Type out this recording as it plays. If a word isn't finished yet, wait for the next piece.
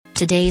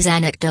Today's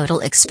Anecdotal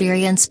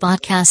Experience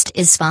podcast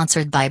is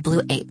sponsored by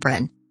Blue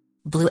Apron.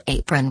 Blue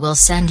Apron will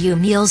send you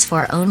meals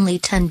for only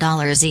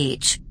 $10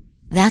 each.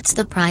 That's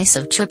the price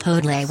of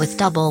Chipotle with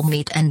double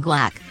meat and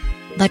guac.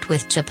 But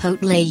with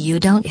Chipotle you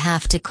don't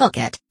have to cook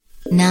it.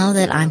 Now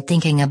that I'm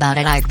thinking about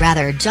it, I'd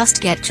rather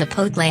just get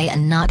Chipotle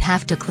and not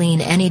have to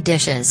clean any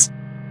dishes.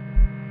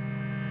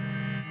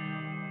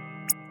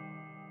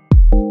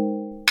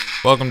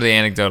 Welcome to the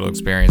Anecdotal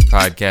Experience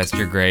podcast.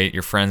 You're great.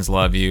 Your friends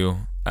love you.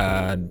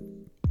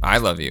 I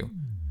love you.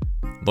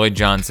 Lloyd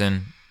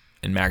Johnson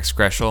and Max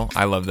Greschel.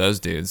 I love those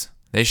dudes.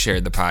 They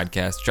shared the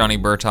podcast. Johnny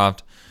Bertoft,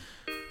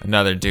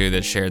 another dude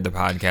that shared the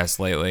podcast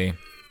lately.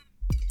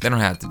 They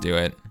don't have to do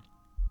it.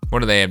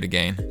 What do they have to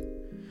gain?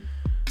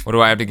 What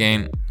do I have to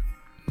gain?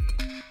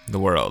 The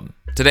world.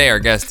 Today our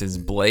guest is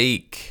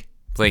Blake.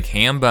 Blake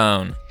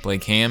Hambone.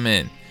 Blake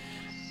Hammond.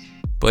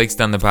 Blake's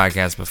done the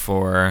podcast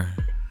before.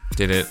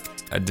 Did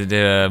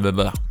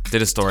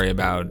a story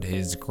about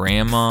his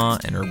grandma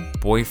and her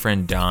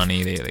boyfriend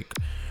Donnie. They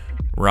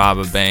rob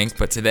a bank.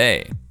 But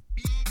today,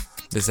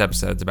 this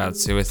episode's about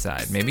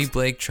suicide. Maybe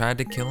Blake tried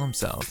to kill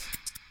himself.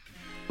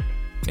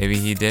 Maybe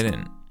he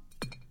didn't.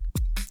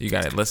 You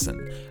gotta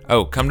listen.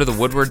 Oh, come to the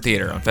Woodward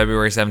Theater on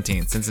February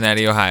 17th,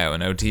 Cincinnati, Ohio, in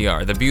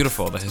OTR. The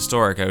beautiful, the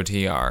historic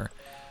OTR.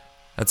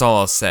 That's all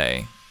I'll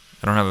say.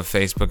 I don't have a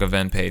Facebook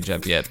event page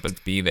up yet,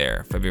 but be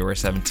there February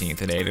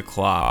 17th at 8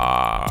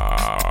 o'clock.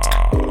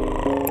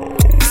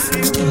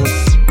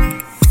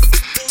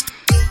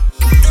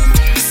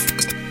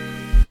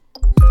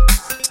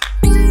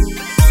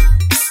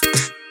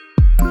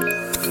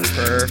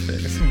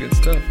 Perfect. That's some good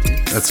stuff,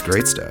 dude. That's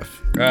great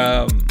stuff.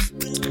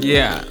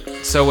 Yeah.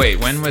 So wait,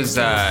 when was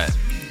the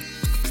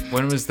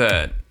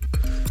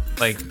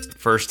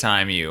first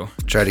time you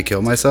Tried to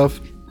kill myself?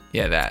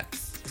 Yeah, that.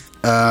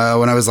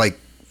 When I was like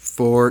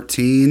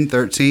 14,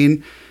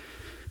 13.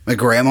 My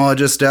grandma had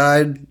just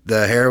died,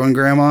 the heroin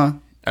grandma.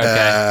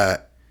 Okay.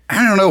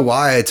 I don't know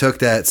why I took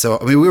that. So,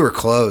 I mean, we were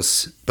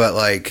close, but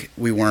like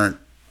we weren't,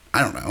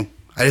 I don't know.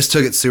 I just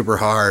took it super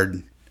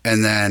hard.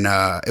 And then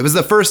it was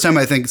the first time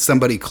I think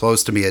somebody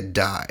close to me had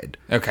died.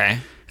 Okay.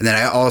 And then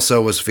I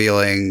also was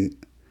feeling,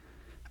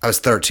 I was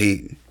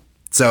 13.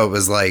 So it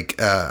was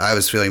like, I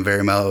was feeling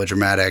very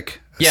melodramatic.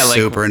 Yeah, like,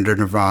 super into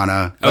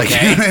Nirvana. Okay. Like,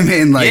 you know what I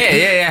mean? Like,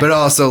 yeah. But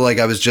also, like,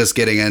 I was just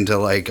getting into,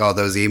 like, all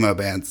those emo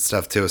bands and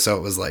stuff, too. So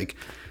it was like,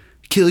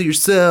 kill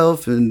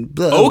yourself and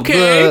blah, blah. Like,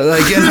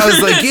 and I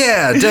was like,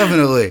 yeah,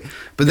 definitely.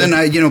 But then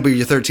but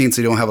you're 13,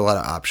 so you don't have a lot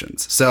of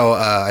options. So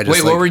I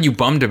just what were you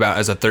bummed about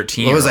as a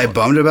 13-year-old? What was I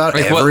bummed about?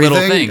 Like, everything. What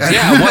little things?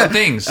 Yeah, what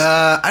things?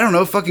 I don't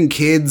know. Fucking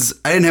kids.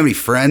 I didn't have any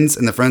friends,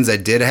 and the friends I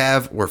did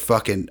have were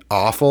fucking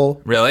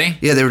awful. Really?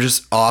 Yeah, they were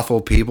just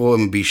awful people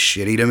and would be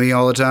shitty to me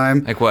all the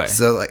time. Like what?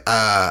 So like,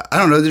 I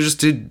don't know. They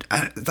just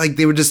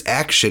they would just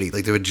act shitty.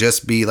 Like they would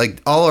just be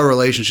like, all our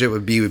relationship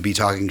would be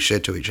talking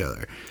shit to each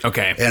other.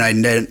 Okay. And I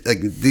like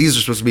these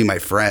are supposed to be my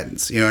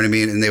friends. You know what I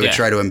mean? And they would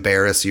try to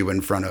embarrass you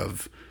in front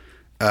of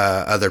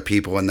other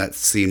people, and that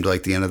seemed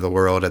like the end of the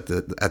world at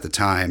the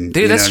time.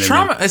 Dude, that's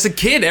trauma. I mean? As a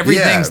kid,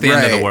 everything's the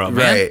end of the world,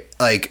 man. Right.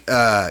 Like,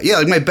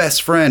 like my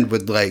best friend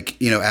would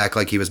like, act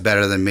like he was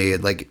better than me,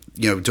 and like,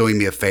 doing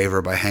me a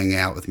favor by hanging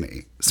out with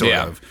me, sort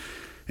of.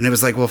 And it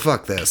was like, well,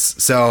 fuck this.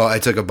 So I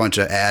took a bunch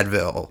of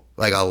Advil,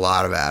 like a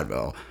lot of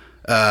Advil.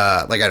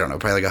 Like, I don't know,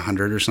 probably like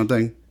 100 or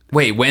something.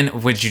 Wait,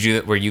 when would you do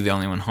that? Were you the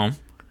only one home?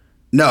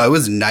 No, it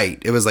was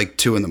night. It was like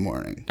 2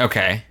 a.m.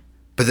 Okay.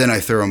 But then I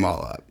threw them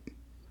all up.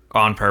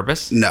 On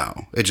purpose? No,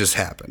 it just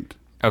happened.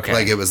 Okay.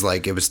 Like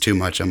it was too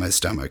much on my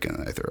stomach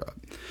and I threw up.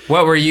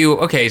 What were you?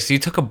 Okay, so you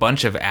took a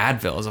bunch of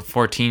Advil as a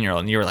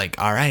 14-year-old and you were like,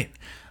 all right,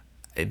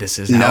 this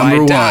is how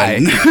I die.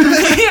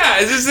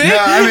 Yeah, is this it? No,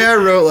 I mean, I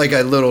wrote like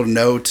a little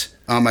note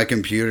on my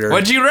computer.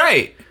 What'd you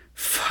write?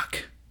 Fuck.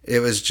 It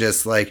was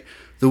just like,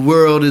 the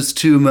world is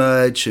too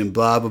much and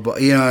blah, blah, blah.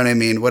 You know what I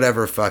mean?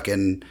 Whatever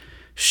fucking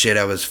shit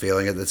I was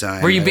feeling at the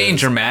time. Were you being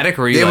dramatic,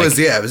 or were you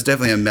it was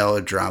definitely a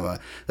melodrama.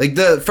 Like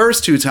the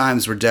first 2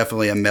 times were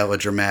definitely a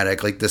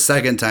melodramatic. Like the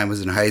second time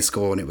was in high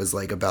school and it was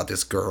like about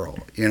this girl.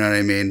 You know what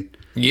I mean?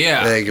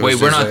 Yeah. Like,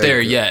 wait, we're not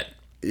there yet.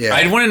 Yeah.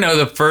 I want to know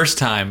the first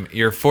time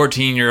your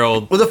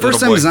 14-year-old. Well, the first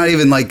time was not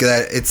even like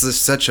that. It's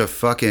just such a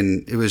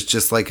fucking. It was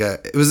just like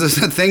it was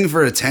a thing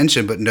for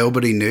attention, but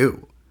nobody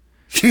knew.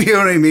 You know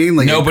what I mean?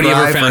 Like nobody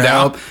ever found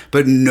out,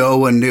 but no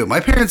one knew. My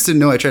parents didn't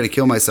know I tried to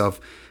kill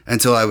myself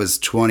until I was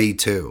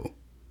 22.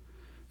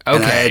 Okay.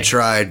 And I had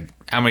tried.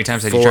 How many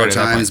times had you tried it?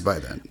 4 times by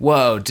then.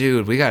 Whoa,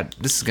 dude,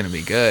 this is gonna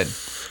be good.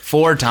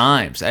 4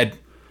 times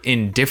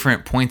in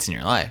different points in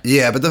your life.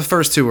 Yeah, but the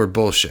first 2 were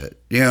bullshit.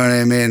 You know what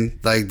I mean?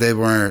 Like they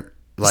weren't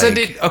like.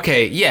 So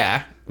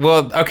yeah.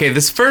 Well, okay,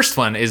 this first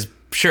one is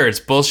sure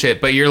it's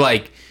bullshit, but you're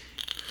like,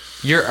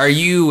 are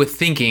you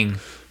thinking,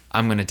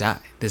 I'm gonna die?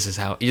 This is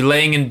how you're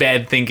laying in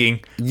bed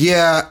thinking.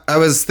 Yeah, I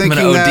was thinking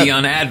I'm gonna OD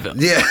on Advil.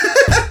 Yeah.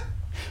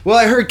 Well,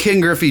 I heard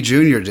King Griffey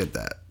Jr. did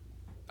that.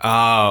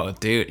 Oh,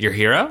 dude, your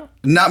hero?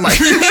 Not my.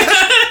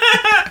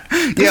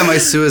 Yeah, my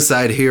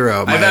suicide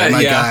hero, my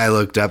guy I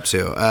looked up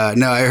to.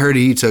 No, I heard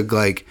he took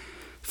like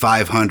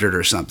 500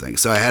 or something.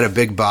 So I had a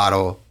big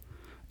bottle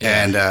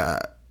And,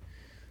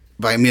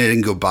 but I mean, I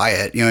didn't go buy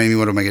it. You know what I mean?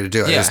 What am I going to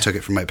do? I just took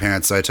it from my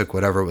parents, so I took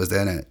whatever was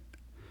in it.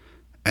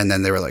 And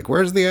then they were like,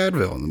 "Where's the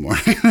Advil in the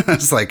morning?" I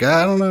was like,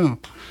 "I don't know."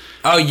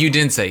 Oh, you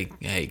didn't say,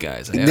 "Hey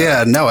guys."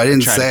 No, I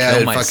didn't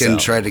say I fucking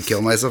tried to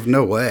kill myself.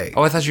 No way.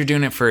 Oh, I thought you were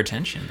doing it for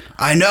attention.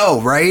 I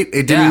know, right?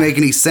 It didn't make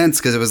any sense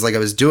because it was like I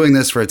was doing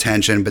this for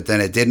attention, but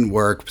then it didn't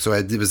work, so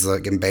it was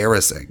like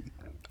embarrassing.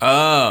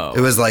 Oh.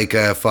 It was like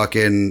a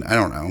fucking, I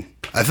don't know.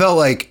 I felt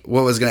like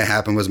what was going to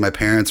happen was my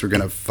parents were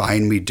going to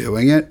find me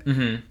doing it,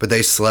 but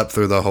they slept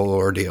through the whole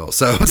ordeal.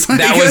 So it's like,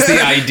 that was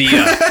the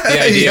idea.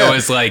 The idea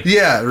was like,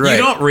 right. You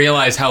don't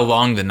realize how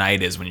long the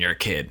night is when you're a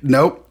kid.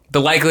 Nope.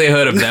 The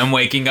likelihood of them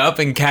waking up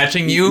and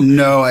catching you.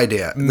 No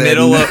idea.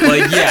 Middle of,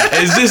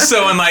 is this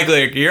so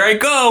unlikely? Like, here I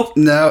go.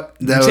 No,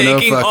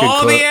 taking no fucking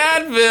all clue. the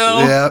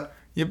Advil. Yep.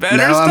 You better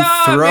now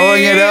stop I'm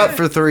throwing me. it up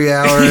for 3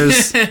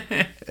 hours,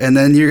 and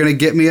then you're gonna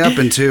get me up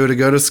in 2 to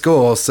go to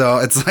school. So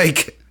it's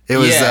like it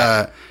was,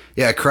 a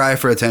cry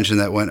for attention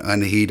that went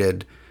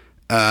unheeded.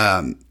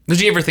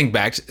 Did you ever think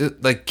back?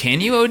 Like,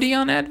 can you OD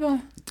on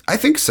Advil? I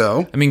think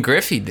so. I mean,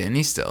 Griffey didn't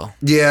he still?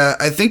 Yeah,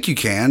 I think you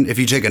can if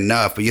you take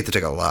enough, but you have to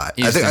take a lot.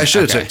 I think I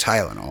should have took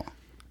Tylenol.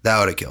 That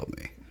would have killed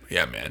me.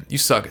 Yeah, man, you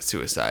suck at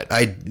suicide.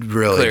 I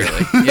really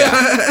clearly, do.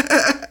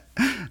 yeah.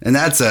 And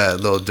that's a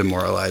little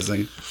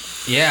demoralizing.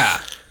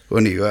 Yeah.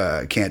 When you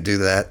can't do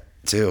that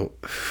too.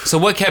 So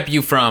what kept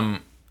you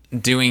from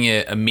doing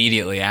it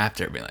immediately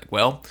after? Being like,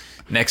 well,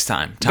 next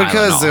time, Tylenol.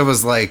 Because it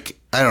was like,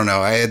 I don't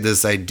know, I had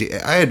this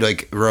idea. I had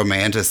like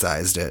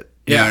romanticized it.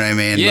 You know what I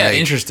mean? Yeah, like,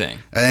 interesting.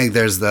 I think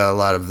there's a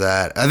lot of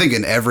that. I think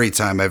in every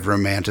time I've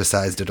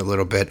romanticized it a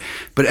little bit,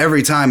 but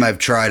every time I've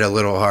tried a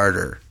little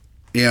harder.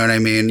 You know what I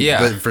mean? Yeah.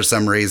 But for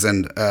some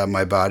reason,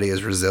 my body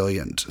is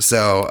resilient.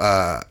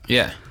 So,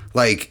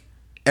 like,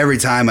 every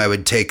time I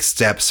would take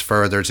steps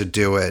further to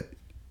do it,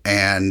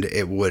 and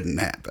it wouldn't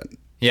happen.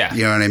 Yeah.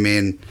 You know what I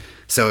mean?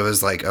 So it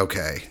was like,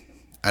 okay,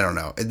 I don't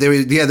know.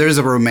 There's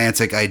a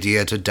romantic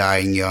idea to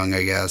dying young,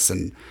 I guess.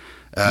 And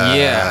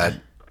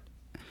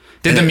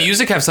did the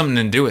music have something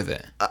to do with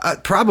it?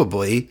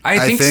 Probably. I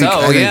think so.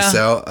 I think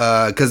so.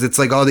 Because it's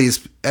like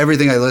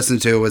everything I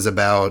listened to was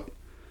about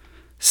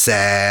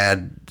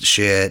sad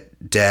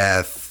shit,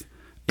 death.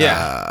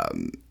 Yeah.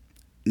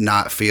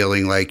 Not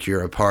feeling like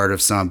you're a part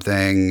of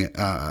something.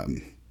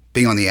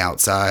 Being on the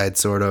outside,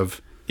 sort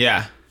of.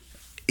 Yeah.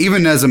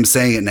 Even as I'm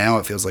saying it now,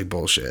 it feels like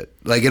bullshit.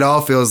 Like, it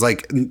all feels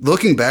like,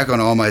 looking back on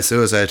all my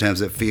suicide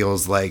attempts, it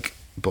feels like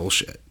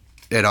bullshit.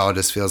 It all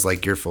just feels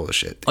like you're full of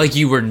shit. Like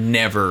you were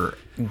never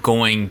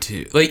going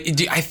to,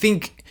 I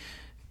think,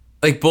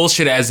 like,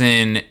 bullshit as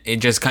in it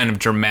just kind of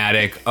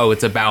dramatic, oh,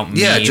 it's about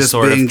me, just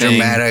sort being of thing.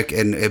 dramatic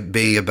and it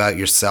being about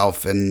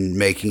yourself and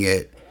making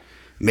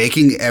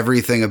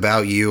everything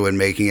about you and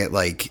making it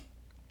like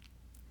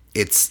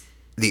it's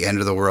the end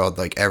of the world,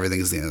 like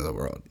everything's the end of the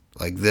world.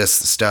 Like, this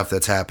stuff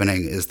that's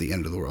happening is the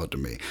end of the world to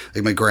me.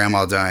 Like, my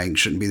grandma dying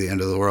shouldn't be the end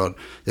of the world.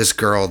 This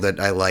girl that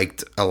I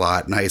liked a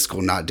lot in high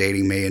school not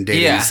dating me and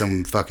dating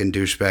some fucking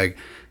douchebag,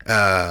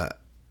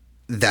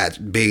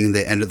 that being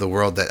the end of the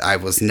world, that I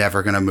was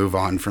never going to move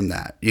on from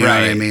that. You know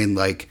what I mean?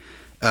 Like,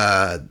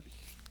 and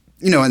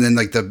then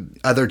like the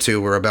other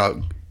two of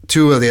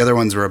the other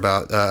ones were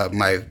about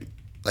my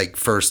like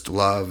first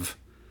love.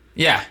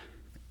 Yeah.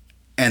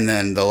 And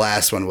then the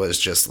last one was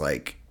just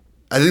like,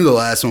 I think the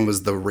last one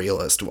was the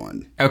realest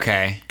one.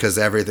 Okay. Because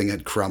everything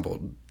had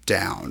crumbled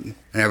down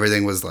and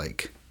everything was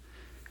like,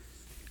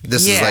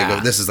 this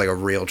is like a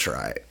real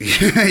try.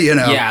 You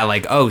know? Yeah,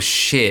 like, oh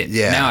shit.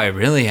 Yeah. Now I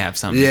really have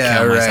something to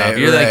kill myself.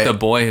 You're like the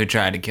boy who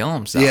tried to kill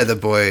himself. Yeah, the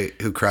boy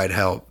who cried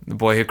help. The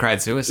boy who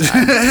cried suicide.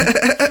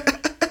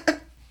 The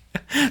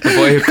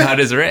boy who cut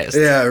his wrist.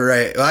 Yeah,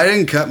 right. Well, I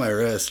didn't cut my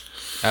wrist.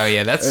 Oh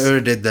yeah, I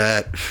would did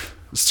that.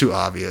 It's too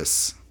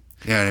obvious.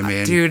 You know what I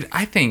mean? Dude,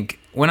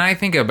 when I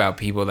think about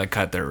people that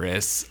cut their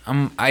wrists,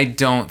 I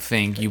don't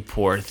think, you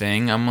poor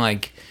thing. I'm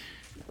like,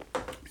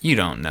 you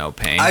don't know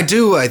pain. I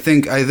do. I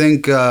think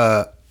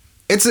that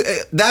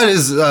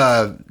is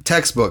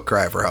textbook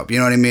cry for help. You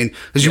know what I mean?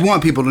 Because you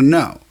want people to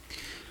know.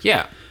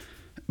 Yeah.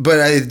 But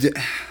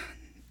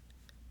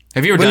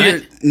have you ever done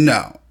it?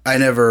 No, I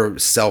never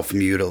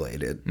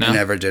self-mutilated. No? I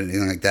never did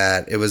anything like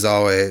that. It was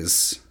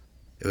always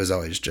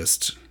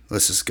just,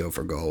 let's just go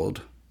for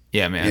gold.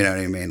 Yeah, man. You know what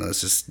I mean?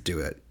 Let's just do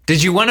it.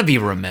 Did you want to be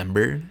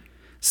remembered?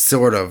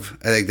 Sort of.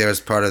 I think there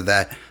was part of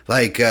that.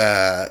 Like,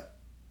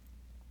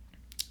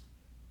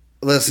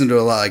 listen to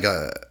a lot, like,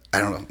 I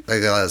don't know,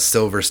 like a lot of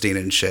Silverstein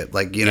and shit.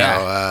 Like, you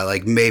know,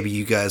 like, maybe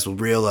you guys will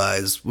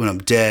realize when I'm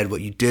dead what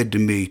you did to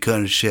me,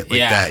 kind of shit like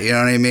that. You know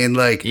what I mean?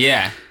 Like,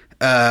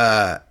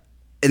 and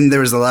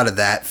there was a lot of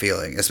that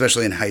feeling,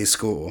 especially in high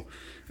school.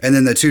 And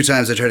then the 2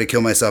 times I tried to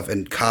kill myself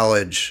in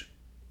college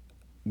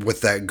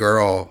with that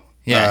girl,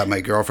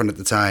 my girlfriend at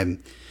the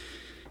time,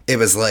 it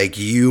was like,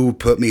 you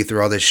put me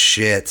through all this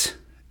shit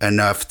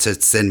enough to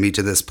send me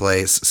to this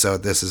place, so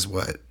this is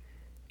what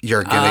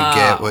you're gonna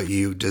get, what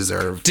you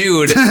deserve.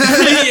 Dude,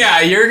 yeah,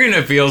 you're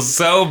gonna feel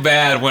so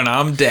bad when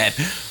I'm dead.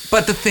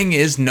 But the thing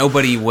is,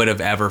 nobody would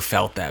have ever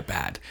felt that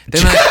bad.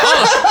 They're like,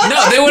 oh,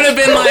 no, they would have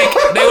been like,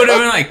 They would have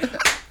been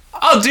like,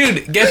 oh,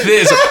 dude, get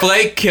this.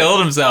 Blake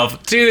killed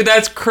himself. Dude,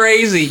 that's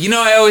crazy. You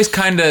know, I always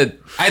kind of...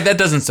 that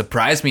doesn't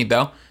surprise me,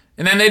 though.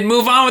 And then they'd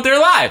move on with their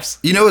lives.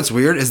 You know what's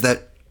weird is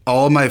that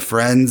all my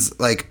friends,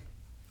 like,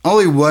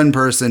 only one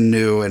person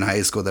knew in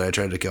high school that I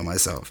tried to kill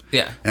myself.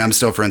 Yeah. And I'm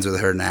still friends with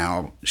her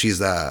now.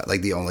 She's,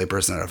 like, the only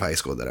person out of high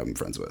school that I'm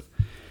friends with.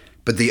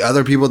 But the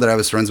other people that I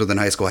was friends with in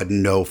high school had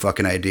no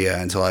fucking idea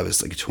until I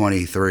was, like,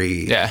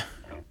 23. Yeah.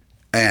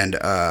 And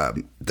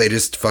they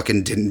just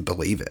fucking didn't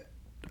believe it.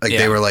 Like,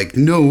 they were like,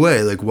 no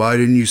way. Like, why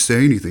didn't you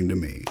say anything to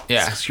me?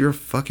 Yeah. 'Cause you're a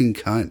fucking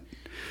cunt.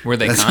 Were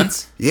they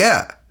cunts?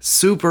 Yeah.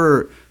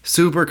 Super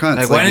cunts.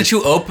 Like, why didn't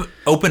you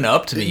open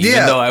up to me?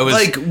 Even though I was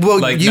like, well,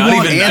 like, you not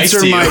won't even answer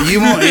nice to my, you. you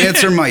won't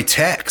answer my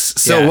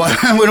texts. So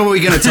Yeah. when are we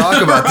going to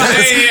talk about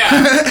this?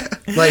 Yeah.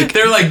 Like,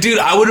 They're like, dude,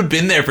 I would have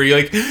been there for you.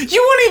 Like, you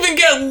wouldn't even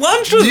get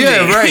lunch with me.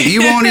 yeah, right.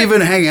 You won't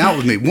even hang out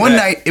with me. One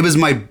night, it was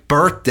my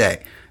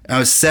birthday. I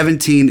was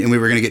 17 and we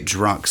were going to get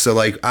drunk. So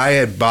like I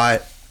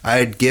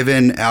had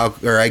given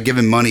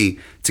money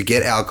to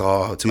get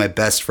alcohol to my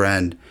best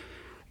friend,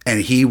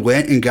 and he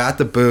went and got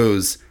the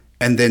booze,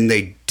 and then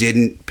they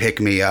didn't pick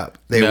me up.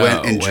 They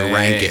went and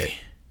drank it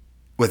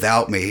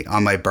without me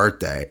on my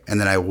birthday, and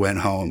then I went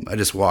home. I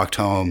just walked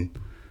home.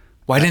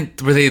 Were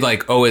they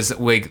like,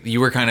 you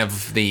were kind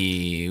of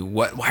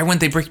why wouldn't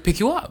they pick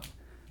you up?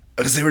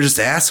 Because they were just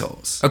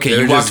assholes. Okay,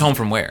 you walked home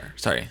from where?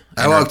 Sorry.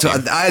 I met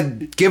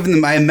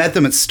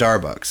them at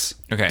Starbucks.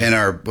 Okay. In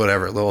our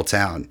whatever little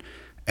town.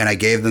 And I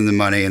gave them the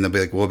money, and they'll be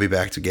like, we'll be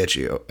back to get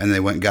you. And they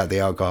went and got the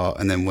alcohol,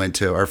 and then went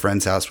to our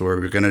friend's house where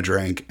we were going to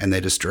drink, and they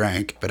just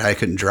drank. But I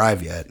couldn't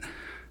drive yet.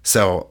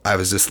 So I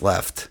was just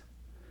left.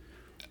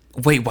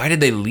 Wait, why did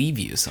they leave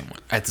you somewhere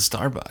at the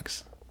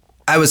Starbucks?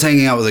 I was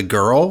hanging out with a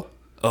girl.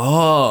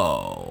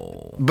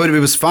 Oh. But it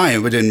was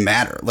fine. It didn't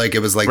matter. Like, it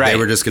was like Right. they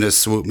were just going to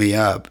swoop me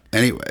up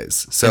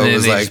anyways. So And it then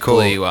was they like, just cool.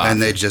 blew you off.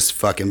 And they just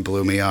fucking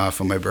blew me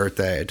off on my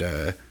birthday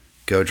to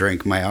go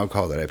drink my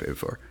alcohol that I paid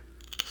for.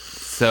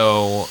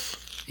 So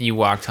you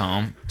walked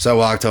home. So I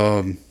walked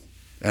home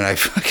and I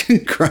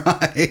fucking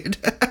cried.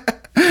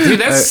 Dude,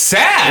 that's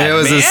sad. It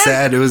was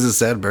man. It was a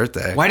sad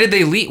birthday. Why did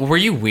they leave? Were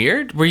you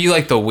weird? Were you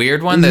like the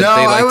weird one that No,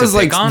 they like I was to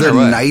pick like on, the or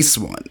what? nice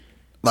one.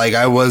 Like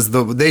I was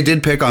they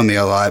did pick on me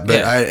a lot, but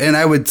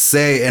Yeah.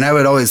 I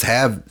would always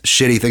have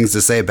shitty things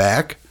to say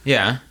back.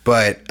 Yeah.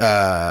 But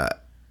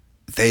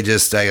they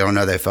just, I don't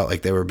know, they felt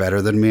like they were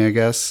better than me, I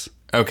guess.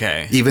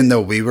 Okay. Even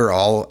though we were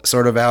all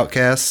sort of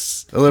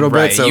outcasts a little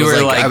Right. bit. So You it was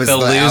were like I was the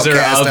loser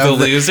outcast of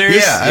the losers?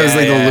 Yeah, I was Yeah,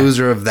 like yeah. the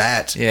loser of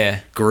that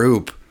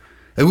group.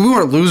 Like, we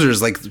weren't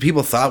losers. Like,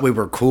 people thought we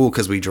were cool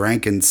because we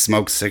drank and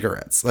smoked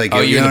cigarettes. Like, Oh,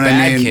 you you're know the what I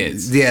bad mean?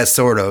 kids. Yeah,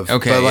 sort of.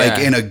 Okay, but like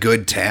yeah. in a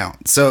good town.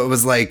 So it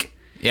was like,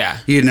 Yeah.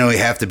 you didn't really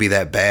have to be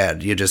that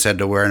bad. You just had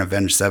to wear an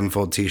Avenged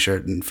Sevenfold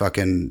t-shirt and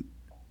fucking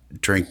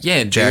drink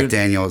Jack dude.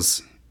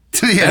 Daniels.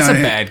 That's a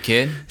bad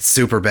kid.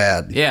 Super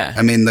bad. Yeah.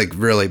 I mean, like,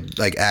 really,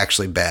 like,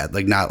 actually bad.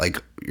 Like, not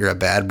like you're a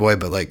bad boy,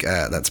 but like,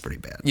 that's pretty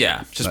bad.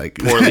 Yeah. Just Like,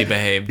 poorly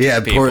behaved.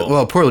 Yeah,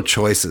 people. poor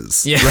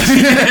choices. Yeah.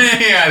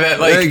 Yeah, that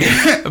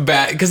like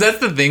bad, because that's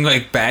the thing,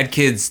 like bad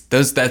kids,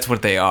 that's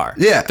what they are.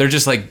 Yeah. They're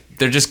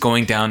just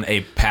going down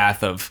a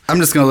path of I'm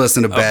just gonna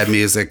listen to bad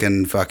music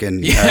and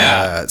fucking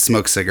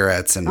smoke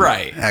cigarettes and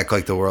Right. act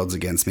like the world's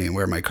against me and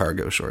wear my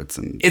cargo shorts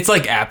and it's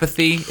like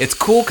apathy. It's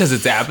cool because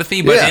it's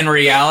apathy, but Yeah. in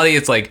reality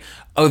it's like,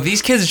 oh,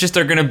 these kids just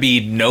are gonna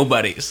be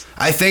nobodies.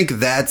 I think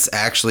that's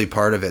actually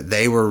part of it.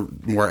 They were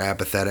more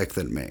apathetic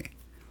than me.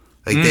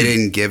 Like they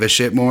didn't give a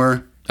shit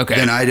more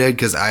than I did,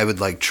 because I would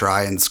like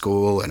try in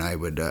school and I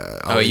would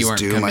always you weren't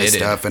do my committed.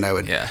 stuff, and I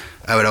would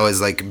always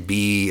like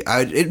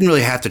I didn't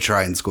really have to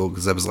try in school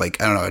because I was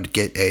like, I don't know, I'd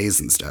get A's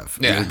and stuff.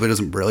 Yeah. But it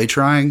wasn't really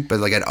trying, but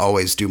like I'd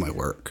always do my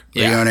work.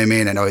 Yeah. You know what I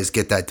mean? I'd always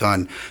get that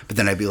done. But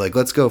then I'd be like,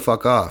 let's go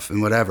fuck off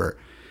and whatever.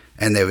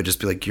 And they would just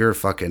be like, you're a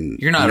fucking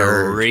You're not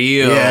nerd. a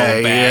real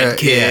bad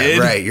kid.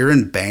 Yeah, right. You're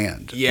in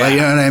band. Yeah. Like, you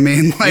know what I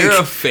mean? Like, You're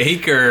a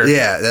faker.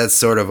 yeah, that's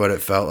sort of what it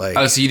felt like.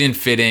 Oh, so you didn't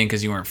fit in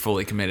because you weren't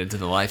fully committed to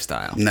the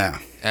lifestyle. No.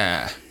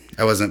 Ah,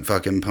 I wasn't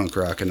fucking punk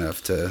rock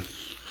enough to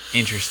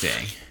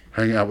interesting.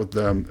 hang out with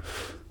them.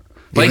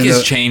 Blake Even is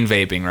though- chain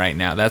vaping right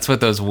now. That's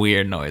what those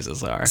weird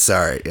noises are.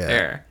 Sorry, yeah.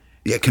 There.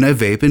 Yeah, can I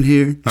vape in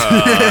here?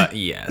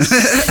 Yes.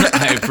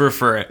 I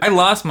prefer it. I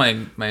lost my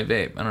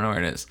vape. I don't know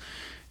where it is.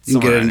 It's you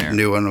can somewhere get in a there.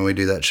 new one when we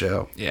do that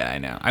show. Yeah, I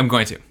know. I'm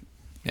going to.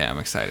 Yeah, I'm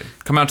excited.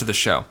 Come out to the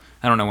show.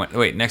 I don't know when.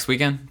 Wait, next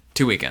weekend?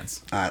 2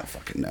 weekends. I don't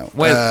fucking know.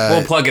 Wait,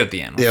 we'll plug it at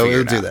the end. Yeah, figure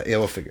we'll it do out. that. Yeah,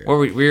 we'll figure it out. Or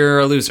we're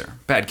a loser.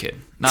 Bad kid.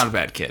 Not a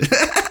bad kid.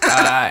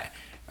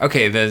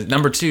 Okay, the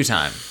number 2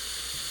 time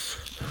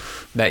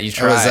that you I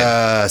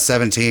tried. was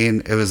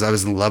 17. I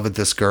was in love with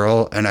this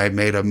girl, and I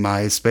made a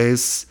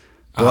MySpace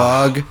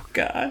blog. Oh,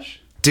 gosh.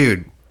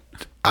 Dude,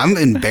 I'm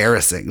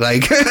embarrassing.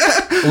 Like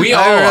We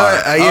all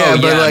are. Yeah, Oh,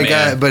 but yeah, like,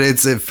 man. but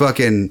it's a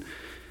fucking.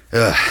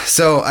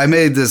 So I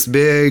made this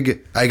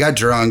big. I got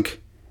drunk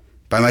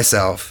by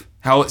myself.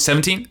 How,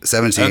 17?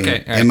 17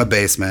 Okay, all right. in my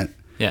basement.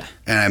 Yeah.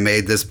 And I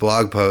made this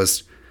blog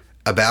post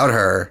about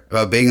her,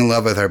 about being in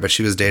love with her, but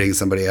she was dating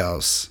somebody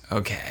else.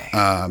 Okay.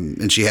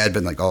 And she had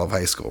been like all of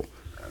high school.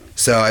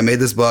 So I made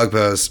this blog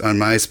post on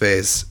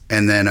MySpace,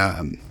 and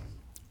then,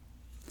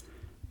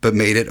 but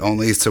made it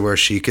only so where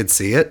she could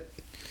see it.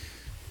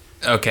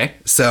 Okay.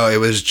 So it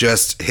was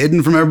just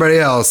hidden from everybody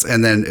else,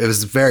 and then it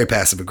was very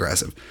passive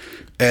aggressive.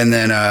 And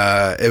then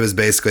it was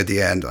basically at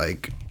the end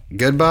like,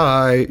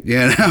 goodbye,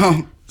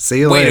 see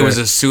you later. Wait, it was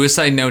a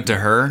suicide note to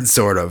her?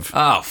 Sort of.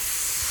 Oh,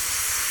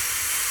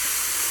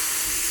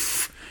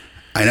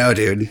 I know,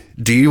 dude.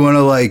 Do you want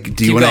to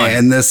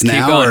end this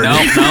now? Keep going.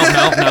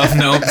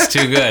 No, it's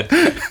too good.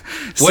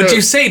 What'd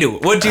you say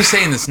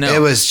in this note? It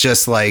was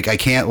just like, I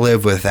can't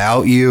live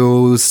without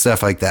you,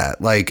 stuff like that.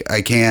 Like, I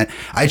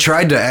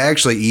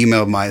actually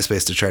emailed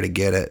MySpace to try to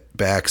get it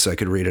back so I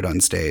could read it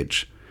on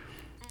stage.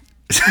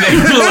 They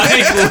were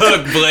like,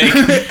 look, Blake,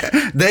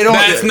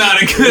 that's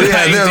not a good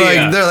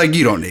idea. They're like,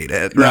 you don't need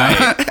it.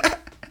 Right.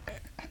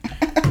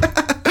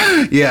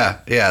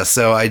 Yeah.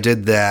 So I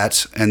did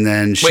that, and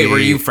then Wait, were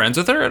you friends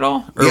with her at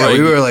all? Yeah,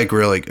 we were like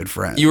really good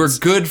friends. You were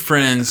good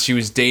friends. She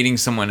was dating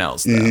someone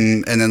else, though.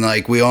 And then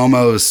like we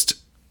almost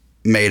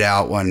made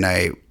out one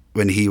night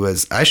when he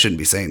was. I shouldn't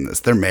be saying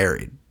this. They're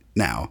married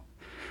now.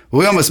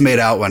 We almost made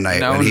out one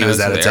night when he was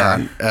out of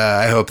town.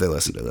 I hope they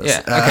listen to this. Yeah.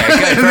 Okay.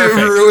 Good. Perfect.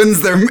 It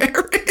ruins their marriage.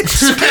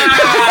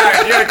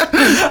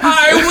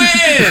 I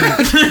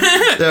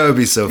win. That would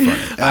be so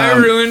funny. I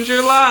ruined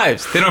your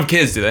lives. They don't have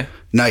kids, do they?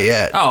 Not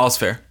yet. Oh, all's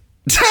fair.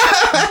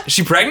 Is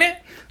she pregnant?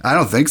 I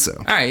don't think so.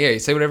 All right, yeah, you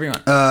say whatever you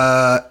want.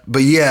 But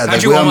yeah,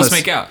 how'd you almost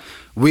make out?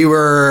 We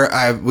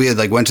had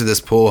like went to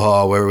this pool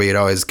hall where we'd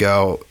always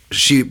go.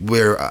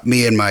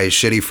 Me and my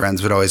shitty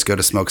friends would always go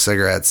to smoke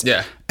cigarettes.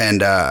 Yeah.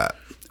 And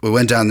we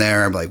went down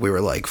there and like we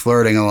were like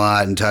flirting a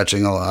lot and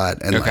touching a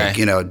lot and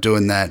like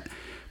doing that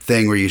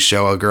thing where you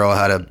show a girl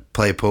how to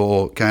play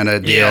pool kind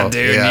of deal. Yeah,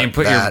 dude. Yeah, you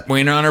put your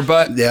wiener on her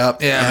butt.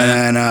 Yep. Yeah.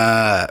 And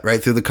then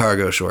right through the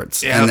cargo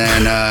shorts. Yep. And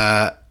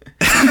then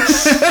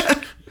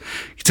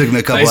it took me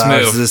a couple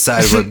hours to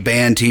decide what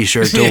band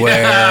T-shirt to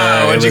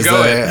wear. Where'd you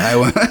go? I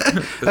went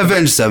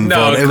Avenged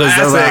Sevenfold. No, it was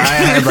classic. I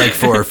had like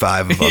 4 or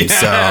 5 of them.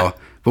 So,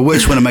 but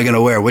which one am I going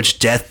to wear? Which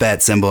Death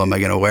Bat symbol am I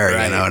going to wear?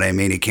 Right. You know what I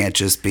mean? It can't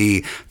just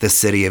be the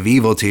City of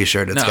Evil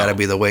T-shirt. It's got to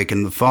be the Wake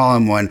and the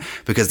Fallen one,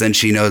 because then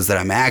she knows that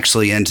I'm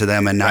actually into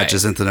them and not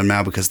just into them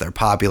now because they're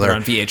popular. They're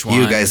on VH1.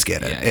 You guys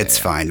get it. It's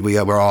fine.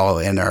 We're all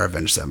in our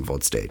Avenged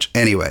Sevenfold stage.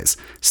 Anyways,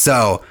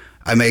 so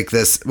I make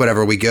this,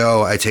 whatever, we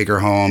go, I take her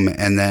home,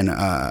 and then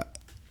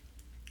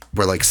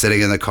we're like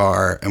sitting in the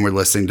car and we're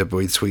listening to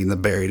Between the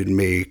Buried and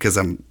Me because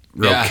I'm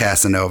real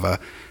Casanova.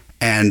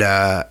 And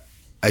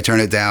I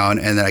turn it down,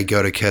 and then I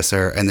go to kiss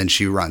her, and then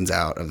she runs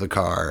out of the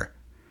car.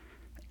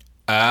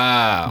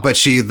 Oh. But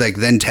she like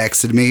then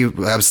texted me.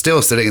 I was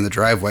still sitting in the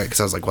driveway because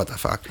I was like, what the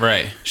fuck?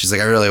 Right. She's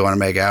like, I really want to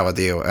make out with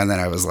you. And then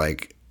I was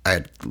like, I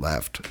had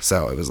left.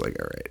 So it was like,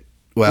 all right.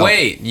 Well,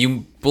 wait,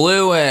 you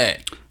blew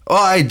it.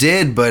 Well, I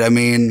did, but I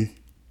mean,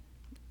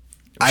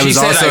 I was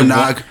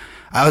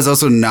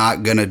also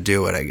not gonna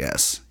do it, I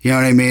guess. You know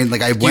what I mean?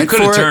 Like I went for it. You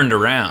could have turned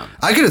around.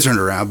 I could have turned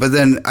around, but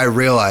then I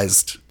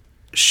realized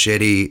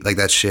shitty, like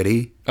that's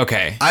shitty.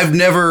 Okay. I've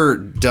never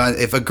done,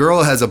 if a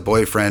girl has a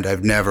boyfriend,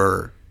 I've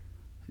never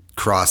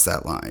crossed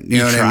that line. You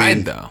know what I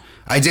mean? Though.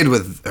 I did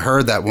with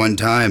her that one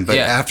time, but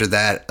after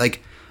that,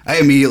 like I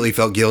immediately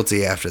felt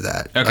guilty after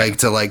that. Okay.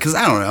 Cause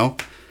I don't know.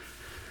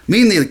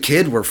 Me and the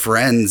kid were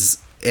friends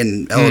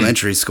in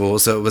elementary school,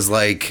 so it was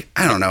like,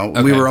 I don't know,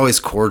 we were always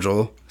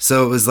cordial,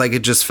 so it was like,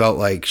 it just felt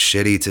like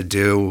shitty to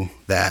do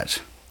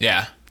that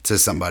to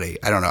somebody.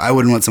 I don't know, I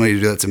wouldn't want somebody to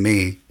do that to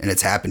me, and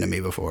it's happened to me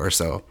before,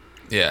 so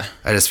I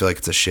just feel like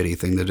it's a shitty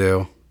thing to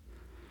do.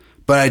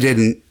 But I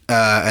didn't,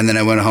 and then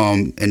I went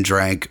home and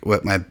drank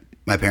with my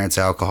parents'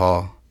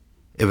 alcohol.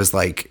 It was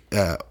like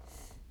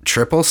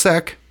triple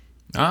sec.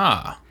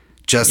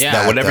 Just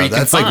that, whatever though. you can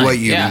That's find. Like what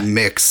you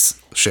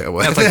mix shit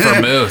with. That's like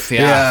vermouth,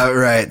 Yeah,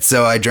 right.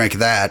 So I drank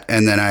that,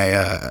 and then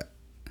I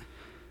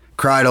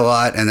cried a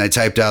lot, and I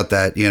typed out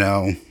that,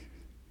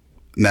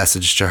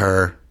 message to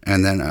her,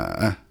 and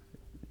then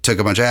took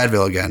a bunch of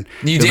Advil again.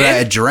 You did? But I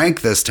had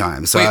drank this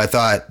time, so I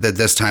thought that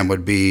this time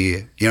would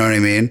be, you know what I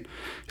mean?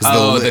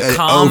 The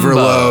combo.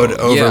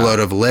 overload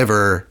of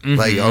liver,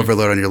 like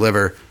overload on your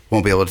liver,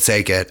 won't be able to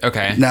take it.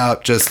 Okay. No,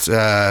 just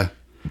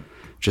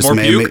more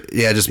puke?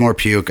 Just more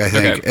puke, I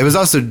think. Okay. It was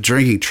also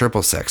drinking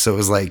triple sec, so it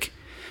was like,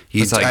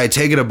 I had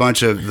taken a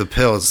bunch of the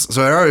pills,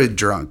 so I'd already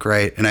drunk,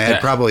 right? And I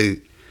had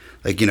probably,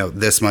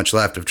 this much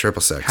left of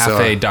triple sec. Half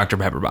a Dr.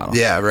 Pepper bottle.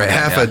 Yeah, right.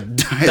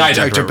 Okay, a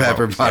Dr.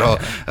 Pepper bottle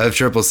of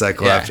triple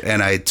sec left,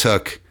 and I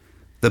took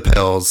the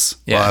pills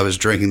while I was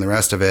drinking the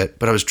rest of it,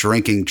 but I was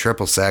drinking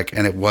triple sec,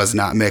 and it was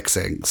not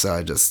mixing, so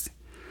I just...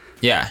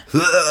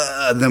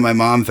 Then my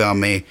mom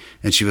found me,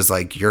 and she was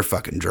like, "You're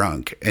fucking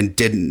drunk," and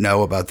didn't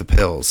know about the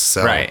pills.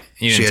 So You didn't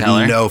she had tell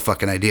her? no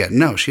fucking idea.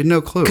 No, she had no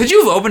clue. Could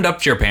you have opened up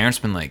to your parents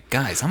and been like,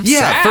 guys, I'm sad?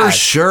 Yeah, for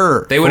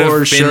sure. They would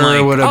have been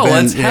like,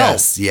 let's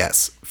help.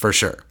 Yes, for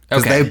sure.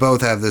 Because Okay. they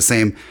both have the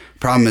same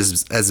problem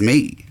as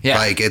me. Yeah.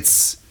 Like,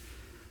 it's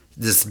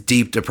this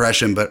deep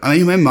depression. But, I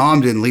mean, my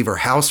mom didn't leave her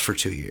house for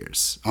 2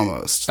 years,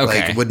 almost.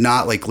 Okay. Like, would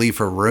not, leave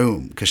her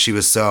room because she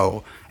was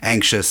so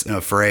anxious and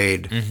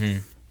afraid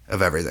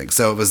of everything.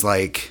 So it was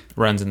like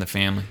runs in the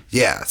family.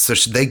 Yeah, so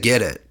they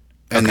get it,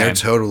 and Okay. they're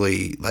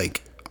totally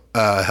like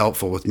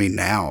helpful with me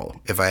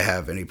now if I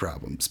have any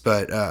problems.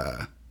 But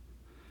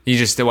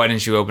Why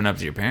didn't you open up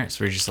to your parents?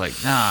 Were you just like,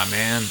 nah,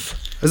 man?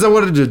 as I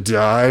wanted to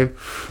die,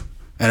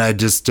 and I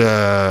just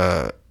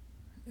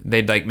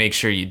They'd like make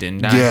sure you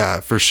didn't die. yeah,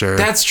 for sure.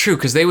 That's true,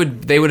 because they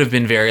would have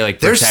been very like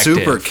They're protective.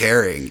 super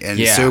caring and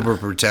Yeah. super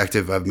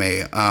protective of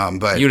me.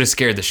 But You would have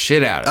scared the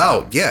shit out of them.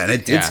 oh yeah, and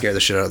it did Yeah. scare the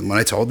shit out of them when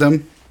I told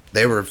them.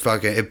 They were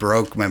fucking. It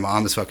broke my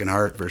mom's fucking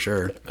heart for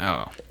sure.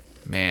 Oh,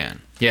 man.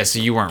 Yeah, so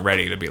you weren't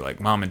ready to be like,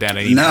 Mom and Dad,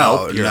 I need No,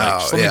 help. You're no, like,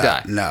 just let me yeah,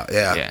 die. no,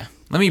 yeah. Yeah.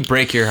 Let me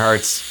break your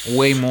hearts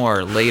way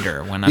more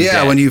later when I'm Yeah,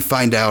 dead. when you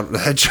find out,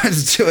 I tried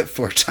to do it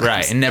 4 times.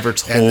 Right, and never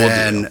told and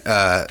then you.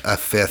 a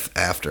 5th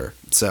after.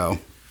 So,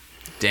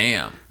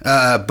 Damn.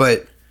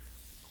 but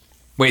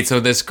Wait, so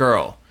this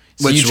girl.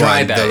 So Which you tried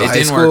one? that. The It high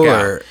didn't school work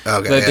or-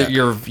 out. okay,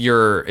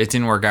 Your it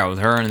didn't work out with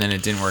her, and then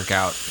it didn't work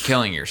out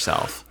killing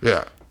yourself.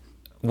 yeah.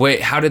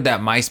 Wait, how did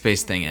that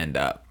MySpace thing end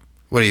up?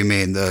 What do you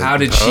mean? How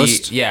did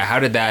post? she? Yeah, how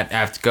did that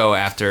have to go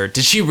after?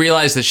 Did she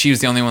realize that she was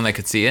the only one that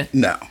could see it?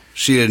 No,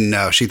 she didn't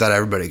know. She thought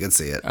everybody could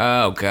see it.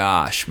 Oh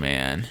gosh,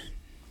 man,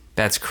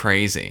 that's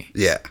crazy.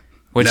 Yeah.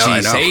 What'd No, I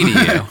she know. say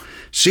to you?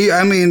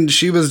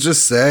 She was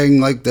just saying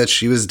like that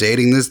she was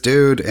dating this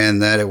dude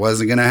and that it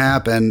wasn't gonna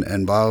happen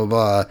and blah blah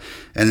blah.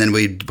 And then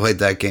we played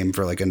that game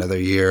for like another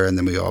year, and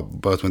then we all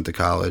both went to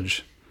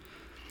college.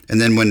 And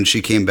then when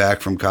she came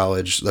back from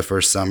college the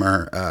first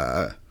summer,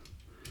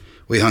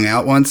 we hung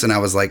out once, and I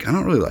was like, I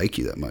don't really like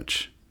you that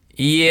much.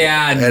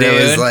 Yeah, And dude.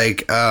 it was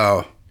like,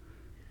 oh,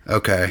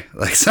 okay.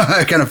 Like, so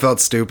I kind of felt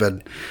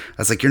stupid. I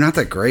was like, you're not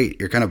that great.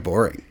 You're kind of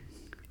boring.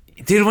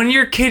 Dude, when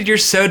you're a kid, you're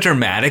so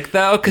dramatic,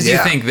 though, because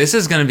Yeah. you think, this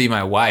is going to be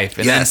my wife.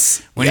 And Yes,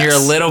 then when yes. you're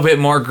a little bit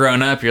more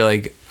grown up, you're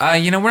like,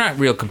 we're not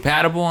real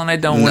compatible, and I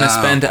don't want to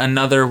No. spend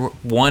another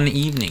one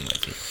evening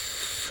with you.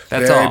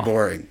 That's Very all.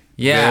 boring.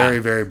 Yeah. Very,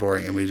 very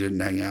boring. And we didn't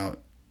hang out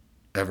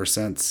ever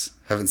since.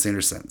 Haven't seen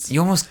her since. You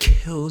almost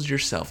killed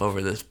yourself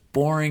over this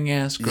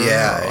boring-ass girl.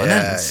 Yeah, Isn't yeah.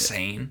 that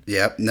insane?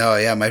 Yep. No,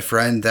 yeah. My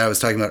friend that I was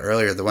talking about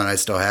earlier, the one I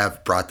still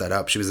have, brought that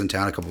up. She was in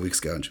town a couple weeks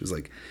ago, and she was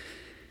like,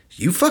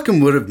 you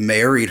fucking would have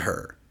married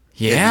her.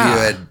 Yeah. If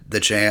you had the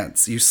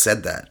chance. You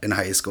said that in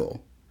high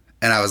school.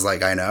 And I was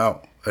like, I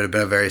know. It would have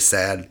been a very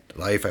sad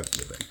life I've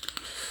been living.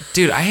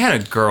 Dude, I had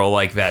a girl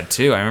like that,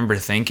 too. I remember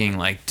thinking,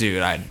 like,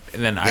 dude, I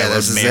would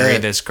this is marry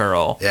it. this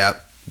girl.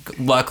 Yep.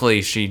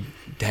 Luckily, she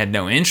had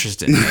no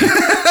interest in me.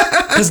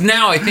 Because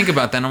now I think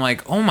about that, and I'm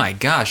like, oh my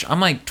gosh, I'm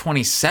like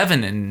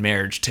 27 and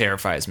marriage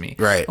terrifies me.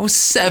 Right. I was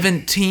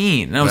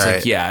 17. And I was Right.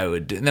 like, yeah, I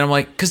would. And then I'm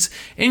like, because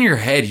in your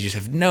head, you just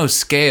have no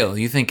scale.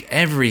 You think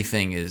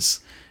everything is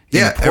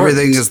Yeah. important.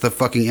 Everything is the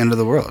fucking end of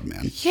the world,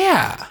 man.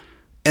 Yeah.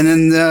 And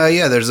then,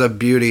 there's a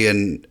beauty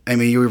in, I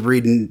mean, you're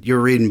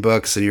reading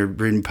books and you're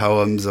reading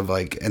poems of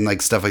like, and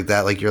like stuff like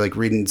that. Like you're like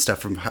reading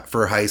stuff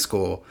for high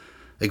school,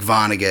 like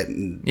Vonnegut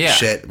and Yeah.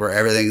 shit, where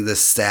everything, this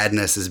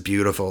sadness is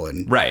beautiful.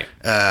 And Right.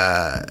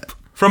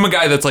 From a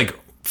guy that's like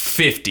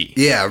 50.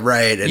 yeah,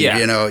 right. And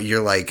Yeah.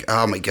 you're like,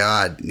 oh my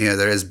God,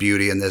 there is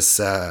beauty in this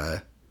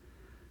sadness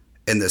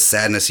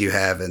you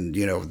have. And,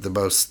 the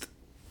most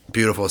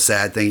beautiful,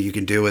 sad thing you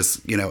can do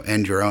is,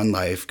 end your own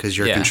life because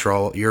you're Yeah.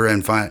 you're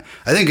in fine.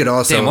 I think it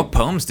also, Damn, what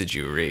poems did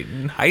you read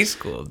in high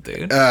school,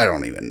 dude? I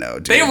don't even know,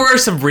 dude. There were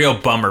some real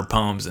bummer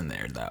poems in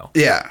there, though.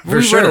 Yeah, for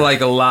We sure. read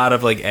like a lot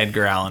of like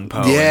Edgar Allan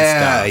Poe. Yeah, and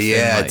stuff, and,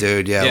 yeah, like,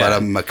 dude. Yeah, a lot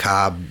of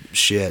macabre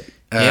shit.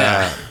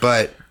 Yeah.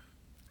 But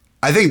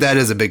I think that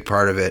is a big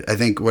part of it. I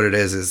think what it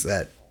is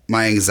that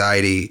my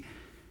anxiety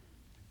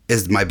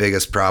is my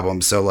biggest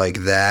problem. So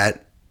like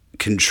that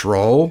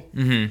control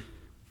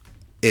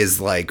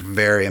is like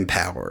very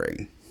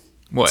empowering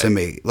What? to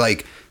me.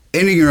 Like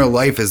ending your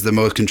life is the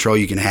most control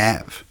you can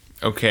have.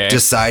 Okay.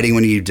 Deciding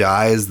when you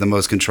die is the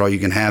most control you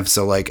can have.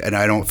 So like, and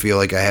I don't feel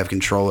like I have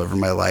control over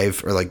my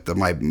life or like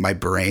my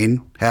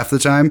brain half the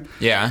time.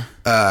 yeah.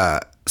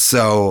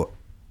 So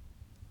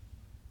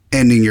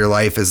ending your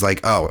life is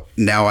like, oh,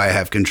 now I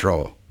have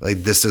control.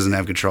 Like this doesn't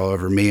have control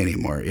over me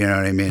anymore. You know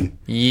what I mean?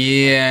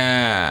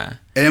 Yeah.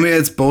 And I mean,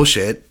 it's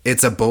bullshit.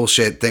 It's a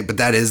bullshit thing, but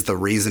that is the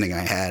reasoning I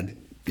had.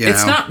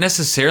 It's not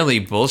necessarily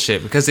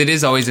bullshit because it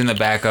is always in the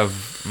back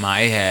of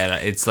my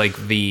head. It's like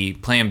the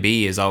plan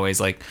B is always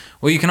like,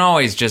 well, you can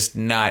always just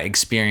not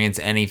experience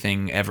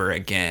anything ever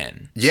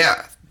again.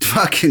 Yeah.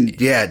 Fucking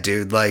yeah,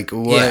 dude. Like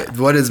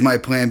what is my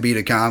plan B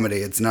to comedy?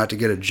 It's not to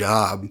get a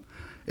job.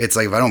 It's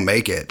like if I don't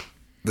make it,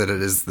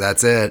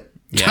 that's it.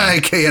 Yeah.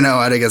 Like,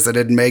 I guess I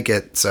didn't make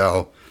it.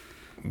 So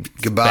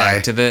goodbye.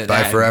 Back to the-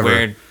 bye that forever.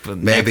 weird-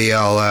 Maybe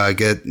I'll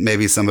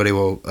maybe somebody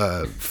will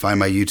find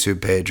my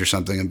YouTube page or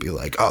something and be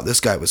like, oh, this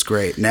guy was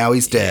great. Now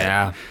he's dead.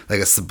 Yeah. Like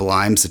a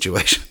Sublime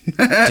situation.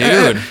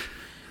 Dude,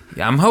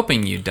 yeah, I'm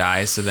hoping you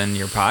die so then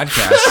your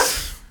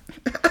podcast.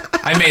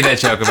 I made that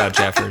joke about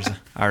Jeffers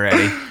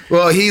already.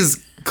 Well,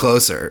 he's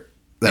closer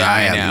than Yeah,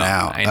 I am know.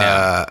 now. I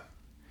know.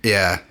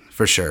 Yeah,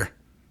 for sure.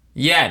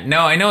 Yeah,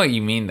 no, I know what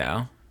you mean though.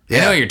 I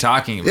Yeah. know what you're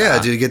talking about.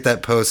 Yeah, do you get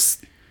that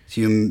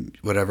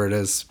whatever it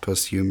is,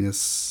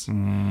 posthumous?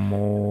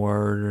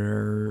 More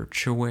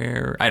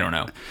sanctuary. I don't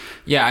know.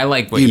 Yeah, I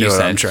like what You you, know what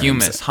said. I'm trying to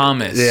Hummus, say.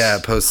 hummus. Yeah,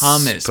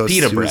 hummus,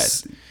 pita bread.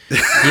 posthumous-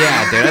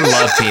 Yeah, dude, I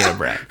love pita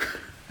bread.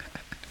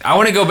 I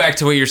want to go back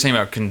to what you were saying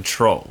about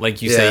control.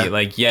 Like you say,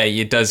 like, yeah,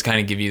 it does kind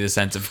of give you the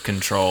sense of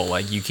control.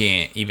 Like you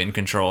can't even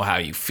control how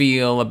you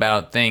feel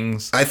about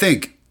things. I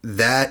think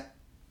that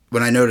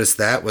when I noticed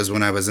that was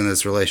when I was in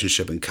this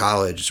relationship in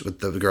college with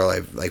the girl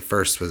I like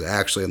first was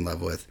actually in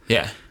love with.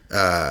 Yeah.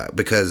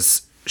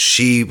 Because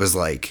she was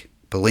like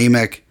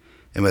bulimic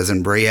and was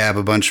in rehab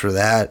a bunch for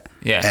that.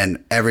 Yeah.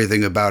 And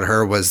everything about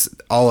her was,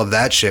 all of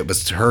that shit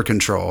was to her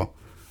control,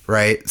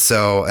 right?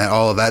 So, and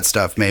all of that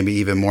stuff made me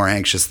even more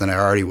anxious than I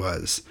already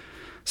was.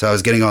 So I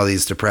was getting all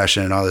these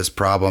depression and all these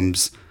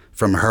problems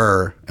from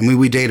her. And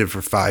we dated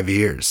for 5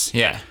 years.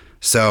 Yeah.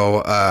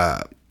 So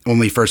when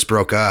we first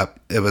broke up,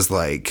 it was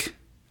like,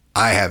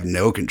 I have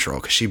no control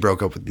because she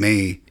broke up with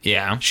me.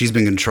 Yeah. She's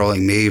been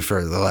controlling me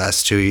for the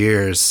last 2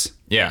 years.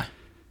 Yeah.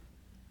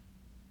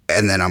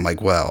 And then I'm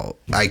like, well,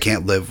 I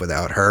can't live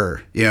without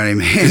her. You know what I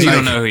mean? You Like,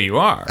 don't know who you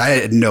are. I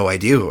had no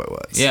idea who it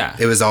was. Yeah.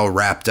 It was all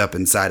wrapped up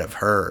inside of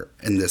her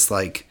in this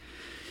like,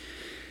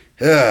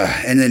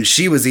 and then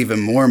she was even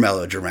more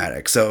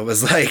melodramatic. So it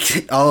was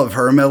like all of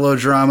her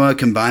melodrama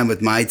combined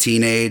with my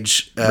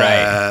teenage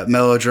Right.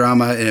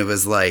 melodrama. And it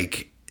was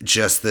like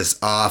just this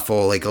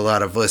awful, like a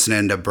lot of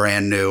listening to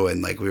Brand New,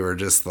 and like we were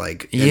just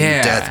like in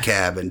Yeah. Death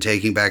Cab and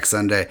Taking Back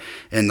Sunday,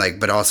 and like,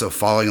 but also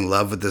falling in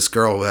love with this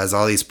girl who has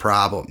all these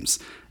problems,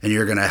 and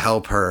you're gonna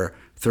help her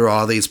through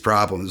all these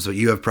problems, but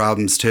you have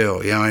problems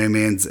too. You know what I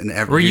mean?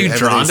 And Were you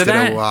drawn to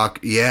that?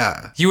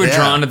 Yeah, You were yeah.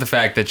 drawn to the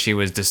fact that she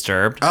was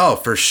disturbed. Oh,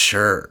 for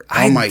sure. Oh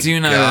I my do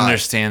not God.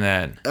 understand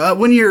that.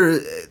 When you're,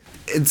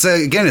 it's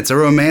a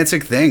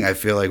romantic thing. I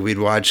feel like we'd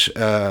watch.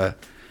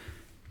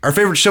 Our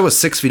favorite show was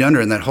 6 Feet Under,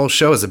 and that whole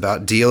show is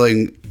about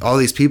dealing. All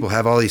these people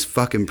have all these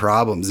fucking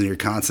problems, and you're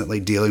constantly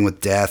dealing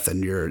with death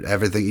and you're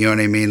everything. You know what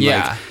I mean?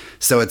 Yeah. Like,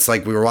 so it's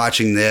like we were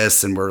watching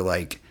this, and we're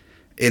like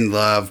in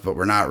love, but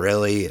we're not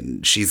really.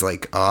 And she's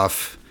like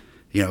off,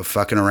 you know,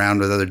 fucking around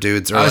with other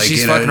dudes. Or Oh, like,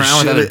 she's you know, fucking around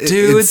with other It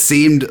dudes?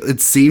 seemed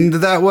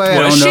that way.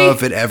 I Was don't know she?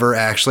 if it ever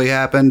actually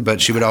happened, but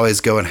she would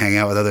always go and hang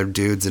out with other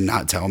dudes and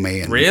not tell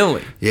me. And,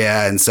 Really?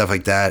 Yeah, and stuff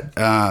like that.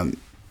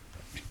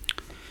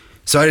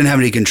 So I didn't have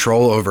any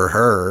control over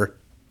her.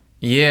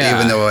 Yeah.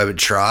 Even though I would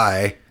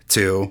try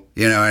to,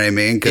 you know what I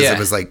mean? Because Yeah. it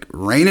was like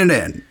raining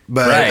in,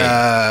 but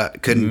Right.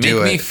 couldn't Make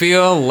do it. me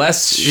feel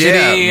less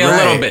shitty a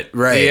little bit.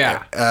 Right.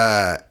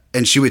 Yeah.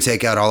 And she would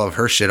take out all of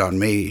her shit on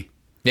me.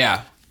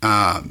 Yeah.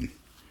 And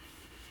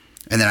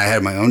then I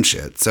had my own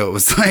shit. So it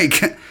was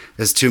like, it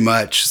was too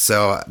much.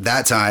 So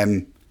that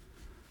time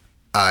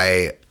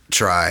I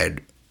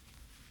tried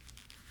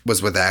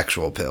was with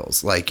actual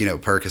pills, like, you know,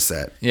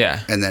 Percocet.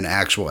 Yeah. And then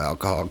actual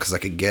alcohol, because I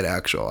could get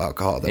actual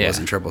alcohol that Yeah.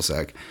 wasn't triple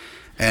sec.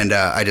 And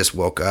I just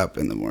woke up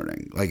in the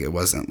morning. Like, it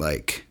wasn't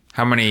like,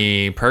 How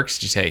many perks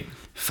did you take?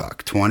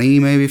 20,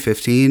 maybe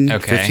 15,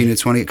 Okay. 15 to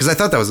 20. Because I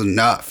thought that was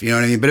enough, you know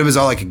what I mean? But it was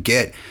all I could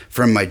get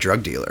from my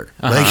drug dealer.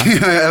 Uh-huh.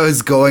 Like, I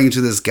was going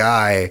to this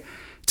guy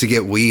to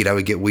get weed. I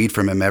would get weed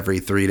from him every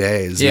 3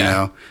 days, Yeah. you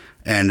know?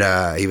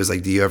 And he was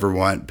like, do you ever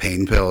want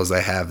pain pills?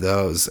 I have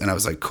those. And I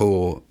was like,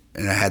 cool.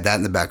 And I had that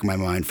in the back of my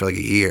mind for like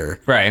a year.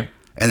 Right.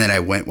 And then I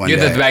went one You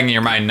day. have the back in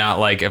your mind, not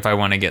like if I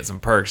want to get some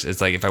perks. It's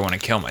like if I want to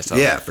kill myself.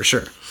 Yeah, for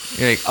sure.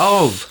 You're like,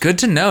 oh, good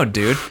to know,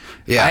 dude.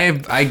 Yeah.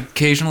 I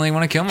occasionally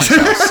want to kill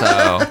myself,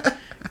 so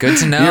good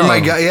to know. You're my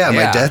guy,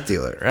 my death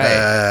dealer.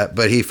 Right.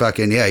 But he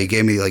fucking, he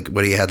gave me like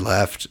what he had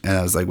left. And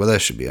I was like, well,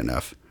 that should be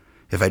enough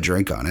if I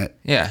drink on it.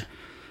 Yeah.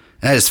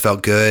 And I just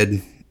felt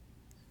good.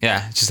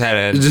 Yeah. Just had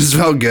It a. just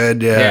felt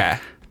good. Yeah. Yeah.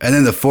 And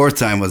then the fourth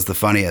time was the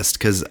funniest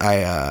because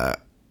I,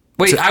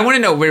 Wait, I want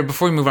to know where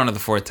before we move on to the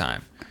fourth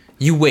time.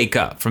 You wake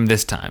up from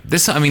this time.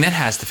 I mean, that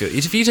has to feel.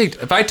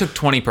 If I took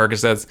 20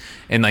 Percocets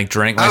and like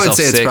drank I myself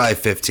would say sick, it's probably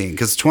 15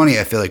 because 20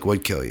 I feel like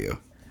would kill you.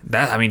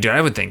 that. I mean, dude,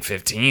 I would think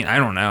 15. I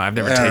don't know. I've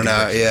never I taken. don't know.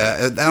 Percocet.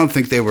 Yeah. I don't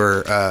think they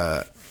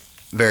were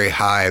very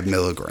high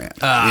milligram.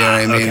 You know what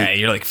I mean? Okay,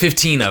 you're like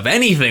 15 of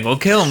anything will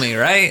kill me,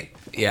 right?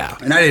 Yeah.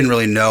 And I didn't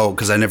really know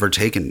because I never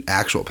taken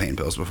actual pain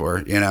pills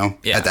before, you know,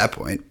 Yeah. at that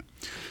point.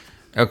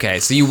 Okay,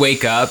 so you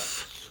wake up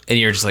and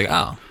you're just like,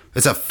 oh.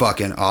 It's a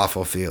fucking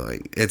awful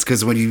feeling. It's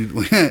because when you,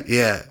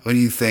 when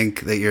you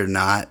think that you're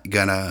not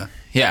gonna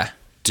Yeah.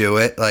 do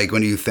it, like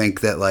when you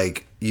think that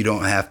like you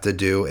don't have to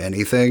do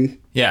anything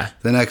Yeah.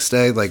 the next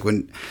day, like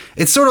when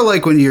it's sort of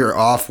like when you're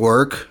off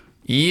work,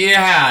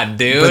 Yeah,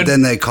 dude. but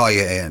then they call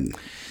you in.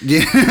 You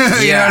know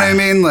what I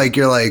mean? Like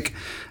you're like,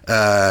 oh,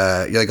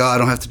 I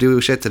don't have to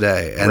do shit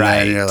today, and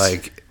Right. then you're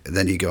like.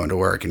 Then you go into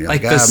work and you're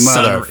like, the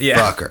sun,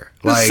 motherfucker.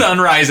 The Like, sun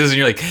rises and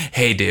you're like,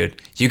 hey, dude,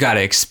 you got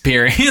to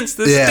experience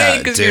this day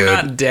because you're dude.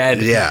 not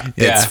dead. Yeah,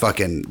 it's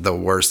fucking the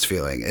worst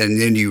feeling. And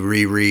then you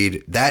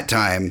reread that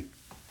time.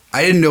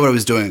 I didn't know what I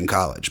was doing in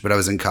college, but I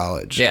was in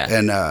college. Yeah.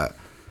 And I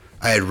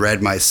had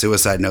read my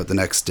suicide note the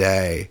next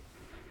day,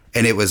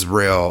 and it was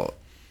real.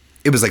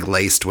 it was like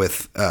laced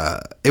with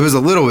it was a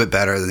little bit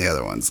better than the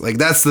other ones. Like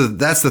that's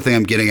the thing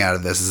I'm getting out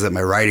of this, is that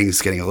my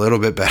writing's getting a little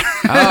bit better.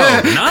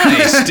 Oh,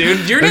 nice,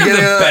 dude. You're gonna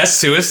have the best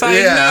suicide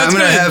note. I'm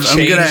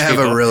gonna have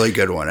a really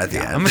good one at the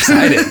end. I'm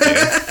excited,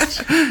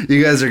 dude.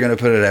 You guys are gonna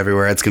put it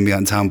everywhere. It's gonna be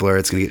on Tumblr.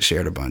 It's gonna get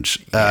shared a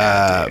bunch.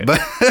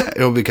 But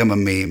it'll become a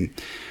meme.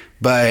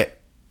 But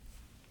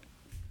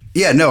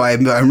yeah, no, I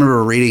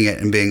remember reading it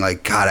and being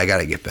like, God, I got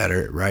to get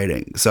better at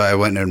writing. So I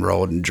went and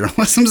enrolled in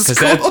journalism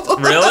school.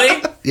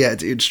 Really? Yeah,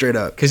 dude, straight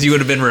up. Because you would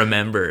have been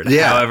remembered.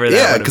 Yeah, however that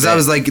would have because I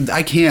was like,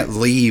 I can't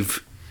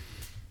leave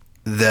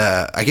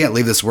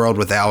this world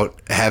without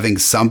having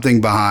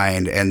something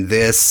behind, and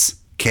this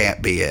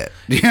can't be it.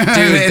 You know what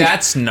I mean?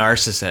 That's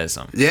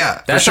narcissism.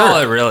 Yeah, that's for sure.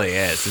 all it really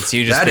is. It's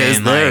you just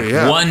being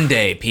like, one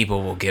day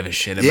people will give a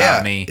shit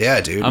about me.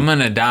 Yeah, dude. I'm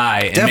gonna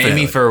die, and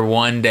maybe for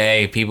one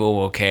day people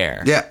will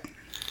care. Yeah.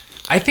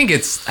 I think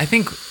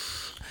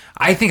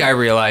I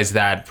realized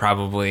that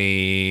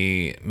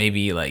probably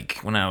maybe like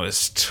when I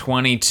was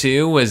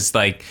 22 was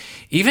like,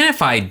 even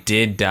if I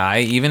did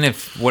die, even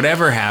if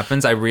whatever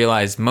happens, I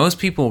realized most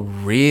people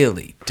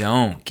really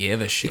don't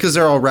give a shit. Because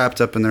they're all wrapped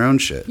up in their own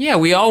shit. Yeah,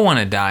 we all want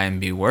to die and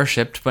be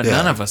worshipped, but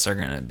none of us are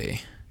going to be.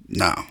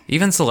 No.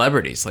 Even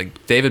celebrities,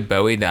 like David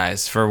Bowie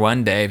dies for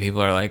one day,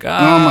 people are like, oh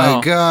my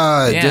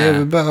God, yeah.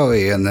 David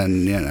Bowie. And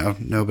then,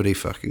 nobody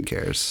fucking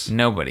cares.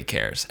 Nobody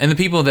cares. And the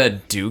people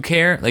that do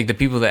care, like the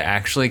people that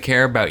actually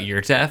care about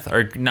your death,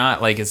 are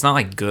not like, it's not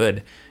like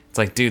good. It's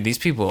like, dude, these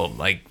people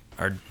like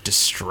are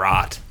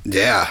distraught.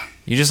 Yeah.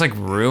 You just like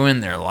ruin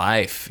their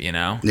life, Yeah,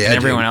 and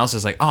everyone else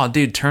is like, oh,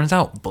 dude, turns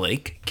out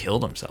Blake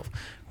killed himself.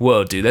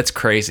 Whoa, dude, that's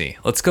crazy.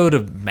 Let's go to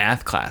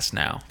math class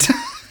now.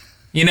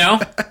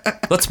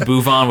 Let's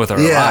move on with our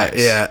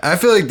lives. Yeah, I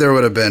feel like there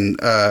would have been,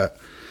 I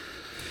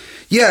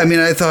mean,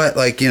 I thought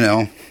like,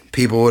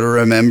 people would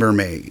remember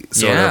me,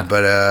 sort of,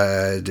 but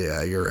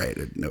yeah, you're right.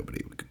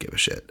 Nobody could give a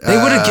shit. They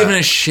would have given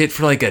a shit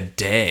for like a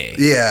day.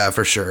 Yeah,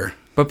 for sure.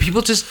 But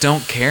people just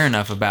don't care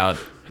enough about.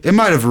 It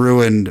might have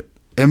ruined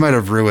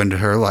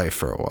her life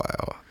for a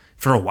while.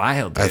 For a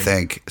while, dude. I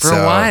think. For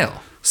a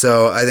while.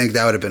 So I think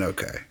that would have been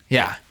okay.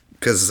 Yeah.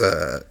 Because,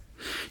 that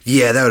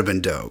would have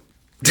been dope.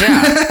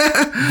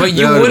 Yeah, but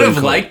you would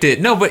have liked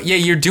it. No, but yeah,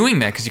 you're doing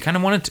that because you kind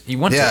of wanted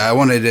to. I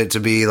wanted it to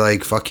be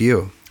like, fuck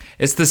you.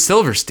 It's the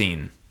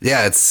Silverstein.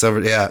 Yeah, it's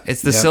Silver. Yeah,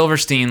 it's the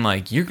Silverstein.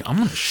 Like I'm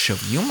gonna show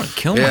you. I'm gonna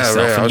kill myself.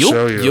 Right, and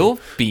show you. You'll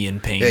be in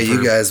pain. Yeah,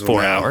 you guys.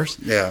 4 hours.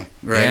 Yeah,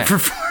 right. Yeah. For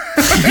 4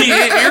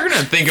 You're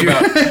gonna think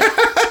about.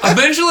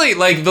 Eventually,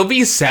 like they'll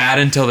be sad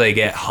until they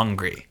get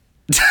hungry.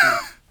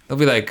 They'll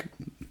be like,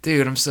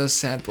 "Dude, I'm so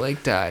sad.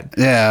 Blake died."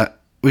 Yeah.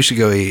 We should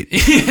go eat.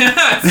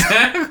 Yeah,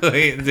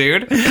 exactly,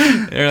 dude.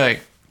 They're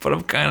like, but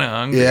I'm kind of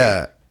hungry.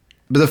 Yeah.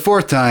 But the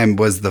fourth time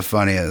was the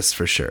funniest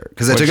for sure.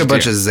 Because I took a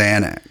bunch of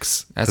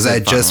Xanax. Because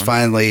I just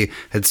finally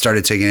had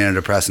started taking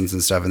antidepressants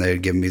and stuff, and they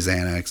had given me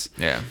Xanax.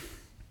 Yeah.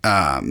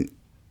 And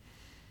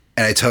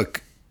I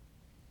took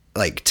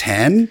like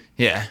 10.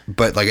 Yeah.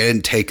 But like I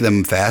didn't take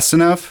them fast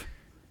enough.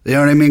 You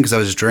know what I mean? Because I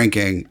was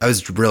drinking. I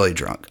was really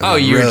drunk.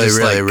 You were just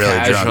really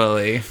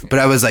casually drunk. But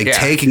I was like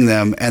taking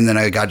them, and then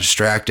I got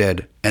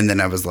distracted, and then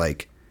I was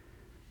like,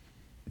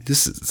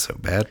 "This isn't so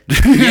bad."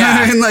 You know what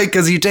I mean? Like,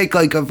 because you take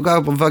like a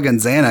couple fucking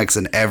Xanax,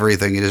 and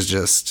everything is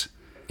just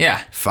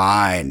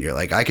fine. You're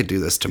like, I could do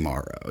this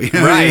tomorrow. You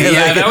know right? I mean?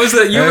 Yeah, like, that was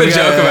you were a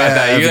joke about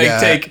that. You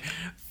like take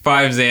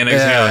 5 Xanax. Yeah, and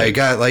you're like, I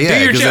got like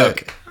do your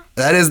joke.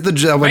 That is the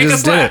joke. I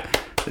just did it.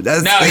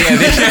 That's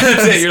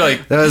it. You're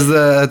like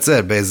that's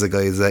it.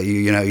 Basically, is that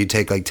you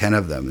take like 10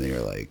 of them, and you're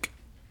like,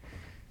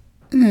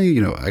 I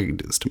can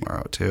do this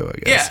tomorrow too. I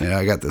guess. Yeah.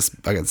 I got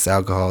this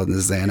alcohol and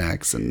this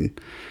Xanax, and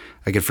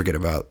I could forget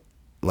about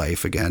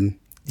life again.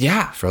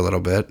 Yeah, for a little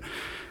bit.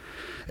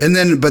 And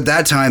then, but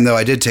that time though,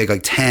 I did take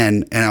like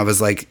 10, and I was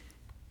like,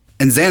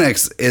 and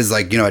Xanax is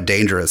like a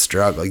dangerous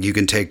drug. Like you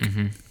can take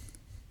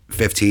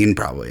 15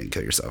 probably and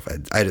kill yourself.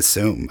 I'd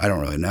assume. I don't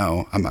really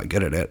know. I'm not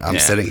good at it. I'm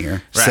sitting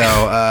here. Right.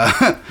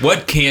 So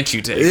what can't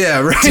you take?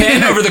 Yeah, right.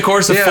 10 over the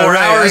course of 4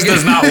 hours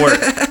does not work.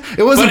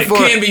 It wasn't.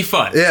 But it can be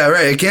fun. Yeah,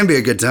 right. It can be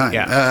a good time.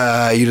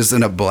 Yeah. You just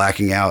end up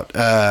blacking out.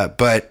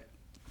 But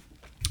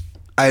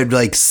I'd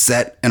like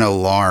set an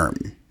alarm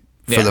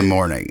for the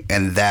morning,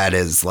 and that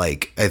is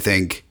like, I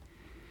think,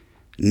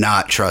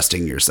 not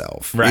trusting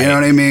yourself. Right. You know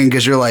what I mean?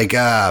 Because you're like,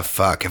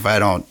 fuck.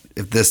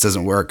 If this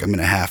doesn't work, I'm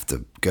gonna have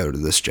to go to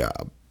this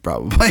job.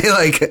 Probably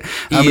like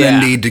I'm gonna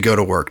need to go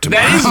to work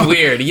tomorrow. That is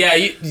weird. Yeah,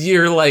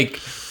 you're like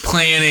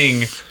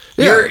planning.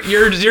 Yeah.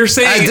 You're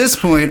saying at this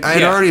point I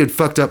had already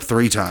fucked up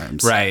 3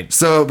 times. Right.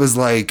 So it was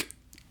like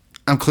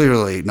I'm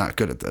clearly not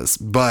good at this,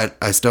 but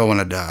I still want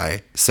to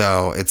die.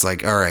 So it's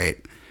like, all right,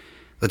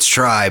 let's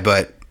try,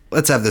 but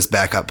let's have this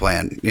backup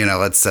plan.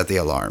 Let's set the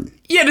alarm.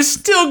 Yeah, to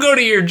still go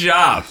to your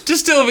job, to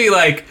still be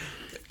like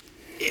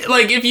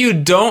if you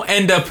don't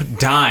end up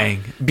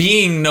dying,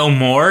 being no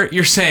more,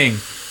 you're saying,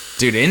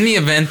 dude, in the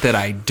event that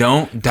I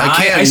don't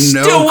die, I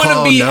still want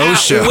to be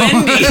at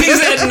Wendy's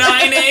at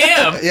 9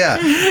 a.m. Yeah,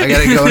 I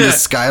got to go into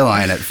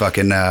Skyline at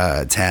fucking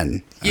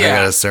 10. Yeah. I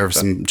got to serve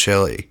some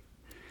chili.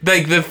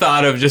 Like the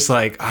thought of just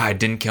like, I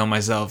didn't kill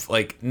myself.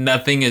 Like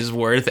nothing is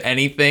worth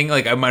anything.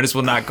 Like I might as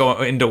well not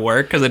go into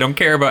work because I don't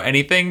care about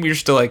anything. But you're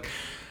still like.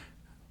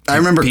 I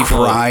remember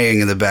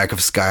crying in the back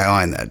of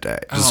Skyline that day.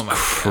 Just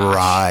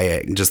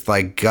crying. Gosh. Just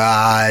like,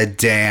 God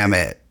damn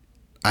it.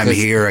 I'm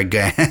here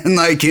again.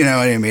 Like, you know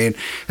what I mean?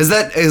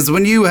 Is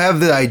when you have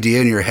the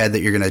idea in your head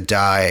that you're going to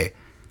die,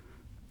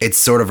 it's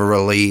sort of a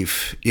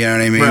relief. You know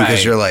what I mean?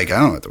 Because you're like, I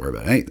don't have to worry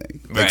about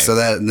anything. Like, so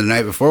that the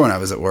night before when I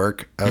was at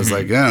work, I was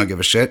like, I don't give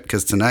a shit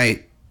because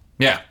tonight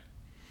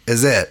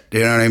is it. You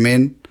know what I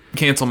mean?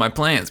 Cancel my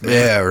plans, man.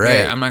 Yeah, right.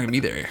 Yeah, I'm not going to be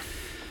there.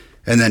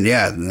 And then,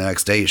 the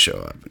next day you show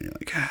up and you're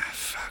like,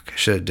 fuck, I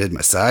should have did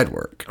my side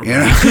work. You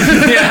know?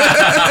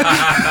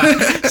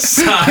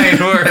 Side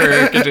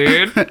work,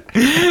 dude.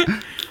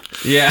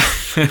 Yeah.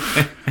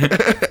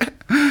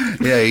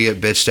 Yeah, you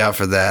get bitched out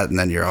for that, and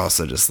then you're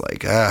also just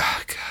like, oh,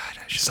 God.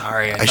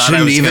 Sorry, I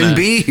shouldn't even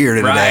be here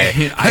today.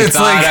 Right. I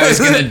thought I was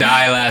going to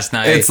die last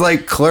night. It's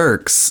like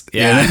Clerks.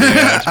 Yeah, you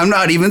know? I'm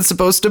not even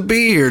supposed to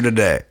be here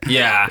today.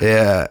 Yeah.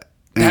 Yeah.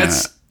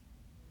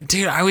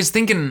 Dude, I was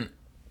thinking,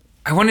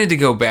 I wanted to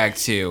go back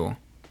to,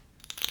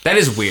 that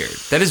is weird.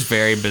 That is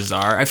very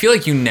bizarre. I feel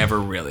like you never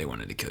really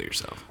wanted to kill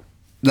yourself.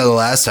 No, the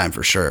last time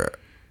for sure.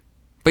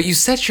 But you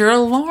set your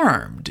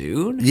alarm,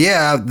 dude.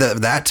 Yeah,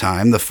 that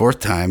time, the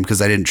fourth time,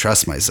 because I didn't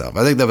trust myself.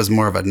 I think that was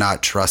more of a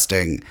not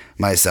trusting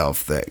myself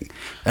thing.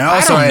 And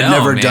also, I had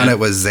never done it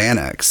with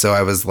Xanax. So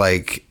I was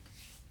like,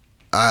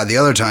 the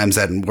other times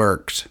hadn't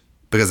worked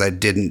because I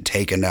didn't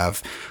take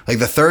enough. Like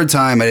the third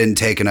time, I didn't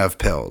take enough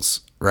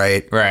pills,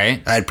 right?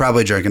 Right. I'd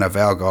probably drank enough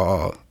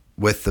alcohol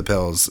with the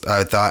pills. I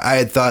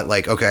had thought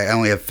like, okay, I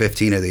only have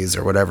 15 of these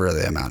or whatever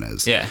the amount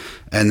is. Yeah.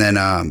 And then,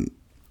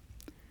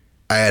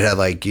 I had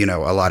like, a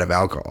lot of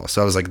alcohol.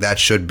 So I was like, that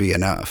should be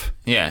enough.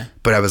 Yeah.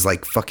 But I was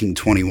like fucking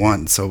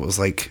 21. So it was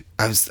like,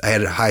 I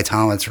had a high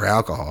tolerance for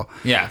alcohol.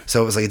 Yeah.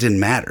 So it was like, it didn't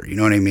matter. You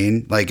know what I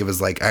mean? Like, it was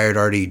like, I had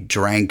already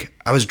drank.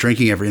 I was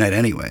drinking every night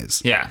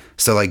anyways. Yeah.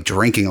 So like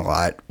drinking a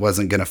lot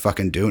wasn't going to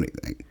fucking do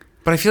anything.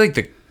 But I feel like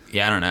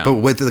I don't know. But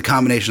with the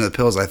combination of the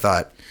pills, I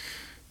thought,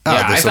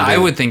 I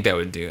would think that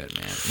would do it,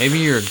 man. Maybe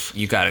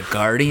you got a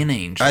guardian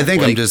angel. I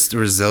think I'm just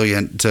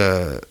resilient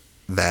to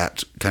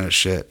that kind of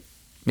shit.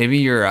 Maybe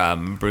you're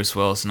Bruce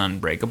Willis in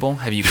Unbreakable.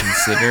 Have you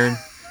considered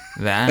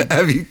that?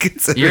 Have you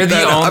considered You're the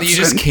that only. option? You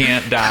just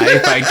can't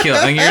die by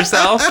killing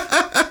yourself.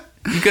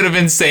 You could have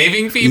been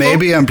saving people.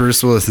 Maybe I'm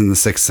Bruce Willis in The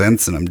Sixth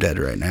Sense and I'm dead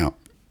right now.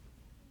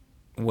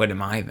 What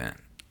am I then?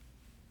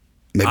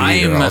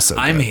 Maybe you're also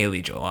dead. I'm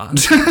Haley Joel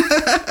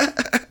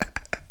Osment.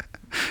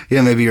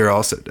 Yeah, maybe you're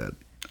also dead.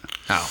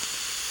 Oh,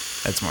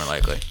 that's more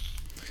likely.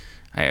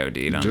 I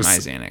OD'd on my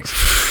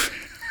Xanax.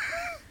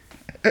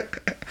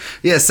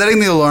 Yeah, setting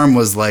the alarm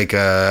was like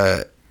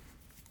it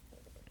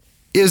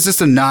was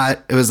just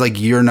it was like,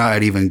 you're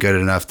not even good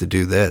enough to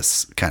do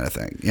this kind of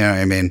thing. You know what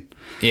I mean?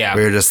 Yeah.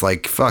 We were just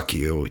like, fuck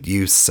you.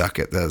 You suck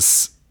at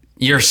this.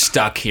 You're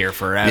stuck here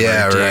forever,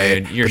 yeah, dude.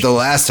 Right. But the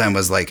last time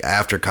was like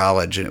after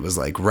college, and it was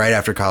like right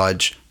after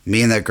college,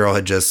 me and that girl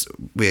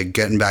we had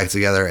gotten back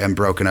together and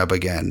broken up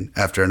again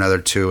after another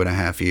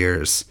 2.5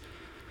 years.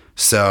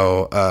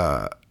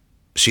 So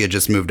she had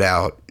just moved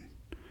out.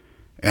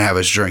 And I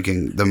was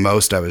drinking the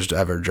most I was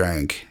ever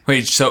drank.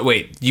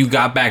 Wait, you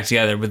got back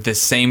together with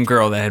this same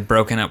girl that had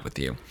broken up with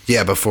you?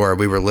 Yeah, before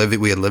we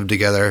had lived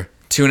together.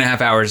 2.5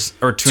 hours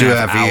or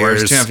 2.5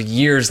 hours, 2.5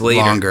 years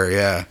later. Longer,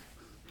 yeah.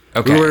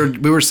 Okay.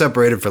 We were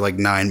separated for like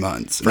 9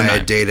 months. And I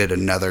had dated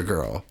another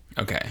girl.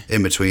 Okay.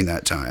 In between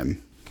that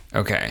time.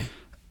 Okay.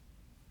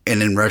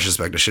 And in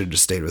retrospect, I should have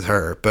just stayed with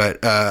her.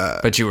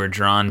 But you were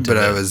drawn to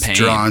I was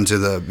drawn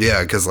to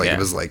because it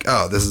was like,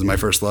 oh, this is my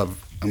first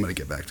love. I'm going to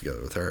get back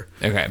together with her.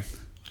 Okay.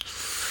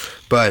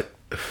 But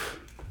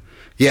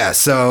yeah,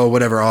 so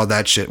whatever, all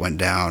that shit went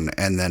down.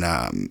 And then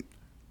I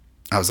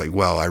was like,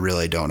 well, I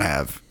really don't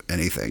have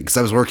anything. Because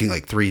I was working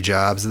like 3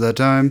 jobs at that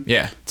time.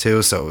 Yeah.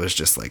 Too. So it was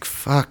just like,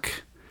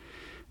 fuck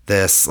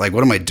this. Like,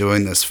 what am I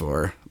doing this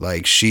for?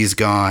 Like, she's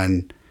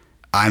gone.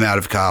 I'm out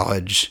of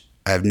college.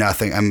 I have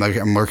nothing. I'm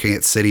working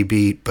at City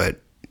Beat,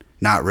 but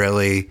not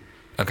really.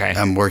 Okay.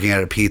 I'm working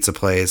at a pizza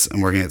place.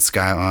 I'm working at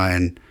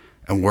Skyline.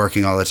 I'm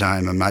working all the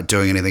time. I'm not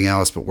doing anything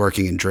else but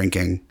working and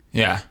drinking.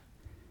 Yeah.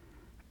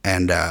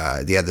 And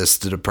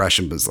the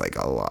depression was like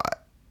a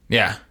lot.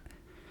 Yeah.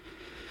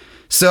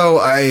 So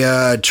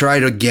I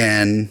tried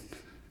again,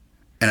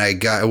 and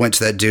I went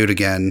to that dude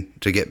again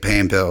to get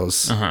pain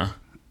pills.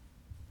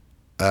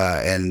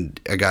 And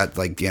I got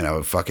like,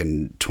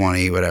 fucking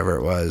 20, whatever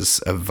it was,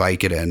 of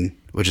Vicodin,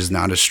 which is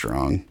not as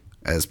strong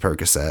as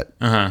Percocet.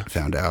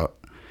 Found out.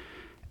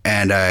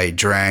 And I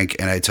drank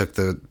and I took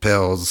the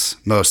pills,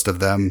 most of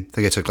them. I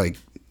think I took like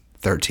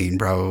 13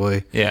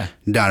 probably. Yeah.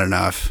 Not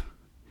enough.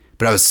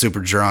 But I was super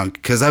drunk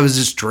because I was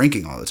just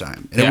drinking all the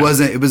time. And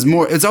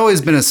it's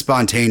always been a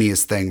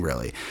spontaneous thing,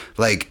 really.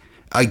 Like,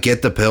 I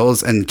get the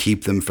pills and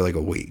keep them for like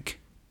a week.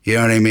 You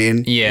know what I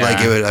mean? Yeah. Like,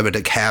 I would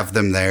like have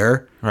them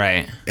there.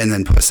 Right. And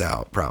then puss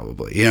out,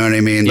 probably. You know what I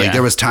mean? Like,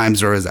 there was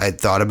times where I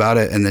thought about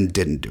it and then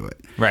didn't do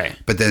it. Right.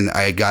 But then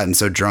I had gotten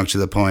so drunk to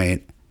the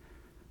point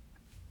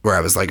where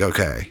I was like,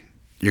 okay,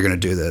 you're going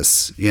to do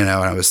this, and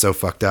I was so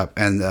fucked up.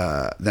 And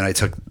then I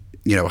took,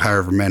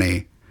 however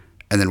many,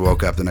 and then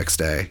woke up the next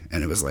day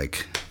and it was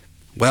like,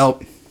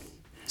 well,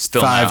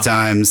 still 5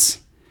 times.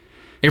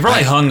 You're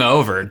probably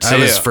hungover too. I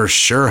was for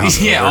sure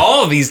hungover. Yeah,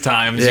 all of these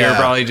times you're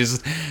probably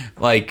just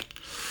like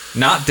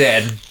not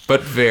dead,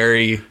 but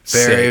very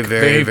sick,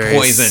 very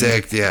poisoned.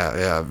 Sick.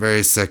 Yeah,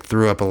 very sick.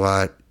 Threw up a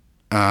lot.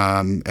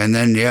 And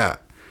then I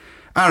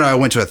don't know. I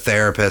went to a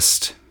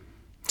therapist.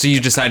 So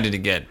you decided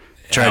to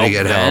try to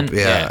get help.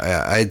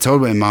 Yeah. I had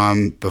told my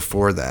mom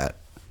before that.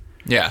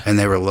 Yeah. And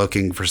they were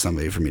looking for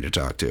somebody for me to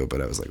talk to,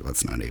 but I was like,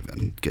 let's not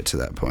even get to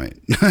that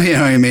point. You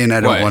know what I mean?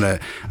 I don't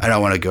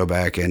want to go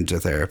back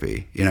into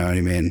therapy. You know what I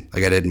mean?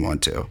 Like I didn't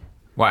want to.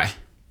 Why?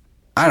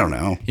 I don't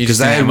know.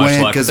 Because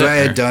I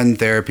had done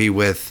therapy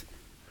with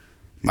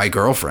my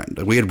girlfriend.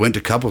 We had went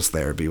to couples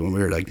therapy when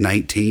we were like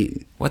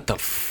 19. What the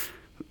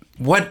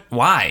what?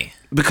 Why?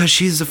 Because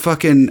she's a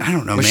fucking, I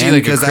don't know, was man.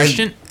 Was she like a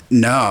Christian?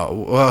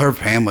 No. Well, her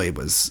family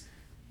was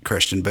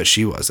Christian, but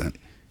she wasn't.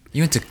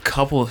 You went to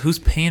who's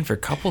paying for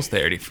couples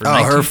therapy for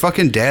 19? Her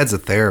fucking dad's a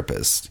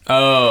therapist.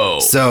 Oh.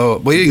 So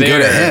we didn't go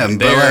to him,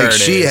 but like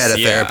she had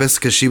a therapist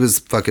because she was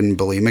fucking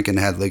bulimic and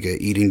had like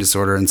a eating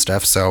disorder and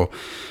stuff. So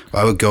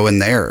I would go in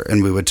there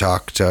and we would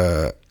talk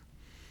to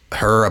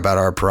her about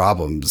our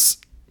problems.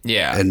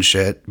 Yeah. And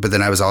shit. But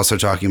then I was also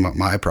talking about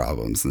my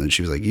problems. And then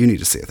she was like, you need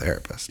to see a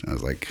therapist. And I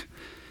was like,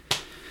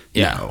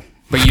 yeah. No.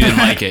 But you didn't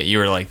like it. You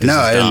were like, this is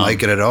I didn't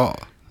like it at all.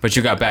 But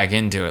you got back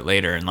into it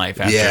later in life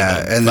after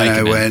and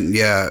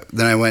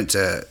then I went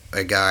to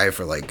a guy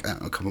for like, I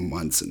don't know, a couple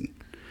months, and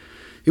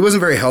he wasn't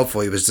very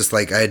helpful. He was just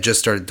like, I had just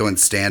started doing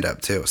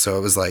stand-up too. So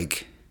it was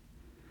like,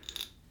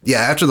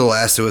 after the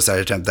last suicide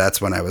attempt, that's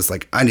when I was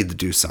like, I need to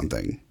do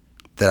something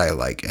that I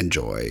like,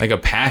 enjoy. Like a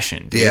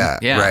passion, dude.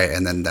 Yeah, right.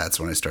 And then that's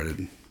when I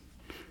started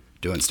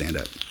doing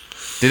stand-up.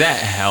 Did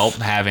that help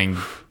having...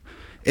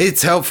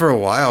 It's helped for a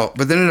while,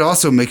 but then it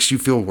also makes you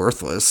feel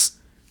worthless.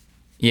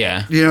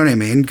 Yeah. You know what I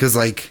mean? Because,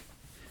 like,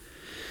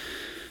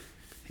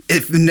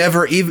 it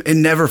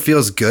never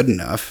feels good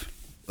enough.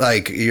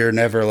 Like, you're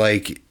never,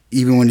 like,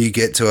 even when you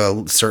get to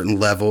a certain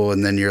level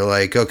and then you're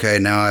like, okay,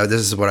 now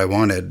this is what I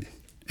wanted,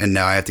 and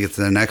now I have to get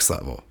to the next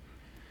level.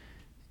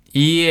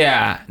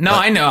 Yeah. No,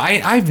 I know.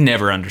 I've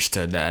never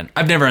understood that.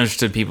 I've never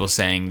understood people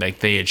saying, like,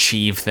 they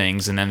achieve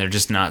things and then they're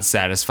just not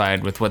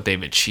satisfied with what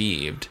they've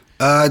achieved.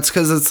 It's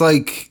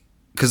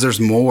because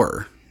there's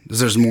more.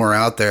 There's more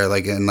out there,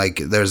 like, and like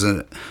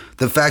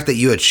the fact that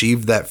you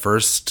achieved that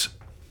first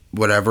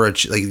whatever,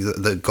 like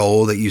the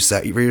goal that you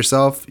set for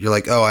yourself, you're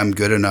like, oh, I'm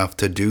good enough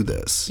to do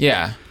this.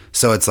 Yeah.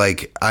 So it's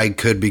like, I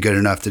could be good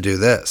enough to do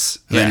this.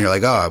 And then you're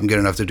like, oh, I'm good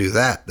enough to do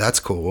that. That's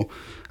cool.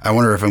 I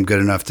wonder if I'm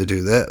good enough to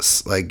do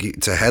this, like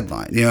to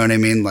headline. You know what I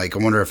mean? Like, I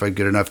wonder if I'm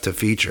good enough to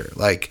feature,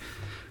 like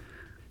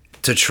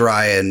to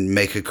try and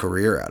make a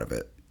career out of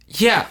it.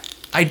 Yeah,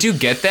 I do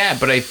get that,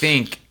 but I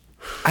think,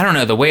 I don't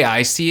know, the way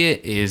I see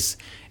it is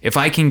if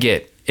I can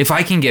get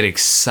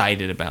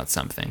excited about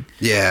something.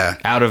 Yeah.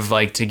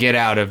 To get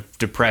out of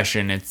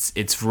depression,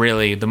 it's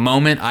really the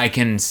moment I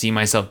can see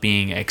myself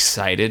being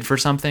excited for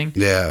something.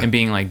 Yeah. And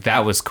being like,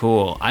 that was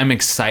cool. I'm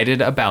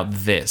excited about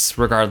this,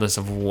 regardless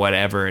of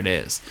whatever it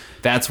is.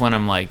 That's when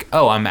I'm like,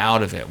 oh, I'm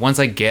out of it. Once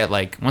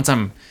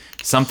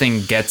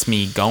something gets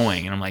me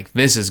going and I'm like,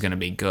 this is going to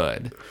be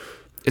good.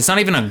 It's not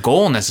even a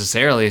goal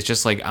necessarily. It's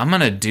just like, I'm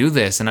going to do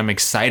this and I'm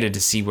excited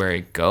to see where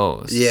it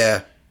goes.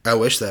 Yeah. I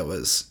wish that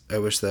was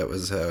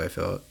how I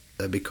felt.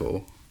 That'd be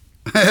cool.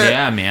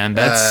 Yeah, man.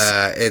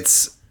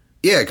 That's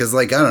because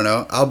like, I don't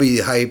know, I'll be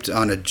hyped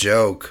on a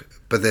joke,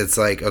 but it's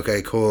like,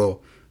 okay,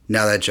 cool.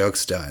 Now that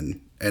joke's done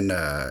and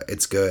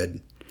it's good,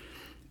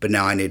 but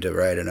now I need to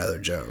write another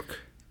joke.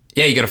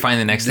 Yeah, you got to find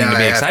the next thing to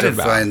be excited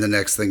about. Find the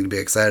next thing to be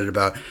excited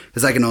about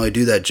because I can only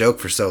do that joke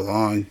for so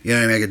long. You know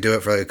what I mean? I could do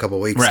it for like a couple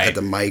of weeks at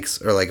the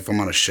mics, or like if I'm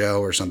on a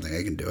show or something,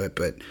 I can do it.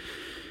 But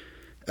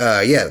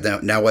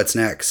now what's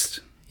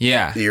next?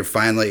 Yeah. You're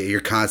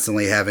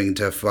constantly having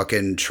to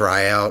fucking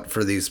try out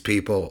for these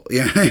people. You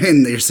know what I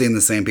mean? You're seeing the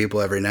same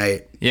people every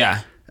night.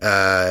 Yeah.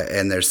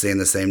 And they're seeing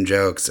the same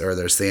jokes, or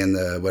they're seeing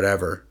the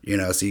whatever,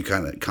 so you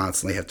kind of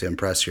constantly have to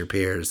impress your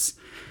peers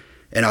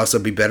and also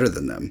be better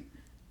than them.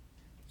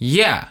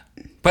 Yeah.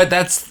 But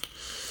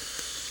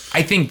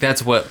I think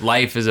that's what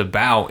life is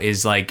about,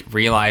 is like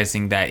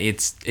realizing that it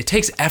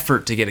takes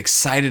effort to get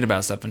excited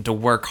about stuff and to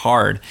work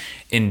hard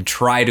and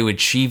try to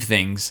achieve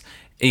things.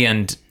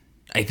 And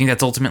I think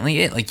that's ultimately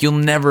it. Like,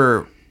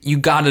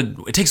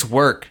 it takes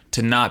work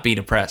to not be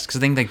depressed. Because I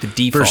think like the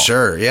default. For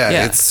sure,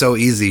 yeah. It's so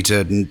easy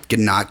to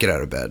not get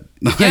out of bed.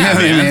 Yeah, you know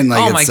what I mean?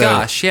 Like, oh my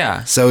gosh,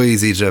 yeah. So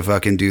easy to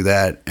fucking do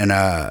that. And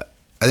I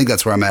think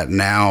that's where I'm at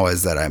now,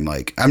 is that I'm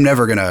like, I'm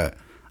never gonna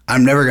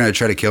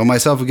try to kill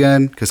myself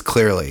again, because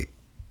clearly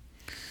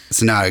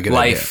it's not a good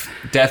idea.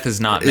 Death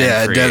is not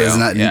meant for you. Death is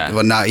not. Yeah.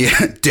 Well, not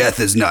yet. Death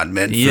is not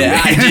meant for me.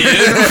 Yeah, I do.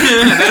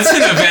 That's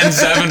an Avenged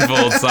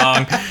Sevenfold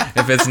song.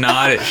 If it's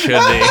not, it should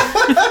be.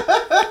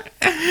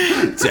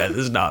 Death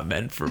is not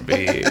meant for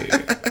me.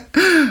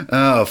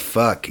 Oh,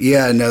 fuck.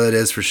 Yeah, no, that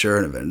is for sure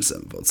an Avenged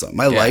Sevenfold song.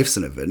 My life's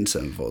an Avenged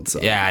Sevenfold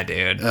song. Yeah,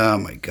 dude. Oh,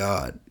 my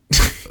God.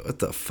 What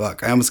the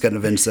fuck? I almost got an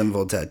Avenged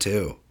Sevenfold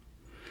tattoo.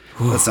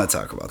 Let's not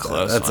talk about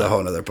that. That's a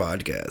whole other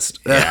podcast.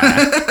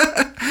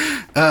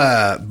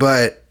 Yeah.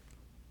 But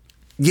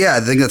yeah, I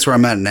think that's where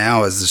I'm at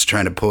now, is just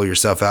trying to pull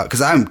yourself out.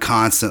 Because I'm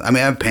constant. I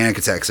mean, I have panic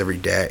attacks every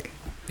day.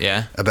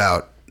 Yeah.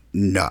 About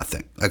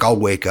nothing. Like, I'll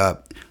wake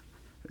up.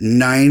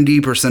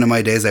 90% of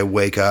my days I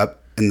wake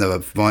up, and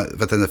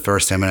within the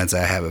first 10 minutes I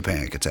have a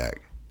panic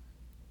attack.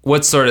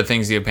 What sort of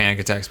things do you have panic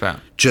attacks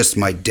about? Just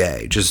my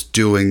day. Just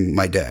doing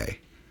my day.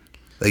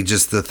 Like,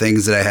 just the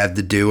things that I have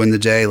to do in the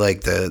day,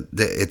 like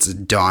it's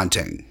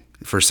daunting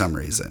for some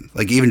reason.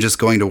 Like, even just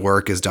going to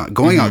work is daunting.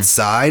 Going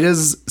outside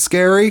is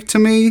scary to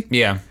me.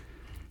 Yeah.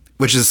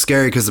 Which is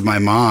scary because of my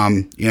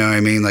mom, you know what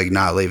I mean? Like,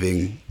 not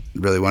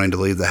really wanting to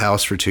leave the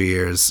house for 2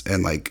 years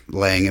and, like,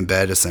 laying in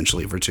bed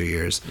essentially for 2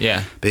 years.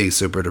 Yeah. Being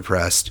super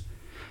depressed.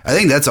 I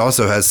think that's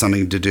also has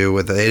something to do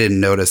with, they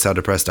didn't notice how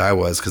depressed I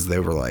was because they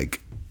were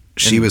like,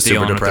 she was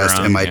super depressed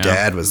and my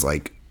dad was,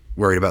 like,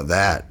 worried about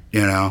that,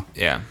 you know?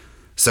 Yeah.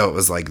 So it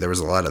was like there was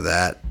a lot of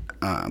that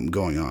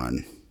going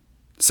on.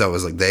 So it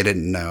was like they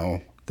didn't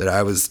know that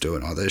I was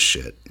doing all this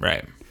shit.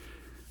 Right.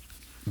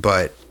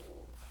 But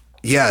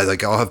yeah,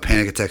 like I'll have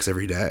panic attacks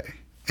every day.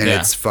 And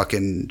it's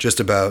fucking just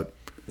about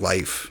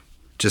life.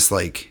 Just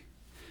like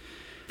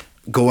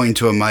going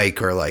to a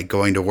mic or like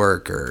going to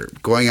work or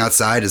going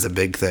outside is a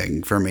big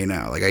thing for me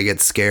now. Like I get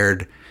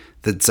scared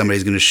that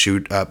somebody's going to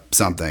shoot up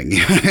something.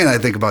 And I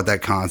think about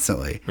that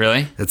constantly.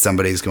 Really? That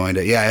somebody's going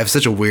to... Yeah, I have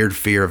such a weird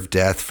fear of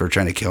death for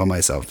trying to kill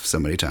myself so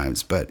many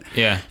times. But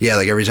yeah,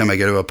 like every time I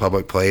go to a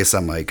public place,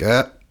 I'm like,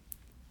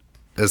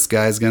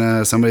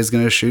 somebody's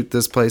going to shoot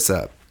this place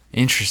up.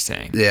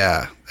 Interesting.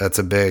 Yeah, that's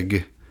a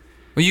big...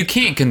 Well, you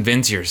can't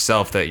convince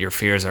yourself that your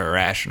fears are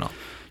irrational.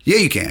 Yeah,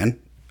 you can.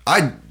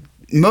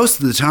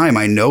 Most of the time,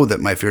 I know that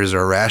my fears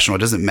are irrational.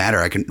 It doesn't matter.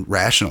 I can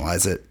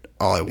rationalize it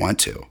all I want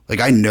to. Like,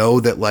 I know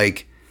that,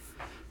 like...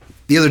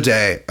 The other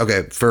day,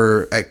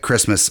 at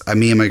Christmas,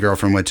 me and my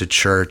girlfriend went to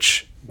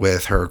church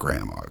with her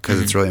grandma because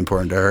it's really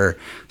important to her.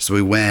 So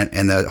we went,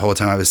 and the whole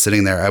time I was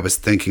sitting there, I was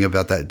thinking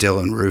about that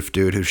Dylan Roof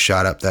dude who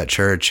shot up that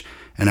church.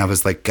 And I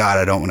was like, God,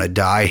 I don't want to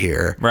die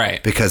here.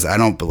 Right. Because I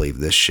don't believe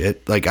this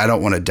shit. Like, I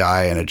don't want to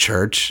die in a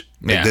church.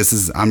 Like,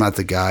 I'm not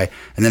the guy.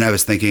 And then I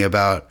was thinking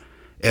about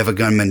if a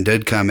gunman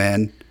did come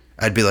in,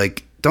 I'd be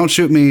like, don't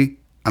shoot me.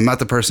 I'm not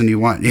the person you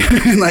want.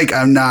 Like,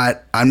 I'm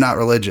not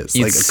religious.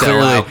 You'd like, sell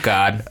clearly, out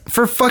God.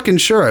 For fucking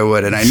sure I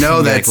would. And I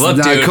know that's like,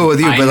 not dude, cool with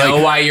you. I but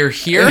know why you're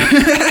here.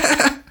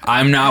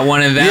 I'm not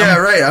one of them. Yeah,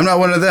 right. I'm not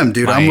one of them,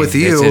 dude. I'm with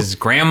you. This is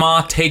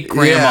grandma. Take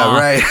grandma. Yeah,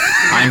 right.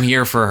 I'm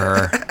here for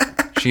her.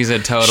 She's a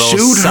total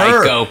Shoot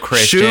psycho her.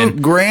 Christian.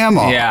 Shoot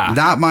grandma. Yeah.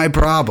 Not my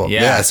problem.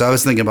 Yeah. So I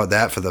was thinking about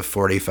that for the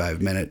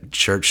 45-minute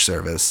church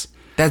service.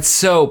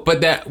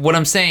 What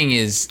I'm saying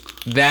is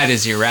that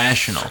is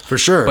irrational. For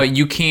sure. But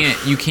you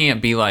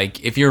can't be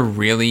like, if you're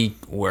really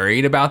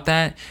worried about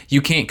that,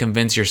 you can't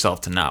convince yourself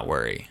to not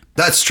worry.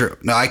 That's true.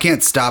 No, I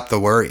can't stop the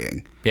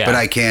worrying. Yeah. But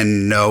I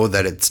can know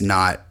that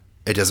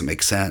it doesn't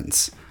make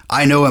sense.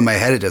 I know in my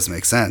head it doesn't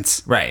make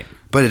sense. Right.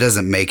 But it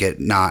doesn't make it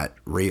not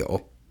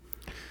real.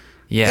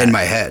 Yeah. In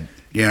my head.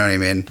 You know what I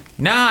mean?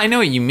 Nah, I know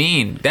what you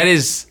mean. That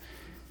is,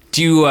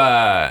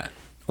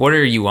 what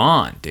are you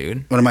on,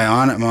 dude? What am I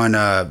on? I'm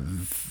on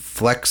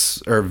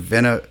Flex or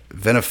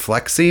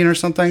venaflexine or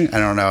something. I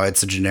don't know.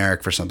 It's a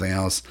generic for something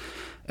else.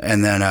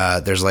 And then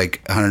there's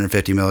like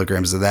 150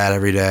 milligrams of that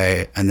every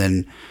day. And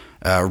then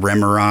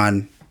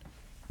Remeron,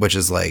 which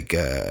is like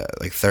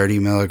 30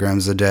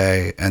 milligrams a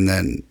day. And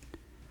then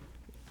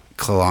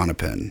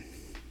Klonopin.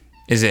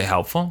 Is it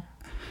helpful?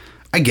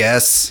 I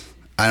guess.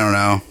 I don't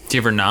know. Do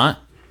you ever not?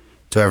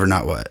 Do I ever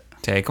not what?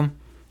 Take them?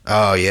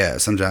 Oh, yeah,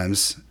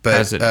 sometimes. But, how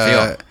does it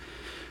feel?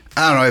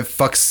 I don't know. It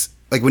fucks...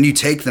 Like, when you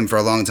take them for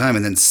a long time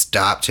and then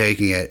stop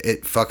taking it,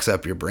 it fucks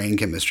up your brain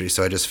chemistry,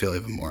 so I just feel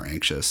even more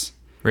anxious.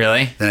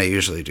 Really? Than I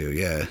usually do,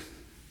 yeah.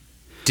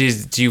 Do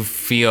you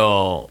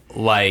feel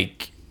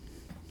like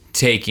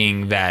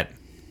taking that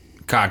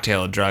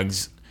cocktail of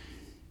drugs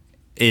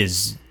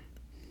is...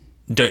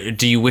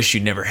 Do you wish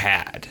you never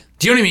had?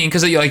 Do you know what I mean?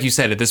 Because like you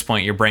said, at this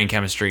point, your brain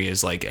chemistry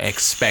is like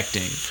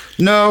expecting.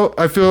 No,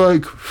 I feel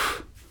like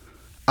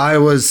I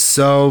was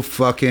so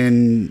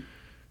fucking...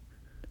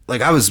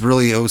 Like, I was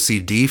really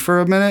OCD for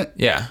a minute.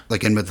 Yeah.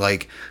 Like, and with,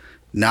 like,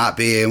 not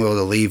being able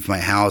to leave my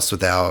house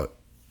without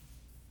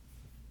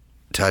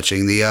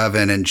touching the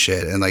oven and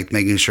shit and, like,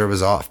 making sure it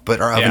was off. But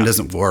our oven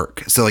doesn't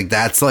work. So, like,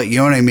 that's, like, you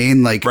know what I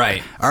mean? Like,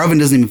 right. Our oven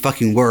doesn't even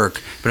fucking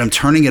work, but I'm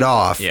turning it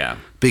off. Yeah.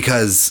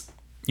 Because...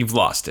 You've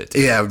lost it.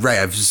 Yeah, right.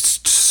 I've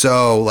just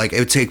so, like, it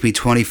would take me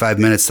 25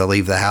 minutes to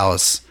leave the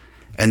house.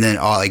 And then,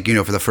 like, you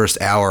know, for the first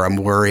hour, I'm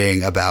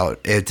worrying about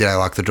it. Did I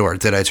lock the door?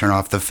 Did I turn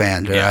off the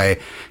fan? Did I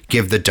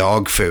give the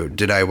dog food?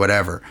 Did I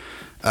whatever?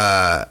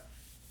 I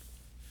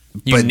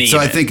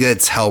think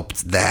it's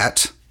helped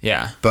that.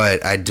 Yeah.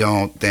 But I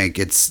don't think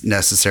it's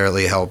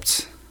necessarily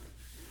helped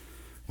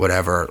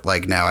whatever.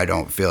 Like, now I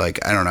don't feel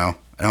like, I don't know.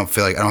 I don't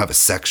feel like I don't have a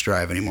sex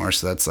drive anymore.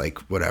 So that's like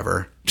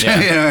whatever. Yeah.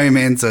 You know what I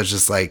mean? So it's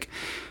just like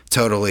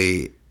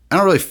totally. I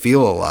don't really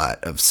feel a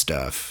lot of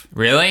stuff.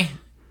 Really?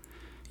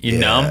 You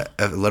numb?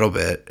 A little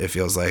bit. It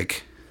feels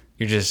like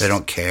You're just I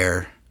don't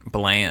care.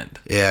 bland.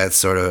 Yeah, it's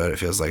sort of what it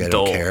feels like. I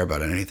Dull. don't care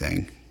about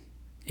anything.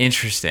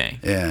 Interesting.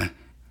 Yeah.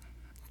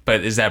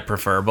 But is that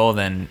preferable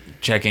than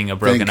checking a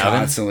broken oven?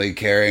 Constantly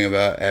caring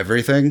about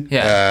everything.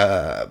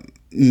 Yeah.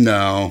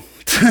 No.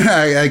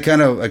 I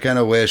kind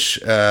of wish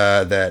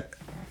that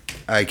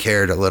I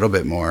cared a little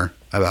bit more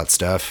about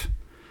stuff.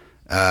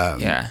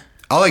 Yeah.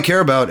 All I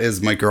care about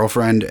is my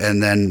girlfriend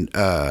and then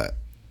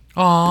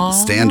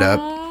stand up.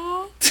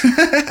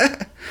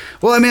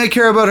 Well, I mean, I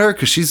care about her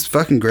because she's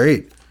fucking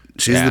great.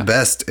 She's the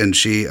best, and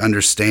she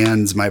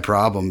understands my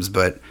problems.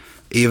 But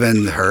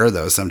even her,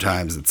 though,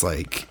 sometimes it's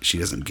like she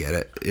doesn't get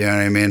it. You know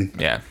what I mean?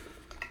 Yeah.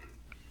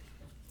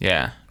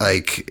 Yeah.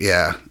 Like,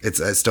 yeah,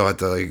 I still have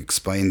to like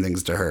explain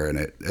things to her,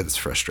 and it's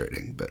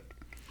frustrating. But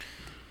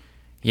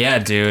Yeah,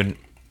 dude.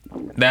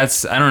 I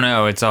don't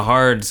know. It's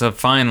a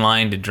fine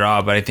line to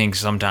draw, but I think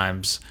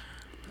sometimes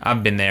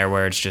I've been there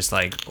where it's just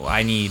like, well,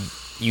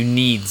 you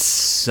need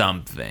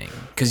something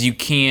because you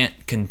can't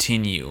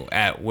continue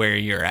at where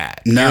you're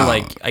at. No, you're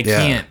like, I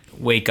can't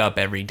wake up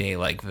every day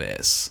like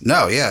this.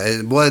 no, yeah,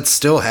 it's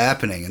still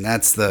happening, and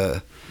that's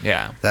the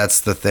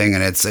thing,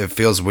 and it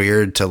feels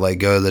weird to like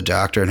go to the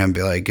doctor and him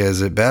be like,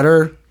 "Is it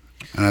better?"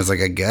 And I was like,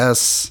 "I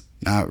guess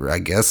not. I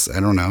guess I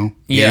don't know."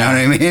 You know what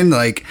I mean?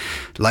 Like,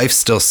 life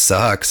still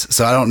sucks,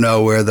 so I don't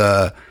know where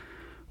the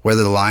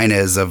line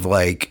is of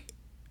like,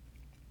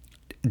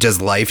 does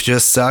life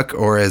just suck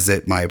or is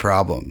it my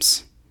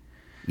problems?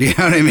 You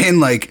know what I mean?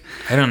 Like,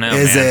 I don't know.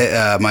 Is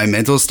man. it my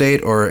mental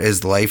state or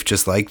is life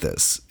just like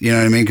this? You know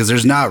what I mean? Because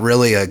there's not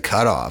really a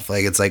cutoff.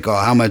 Like, it's like, oh,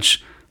 how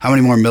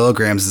many more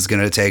milligrams is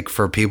going to take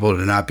for people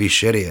to not be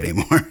shitty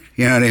anymore?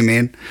 You know what I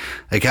mean?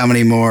 Like, how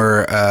many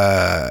more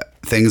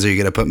things are you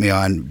going to put me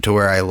on to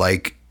where I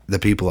like the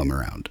people I'm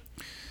around?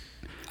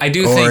 I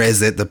do think... Or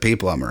is it the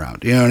people I'm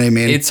around? You know what I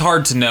mean? It's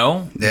hard to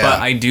know, Yeah. but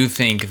I do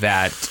think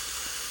that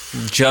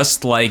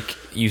just like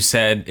you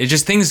said,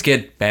 things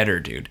get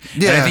better, dude.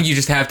 Yeah. And I think you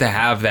just have to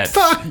have that...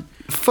 Fuck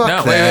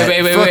no, that.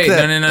 wait. Fuck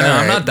that. No. All I'm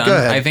right, not done. go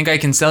ahead. I think I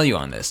can sell you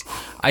on this.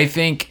 I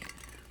think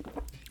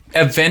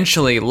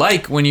eventually,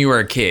 like when you were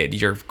a kid,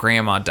 your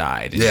grandma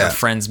died and your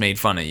friends made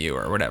fun of you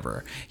or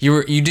whatever.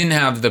 You didn't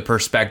have the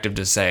perspective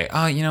to say,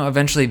 oh,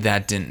 eventually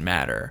that didn't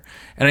matter.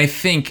 And I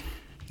think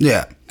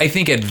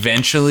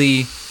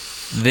eventually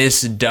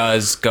this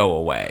does go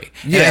away.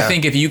 Yeah. And I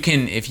think if you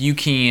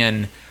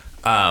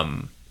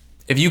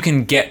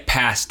can get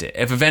past it,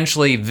 if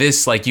eventually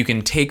this, like, you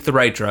can take the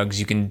right drugs,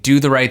 you can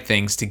do the right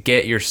things to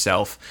get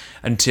yourself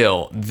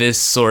until this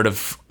sort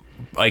of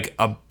like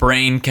a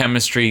brain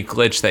chemistry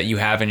glitch that you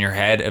have in your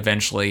head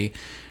eventually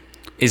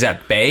is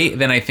at bay,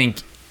 then I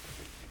think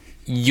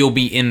you'll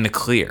be in the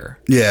clear.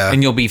 Yeah.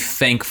 And you'll be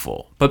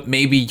thankful. But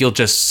maybe you'll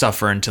just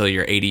suffer until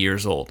you're 80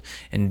 years old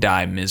and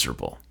die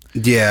miserable.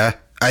 Yeah.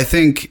 I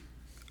think,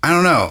 I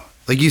don't know.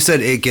 Like you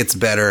said, it gets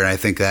better, and I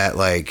think that,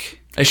 like...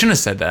 I shouldn't have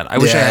said that. I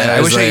wish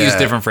I used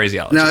different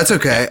phraseology. No, it's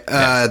okay.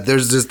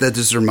 That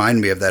just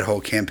reminded me of that whole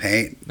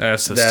campaign.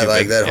 That's so stupid.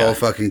 Like that whole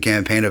fucking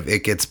campaign of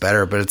it gets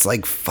better, but it's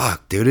like,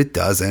 fuck, dude, it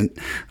doesn't.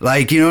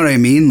 Like, you know what I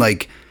mean?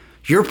 Like,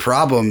 your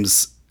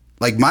problems,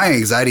 like my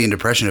anxiety and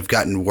depression have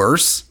gotten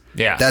worse.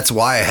 Yeah. That's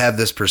why I have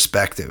this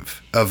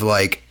perspective of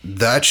like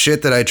that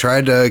shit that I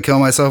tried to kill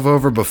myself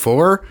over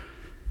before.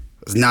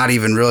 It's not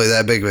even really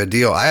that big of a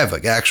deal. I have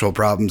like actual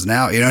problems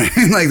now. You know what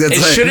I mean? Like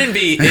that's shouldn't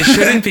be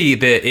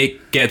the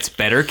it gets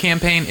better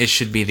campaign. It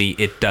should be the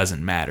it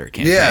doesn't matter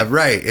campaign. Yeah,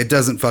 right. It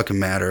doesn't fucking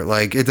matter.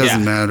 Like it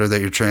doesn't matter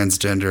that you're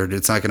transgendered.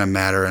 It's not going to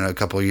matter in a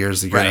couple of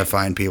years. You're going to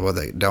find people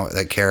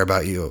that care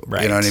about you.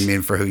 Right. You know what I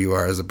mean? For who you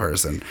are as a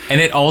person.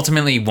 And it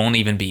ultimately won't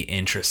even be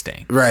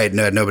interesting. Right.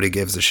 No, nobody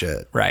gives a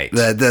shit. Right.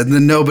 The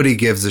nobody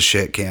gives a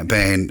shit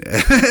campaign.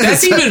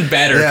 That's even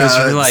better because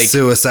you're like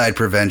suicide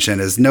prevention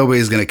is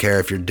nobody's going to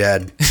care if you're dead.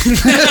 That's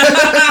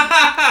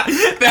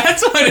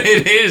what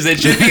it is. It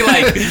should be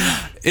like,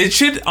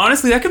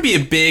 honestly, that could be a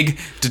big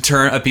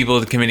deterrent of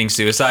people committing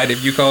suicide.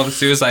 If you call the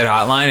suicide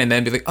hotline and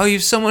then be like, oh, you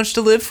have so much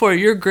to live for,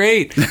 you're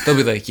great. They'll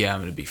be like, yeah,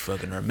 I'm going to be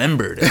fucking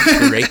remembered.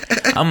 That's great.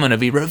 I'm going to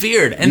be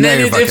revered. And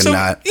then if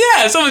not.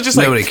 Yeah, someone's just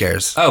like, nobody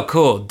cares. Oh,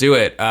 cool. Do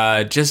it.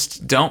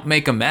 Just don't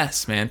make a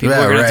mess, man. People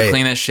are going to have to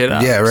clean that shit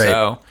up. Yeah, right.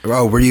 So.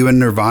 Oh, were you in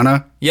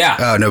Nirvana? Yeah.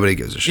 Oh, nobody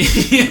gives a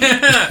shit.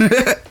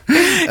 Yeah.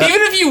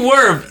 Even if you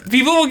were,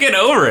 people will get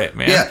over it,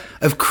 man. Yeah.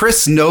 If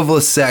Chris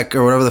Novoselic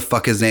or whatever the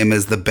fuck his name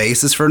is, the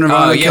bassist for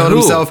Nirvana, killed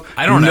himself,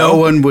 I don't know. No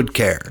one would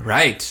care.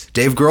 Right.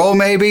 Dave Grohl,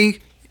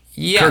 maybe?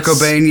 Yes. Kurt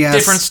Cobain, yes.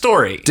 Different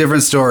story.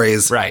 Different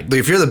stories. Right. But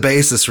if you're the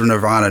bassist for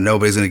Nirvana,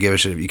 nobody's going to give a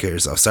shit if you kill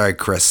yourself. Sorry,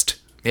 Chris.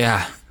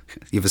 Yeah.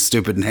 You have a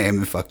stupid name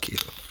and fuck you.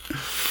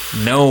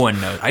 No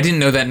one knows. I didn't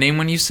know that name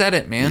when you said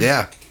it, man.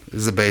 Yeah.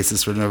 He's the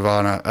bassist for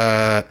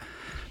Nirvana.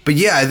 But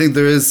yeah, I think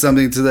there is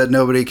something to that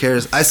nobody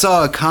cares. I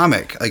saw a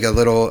comic, like a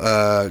little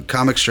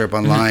comic strip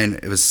online.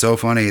 It was so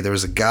funny. There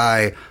was a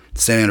guy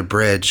standing on a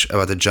bridge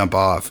about to jump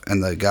off,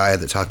 and the guy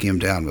that talking him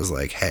down was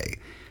like, "Hey,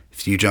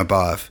 if you jump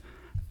off,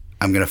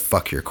 I'm gonna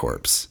fuck your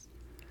corpse."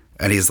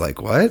 And he's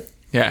like, "What?"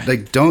 Yeah.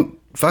 Like, don't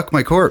fuck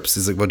my corpse.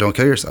 He's like, "Well, don't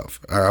kill yourself,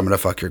 or I'm gonna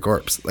fuck your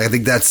corpse." Like, I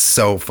think that's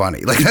so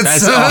funny. Like,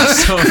 that's so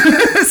awesome.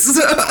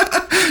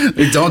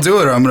 like, don't do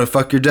it, or I'm gonna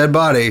fuck your dead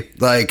body.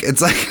 Like,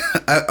 it's like,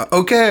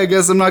 okay, I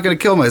guess I'm not gonna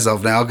kill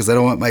myself now because I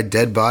don't want my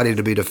dead body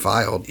to be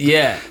defiled.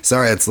 Yeah.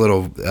 Sorry, it's a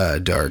little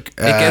dark. It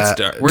gets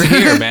dark. We're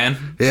here,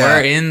 man. Yeah.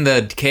 We're in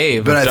the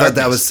cave. But I darkness. thought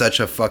that was such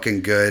a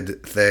fucking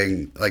good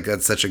thing. Like,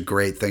 that's such a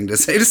great thing to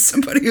say to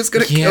somebody who's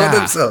gonna kill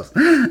themselves.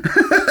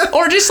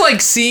 Or just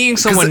like seeing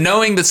someone,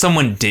 knowing that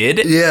someone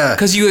did. Yeah.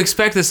 Because you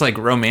expect this like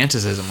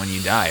romanticism when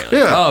you die. Like,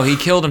 Yeah. oh, he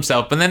killed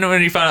himself. But then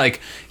when you find out,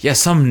 like, yeah,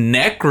 some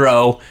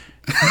necro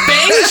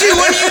banged you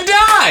when you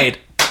died.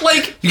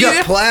 Like, You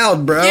got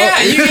plowed, bro.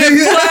 Yeah, you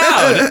get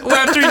plowed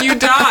after you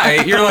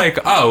die. You're like,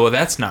 oh, well,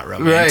 that's not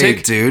romantic.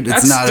 Right, dude.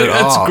 It's not at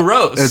all. That's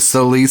gross. It's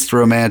the least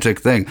romantic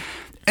thing.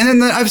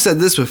 And then I've said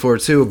this before,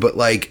 too, but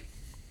like,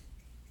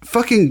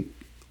 fucking,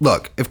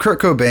 look, if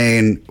Kurt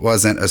Cobain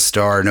wasn't a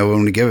star, no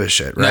one would give a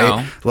shit, right?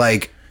 No.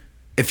 Like,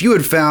 if you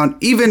had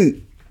found,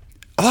 even,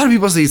 a lot of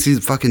people say he's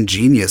a fucking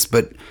genius,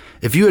 but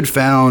if you had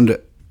found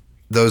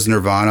those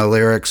Nirvana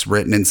lyrics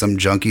written in some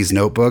junkie's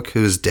notebook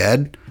who's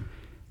dead,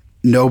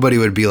 nobody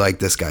would be like,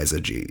 this guy's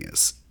a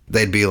genius.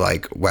 They'd be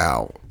like,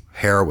 wow,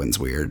 heroin's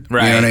weird.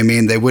 Right. You know what I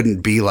mean? They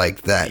wouldn't be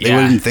like that. They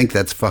Yeah. wouldn't think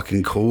that's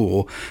fucking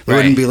cool. They Right.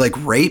 wouldn't be like,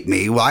 rape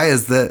me. Why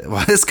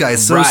this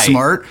guy's so Right.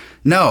 smart?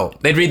 No.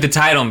 They'd read the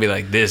title and be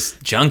like, this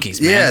junkies,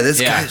 man. Yeah,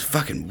 this guy's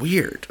fucking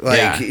weird. Like,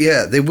 Yeah.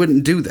 yeah, they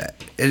wouldn't do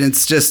that. And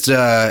it's just,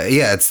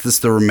 it's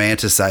just the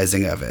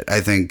romanticizing of it,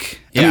 I think.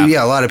 I mean,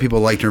 a lot of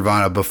people liked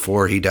Nirvana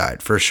before he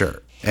died, for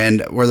sure.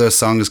 And were those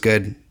songs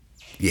good?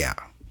 Yeah.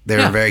 They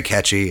were very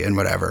catchy and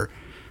whatever.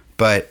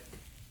 But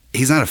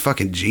he's not a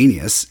fucking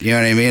genius. You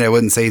know what I mean? I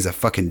wouldn't say he's a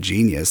fucking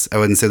genius. I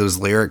wouldn't say those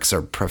lyrics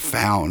are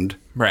profound.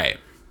 Right.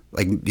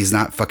 Like, he's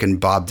not fucking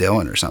Bob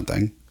Dylan or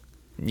something.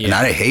 Yeah. And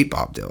I hate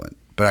Bob Dylan.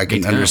 But I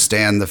can too.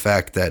 understand the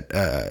fact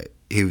that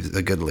he was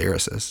a good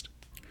lyricist.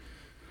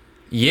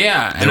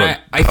 Yeah, They were and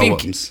I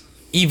think poems.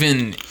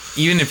 even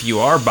if you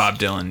are Bob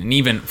Dylan, and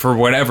even for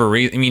whatever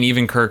reason, I mean,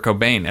 even Kurt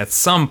Cobain, at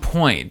some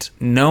point,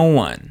 no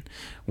one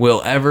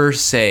will ever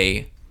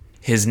say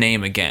his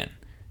name again.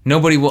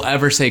 Nobody will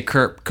ever say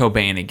Kurt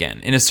Cobain again.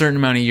 In a certain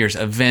amount of years,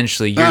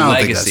 eventually, your I don't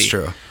legacy. think that's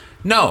true.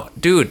 No,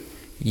 dude.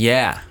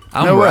 Yeah,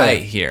 I'm No way.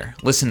 right here.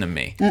 Listen to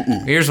me.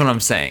 Here's what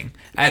I'm saying.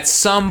 At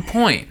some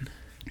point,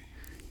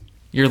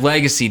 your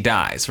legacy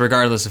dies,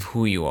 regardless of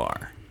who you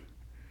are.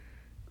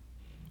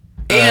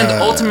 And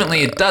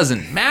ultimately, it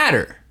doesn't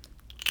matter.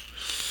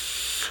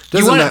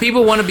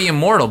 People want to be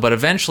immortal, but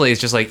eventually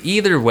it's just like,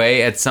 either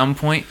way, at some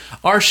point,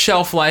 our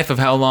shelf life of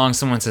how long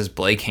someone says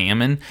Blake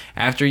Hammond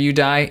after you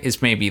die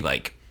is maybe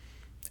like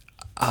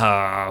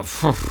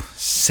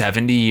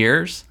 70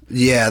 years.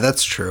 Yeah,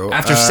 that's true.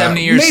 After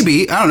 70 years.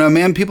 Maybe. I don't know,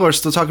 man. People are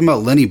still talking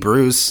about Lenny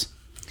Bruce.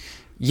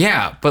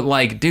 Yeah, but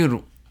like,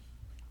 dude,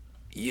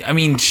 I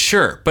mean,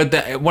 sure.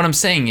 But what I'm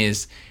saying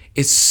is,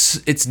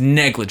 it's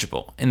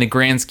negligible in the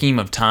grand scheme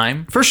of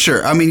time. For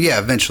sure. I mean, yeah,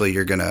 eventually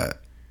you're going to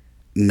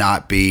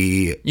not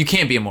be... You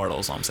can't be immortal,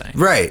 is all I'm saying.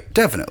 Right,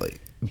 definitely.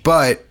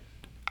 But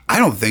I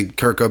don't think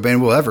Kurt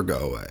Cobain will ever go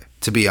away,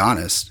 to be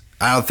honest.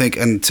 I don't think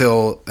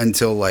until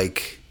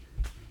like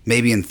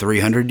maybe in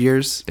 300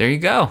 years. There you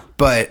go.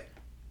 But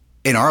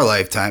in our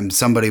lifetime,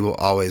 somebody will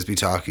always be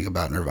talking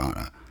about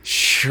Nirvana.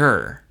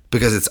 Sure.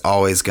 Because it's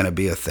always going to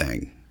be a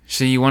thing.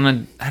 So you want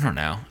to... I don't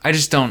know. I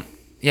just don't...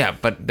 Yeah,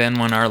 but then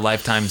when our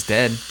lifetime's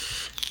dead,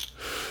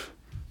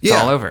 it's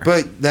all over.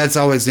 But that's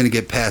always going to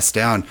get passed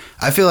down.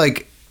 I feel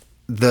like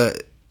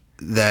I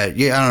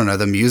don't know,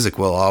 the music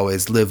will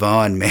always live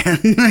on, man.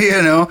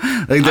 You know?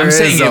 Like I'm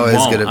saying it always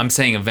won't. gonna, I'm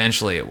saying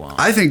eventually it won't.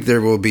 I think there's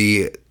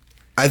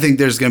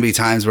going to be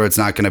times where it's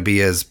not going to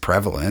be as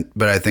prevalent,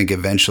 but I think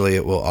eventually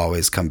it will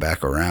always come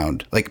back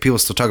around. Like, people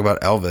still talk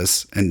about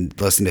Elvis and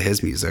listen to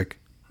his music.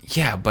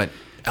 Yeah, but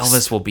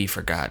Elvis will be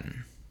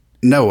forgotten.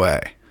 No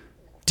way.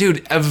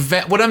 Dude,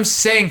 what I'm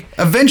saying...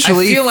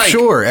 Eventually, I feel like,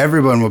 sure,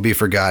 everyone will be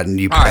forgotten,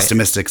 you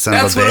pessimistic son of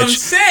a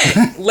bitch.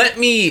 That's what I'm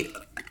saying.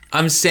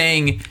 I'm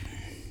saying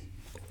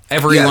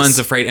everyone's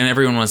afraid and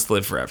everyone wants to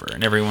live forever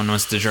and everyone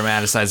wants to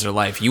dramatize their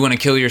life. You want to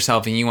kill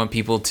yourself and you want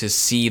people to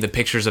see the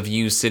pictures of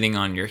you sitting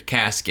on your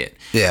casket.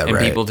 Yeah, and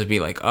right. people to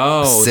be like,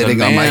 oh, Sitting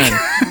the on my man,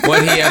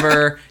 what he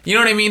ever... You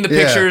know what I mean? The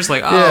pictures,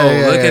 like,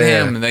 oh, look at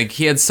him. Like,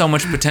 he had so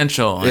much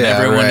potential. And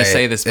everyone to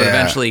say this, but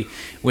eventually,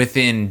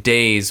 within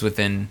days,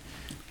 within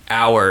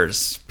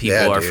hours,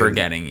 people are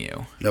forgetting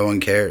you. No one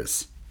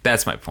cares.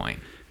 That's my point.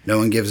 No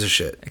one gives a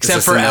shit.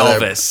 Except for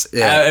Elvis.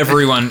 Yeah.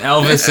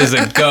 Elvis is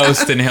a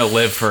ghost and he'll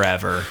live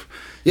forever.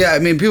 Yeah, I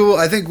mean, people.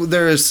 I think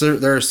there are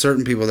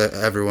certain people that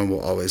everyone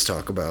will always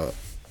talk about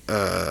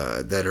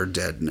that are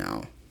dead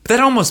now.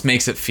 That almost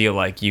makes it feel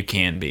like you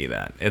can be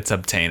that. It's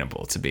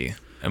obtainable to be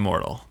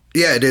immortal.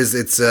 Yeah, it is.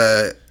 It's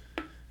I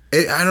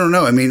don't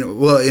know. I mean,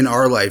 well, in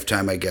our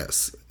lifetime, I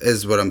guess,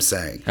 is what I'm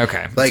saying.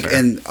 Okay. Like,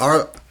 in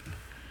our,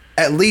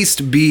 at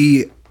least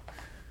be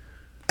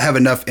have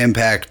enough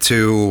impact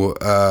to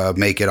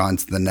make it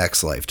onto the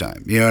next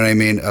lifetime. You know what I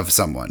mean? Of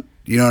someone.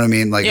 You know what I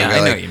mean? Like, yeah, I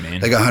know what you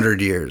mean. Like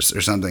 100 years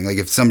or something. Like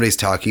if somebody's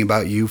talking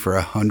about you for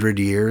 100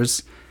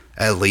 years,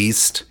 at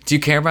least. Do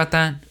you care about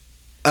that?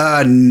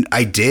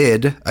 I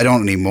did. I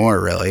don't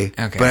anymore, really.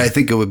 Okay. But I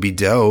think it would be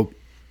dope.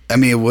 I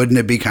mean, wouldn't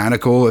it be kind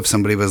of cool if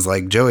somebody was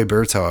like, Joey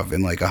Berthoff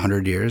in like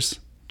 100 years?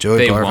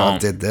 Joey Berthoff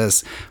did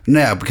this.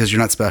 No, because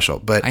you're not special.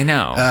 But I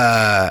know.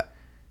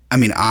 I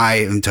mean,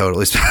 I am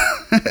totally special.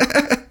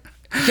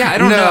 Yeah, I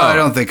don't know. No, I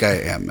don't think I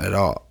am at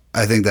all.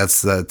 I think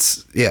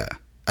that's yeah.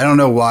 I don't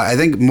know why. I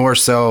think more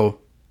so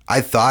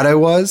I thought I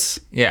was.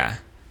 Yeah.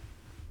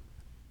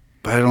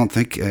 But I don't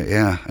think,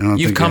 yeah. I don't.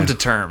 You've come to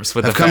terms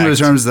with the fact. I've come to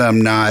terms that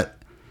I'm not.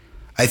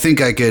 I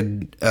think I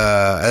could.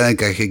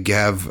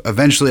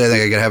 Eventually, I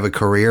think I could have a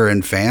career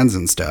in fans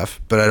and stuff.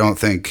 But I don't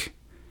think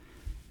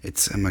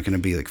I'm not going to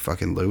be like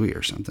fucking Louis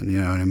or something. You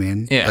know what I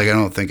mean? Yeah. Like I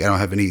don't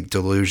have any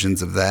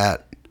delusions of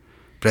that.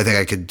 But I think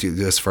I could do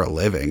this for a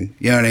living.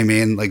 You know what I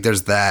mean? Like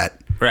there's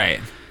that. Right.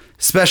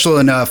 Special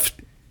enough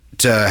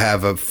to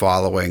have a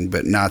following,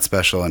 but not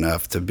special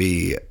enough to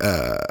be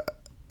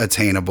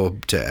attainable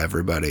to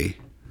everybody.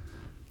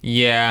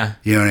 Yeah.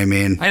 You know what I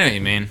mean? I know what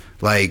you mean.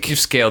 Like You've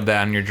scaled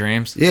down your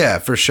dreams. Yeah,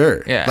 for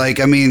sure. Yeah. Like,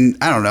 I mean,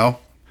 I don't know.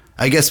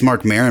 I guess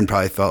Mark Maron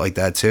probably felt like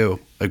that too.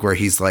 Like where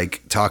he's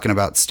like talking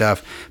about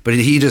stuff, but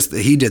he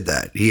did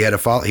that. He had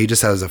he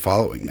just has a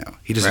following now.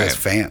 He just has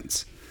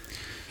fans.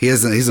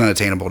 He's not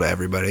attainable to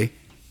everybody.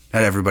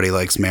 Not everybody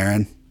likes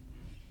Maron.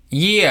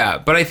 Yeah,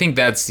 but I think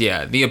that's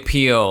the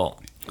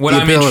appeal. What The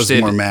I'm appeal interested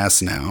is more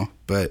mass now,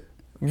 but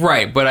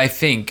right, but I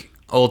think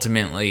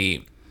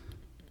ultimately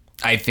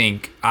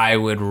I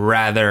would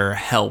rather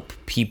help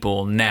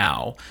people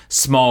now,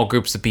 small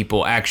groups of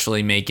people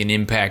actually make an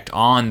impact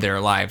on their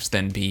lives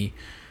than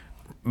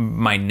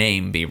my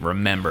name be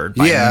remembered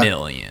by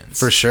millions.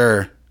 For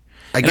sure.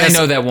 I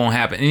know that won't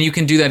happen. And you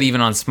can do that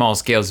even on small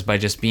scales by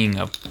just being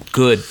a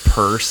good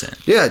person.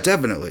 Yeah,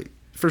 definitely.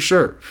 For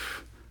sure.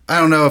 I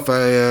don't know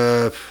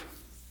if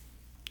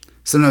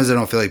sometimes I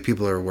don't feel like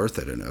people are worth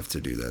it enough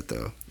to do that,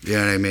 though. You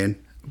know what I mean?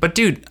 But,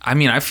 dude, I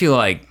mean, I feel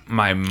like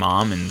my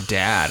mom and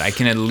dad, I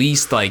can at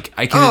least,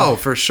 Oh,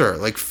 for sure.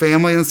 Like,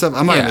 family and stuff.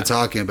 I'm not Yeah. even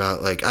talking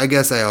about, like, I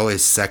guess I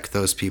always sec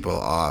those people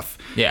off.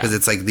 Yeah. Because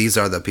it's like, these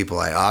are the people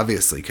I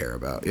obviously care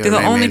about. You know They're the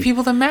what I only mean?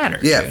 people that matter.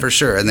 Yeah, dude. for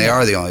sure. And they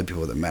are the only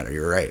people that matter.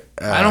 You're right.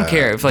 I don't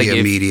care if, like, the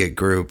immediate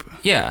group.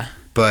 Yeah.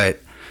 But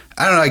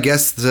I don't know. I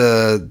guess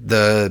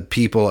the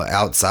people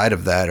outside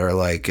of that are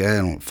like, I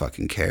don't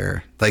fucking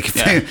care. Like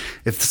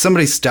if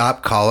somebody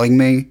stopped calling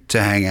me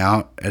to hang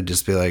out, I'd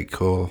just be like,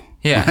 cool.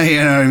 Yeah. You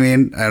know what I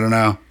mean? I don't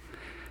know.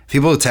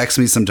 People text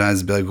me sometimes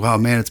and be like, wow,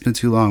 man, it's been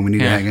too long. We need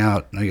to hang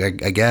out.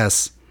 Like, I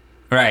guess.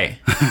 Right.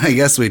 I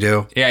guess we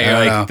do. Yeah,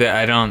 you're like,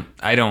 I don't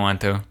want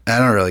to. I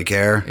don't really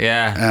care.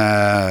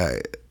 Yeah.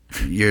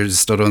 You're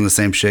still doing the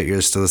same shit.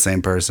 You're still the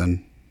same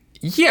person.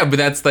 Yeah, but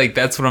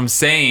that's what I'm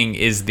saying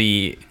is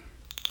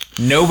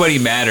nobody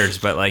matters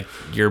but like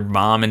your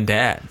mom and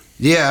dad.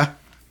 Yeah.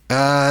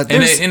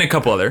 And a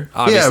couple other,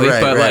 obviously. Yeah,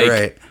 right, but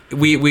right.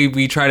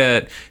 We try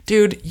to,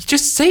 dude,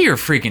 just say your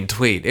freaking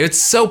tweet. It's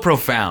so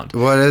profound.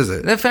 What is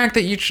it? The fact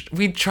that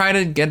we try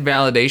to get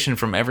validation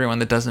from everyone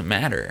that doesn't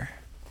matter.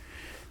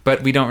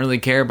 But we don't really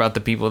care about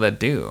the people that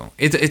do.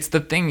 It's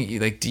the thing,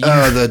 like, do you...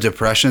 Oh, the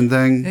depression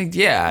thing?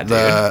 Yeah, dude.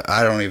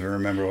 I don't even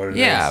remember what it is.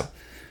 Yeah.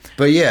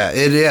 But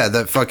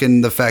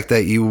the fact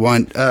that you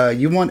want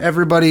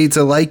everybody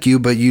to like you,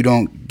 but you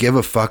don't give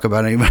a fuck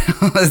about anybody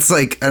else. It's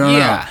like, I don't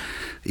know.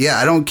 Yeah,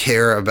 I don't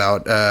care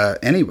about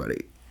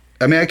anybody.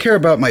 I mean, I care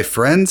about my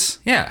friends.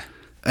 Yeah.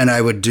 And I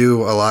would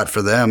do a lot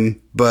for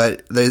them,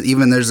 but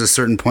there's a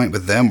certain point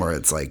with them where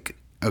it's like,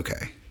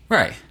 okay.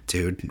 Right.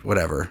 Dude,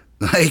 whatever.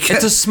 Like,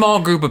 it's a small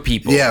group of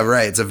people. Yeah,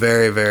 right. It's a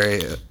very,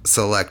 very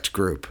select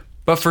group.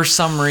 But for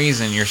some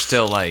reason, you're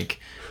still like,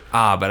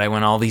 but I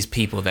want all these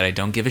people that I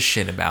don't give a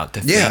shit about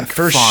to think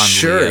for fondly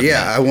sure. of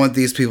Yeah, me. I want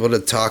these people to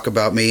talk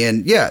about me,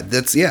 and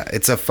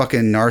it's a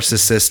fucking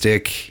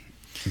narcissistic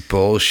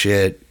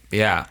bullshit.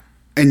 Yeah.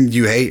 And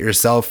you hate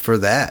yourself for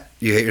that.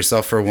 You hate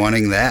yourself for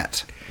wanting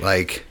that.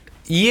 Like,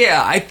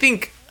 yeah, I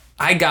think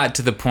I got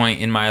to the point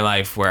in my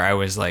life where I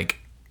was like,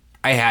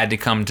 I had to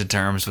come to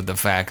terms with the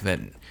fact that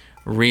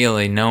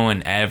really no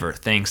one ever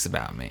thinks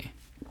about me.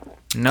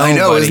 Nobody I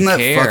know, isn't that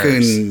cares.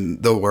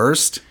 fucking the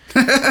worst?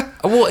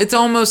 Well, it's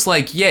almost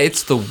like, yeah,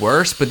 it's the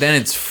worst, but then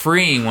it's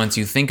freeing once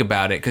you think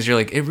about it, because you're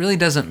like, it really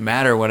doesn't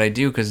matter what I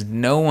do, because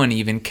no one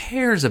even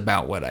cares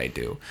about what I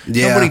do.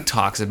 Yeah. Nobody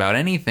talks about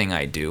anything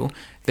I do.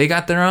 They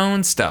got their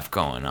own stuff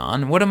going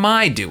on. What am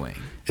I doing?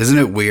 Isn't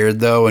it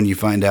weird, though, when you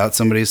find out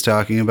somebody's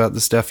talking about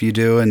the stuff you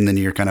do, and then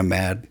you're kind of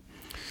mad?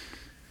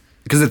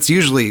 Because it's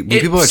usually, when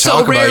people are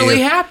talking about you... It so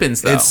rarely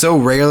happens, though. It so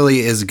rarely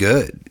is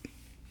good.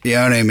 You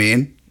know what I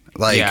mean?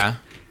 Like, yeah.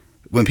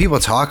 When people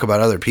talk about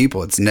other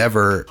people, it's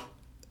never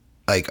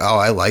like, oh,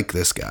 I like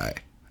this guy.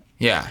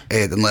 Yeah.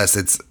 Unless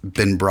it's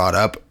been brought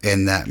up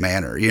in that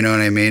manner. You know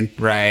what I mean?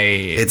 Right.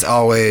 It's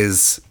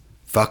always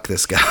fuck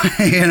this guy.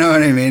 You know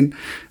what I mean?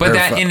 But Or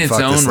that in its fuck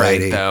this own right,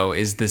 lady. though,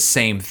 is the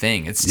same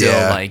thing. It's still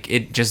Yeah. like,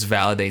 it just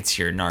validates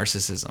your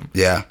narcissism.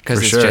 Yeah, Because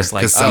for it's sure. just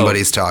like,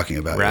 somebody's talking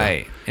about you.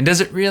 right. And does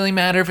it really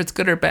matter if it's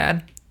good or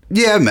bad?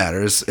 Yeah, it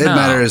matters. It No.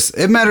 matters.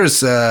 It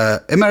matters.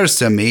 It matters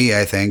to me,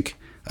 I think,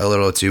 a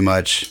little too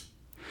much.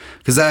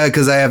 Because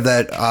I have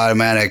that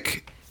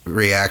automatic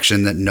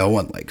reaction that no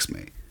one likes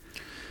me.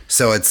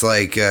 So it's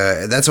like,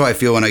 that's how I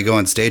feel when I go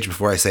on stage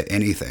before I say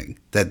anything.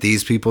 That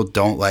these people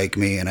don't like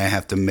me and I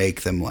have to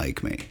make them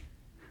like me.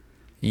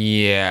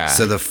 Yeah.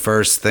 So the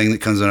first thing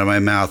that comes out of my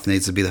mouth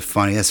needs to be the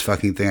funniest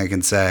fucking thing I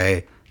can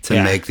say to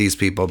Yeah. make these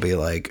people be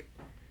like,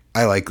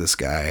 I like this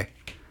guy.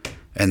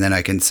 And then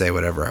I can say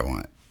whatever I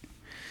want.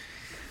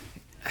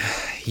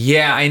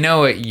 Yeah, I know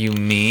what you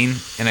mean,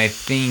 and I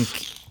think,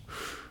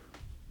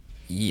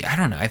 I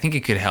don't know, I think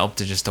it could help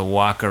to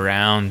walk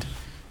around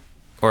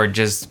or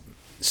just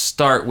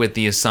start with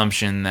the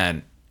assumption that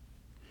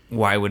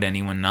why would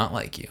anyone not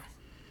like you?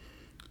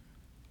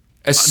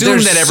 Assume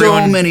There's that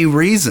everyone, so many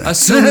reasons.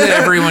 assume that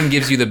everyone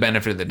gives you the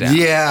benefit of the doubt.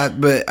 Yeah,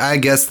 but I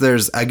guess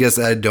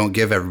I don't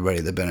give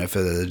everybody the benefit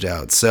of the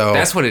doubt. So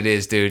That's what it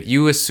is, dude.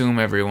 You assume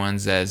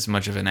everyone's as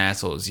much of an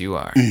asshole as you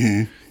are.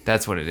 Mm-hmm.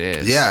 That's what it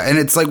is. yeah, and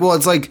it's like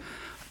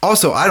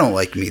also I don't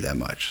like me that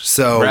much.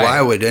 So Right.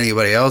 why would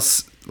anybody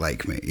else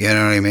like me? You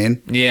know what I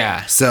mean?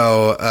 Yeah.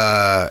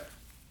 So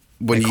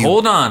when you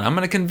Hold on, I'm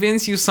gonna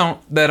convince you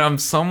that I'm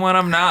someone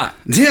I'm not.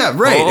 Yeah,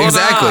 right, Hold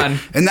exactly. on.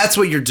 And that's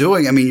what you're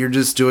doing. I mean, you're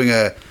just doing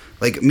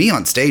like me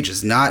on stage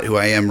is not who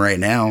I am right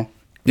now.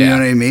 You Yeah. know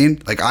what I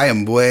mean? Like I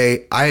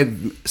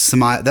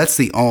smile. That's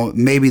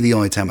maybe the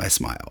only time I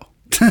smile.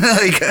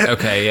 Like,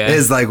 Okay, yeah.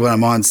 Is like when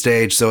I'm on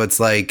stage. So it's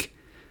like,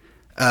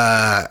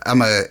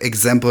 I'm a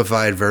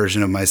exemplified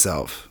version of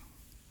myself.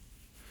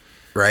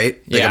 Right?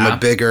 Like Yeah.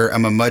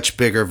 I'm a much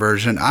bigger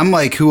version. I'm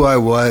like who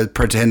I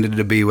pretended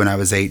to be when I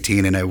was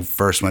 18 and I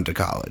first went to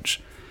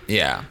college.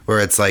 Yeah. Where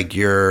it's like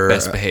you're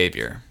Best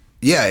behavior.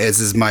 yeah, this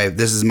is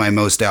my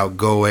most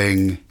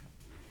outgoing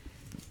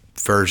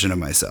version of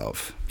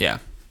myself. Yeah.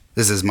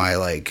 This is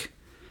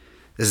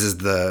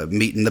the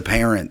meeting the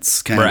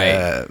parents kind of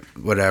Right.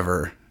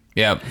 whatever.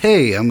 Yep.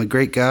 Hey, I'm a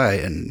great guy,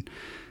 and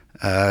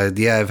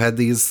yeah, I've had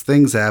these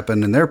things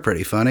happen, and they're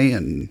pretty funny,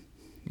 and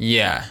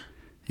Yeah.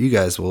 you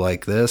guys will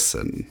like this,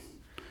 and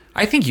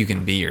I think you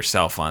can be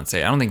yourself on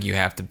stage. I don't think you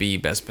have to be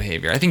best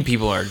behavior. I think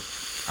people are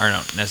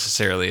not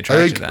necessarily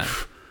attracted to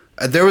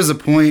that. There was a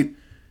point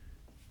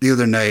the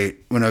other night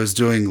when I was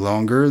doing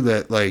longer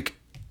that like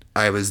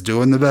I was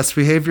doing the best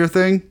behavior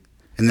thing,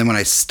 and then when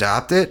I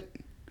stopped it,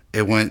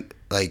 it went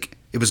like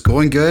it was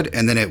going good,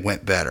 and then it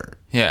went better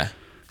Yeah.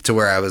 to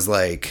where I was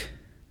like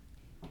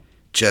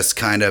just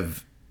kind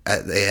of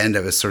at the end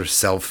I was sort of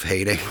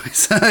self-hating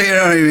myself. You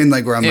know what I mean?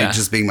 Like where I'm Yeah. like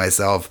just being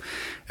myself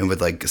and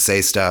would like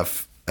say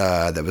stuff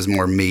that was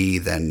more me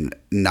than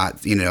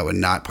not,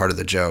 and not part of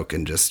the joke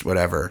and just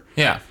whatever.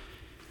 Yeah.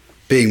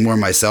 Being more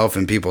myself,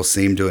 and people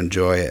seemed to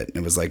enjoy it. And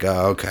it was like,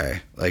 oh,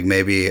 okay. Like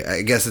maybe,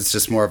 I guess it's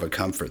just more of a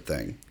comfort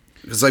thing.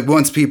 It's like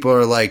once people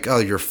are like, oh,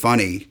 you're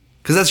funny,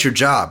 because that's your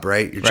job,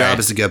 right? Your Right. job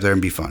is to get up there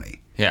and be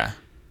funny. Yeah.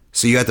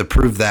 So you have to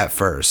prove that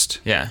first.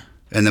 Yeah.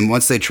 And then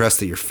once they trust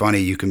that you're funny,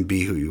 you can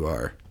be who you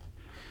are.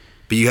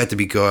 But you have to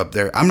go up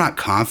there. I'm not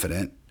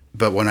confident,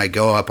 but when I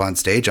go up on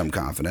stage, I'm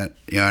confident.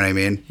 You know what I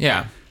mean?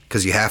 Yeah.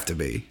 Because you have to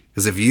be.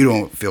 Because if you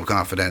don't feel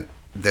confident,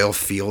 they'll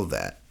feel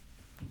that.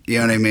 You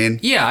know what I mean?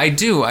 Yeah, I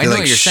do. I They're know like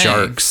what you're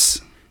sharks.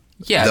 saying.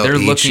 Yeah, They'll they're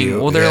eat looking. you.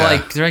 Well, they're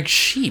Yeah. like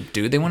sheep,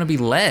 dude. They want to be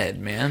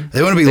led, man.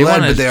 They want to be led,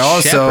 wanna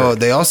but shepherd.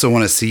 they also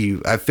want to see.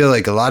 I feel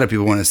like a lot of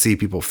people want to see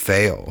people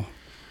fail.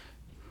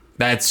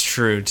 That's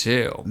true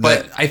too.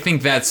 But I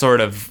think that's sort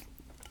of.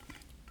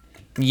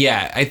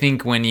 Yeah, I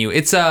think when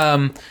it's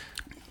Well,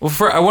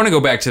 I want to go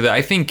back to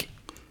I think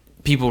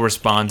people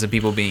respond to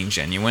people being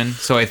genuine.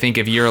 So I think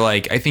if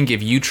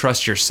you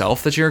trust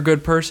yourself that you're a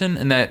good person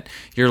and that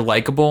you're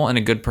likable and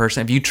a good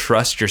person, if you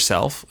trust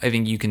yourself, I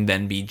think you can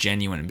then be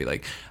genuine and be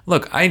like,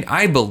 look,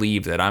 I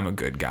believe that I'm a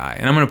good guy,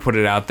 and I'm going to put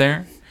it out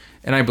there,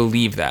 and I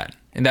believe that.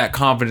 And that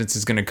confidence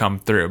is going to come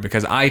through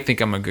because I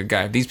think I'm a good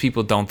guy. If these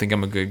people don't think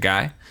I'm a good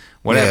guy,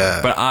 whatever. Yeah.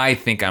 But I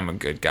think I'm a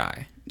good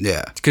guy.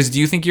 Yeah. Because do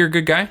you think you're a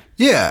good guy?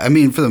 Yeah. I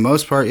mean, for the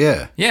most part,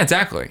 yeah. Yeah,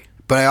 exactly.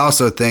 But I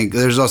also think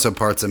there's also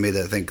parts of me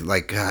that think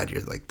like, God,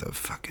 you're like the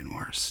fucking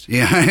worst. You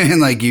know what I mean?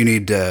 Like you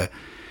need to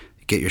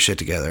get your shit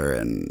together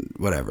and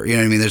whatever. You know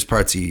what I mean? There's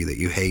parts of you that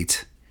you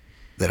hate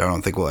that I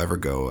don't think will ever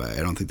go away.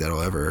 I don't think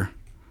that'll ever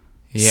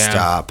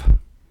stop.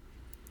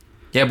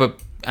 Yeah, but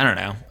I don't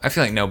know. I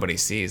feel like nobody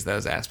sees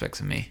those aspects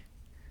of me.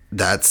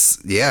 That's,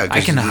 yeah. 'cause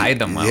I can hide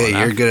them well Yeah,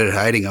 enough. you're good at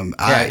hiding them.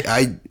 Yeah.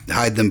 I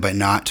hide them by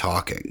not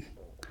talking.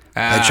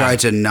 I try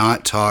to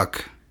not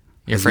talk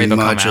You're as afraid they'll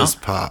come much as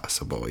out?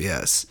 possible,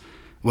 yes.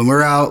 When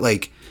we're out,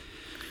 like,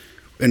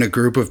 in a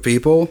group of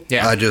people,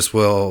 Yeah. I just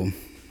will...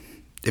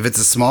 If it's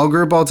a small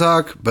group, I'll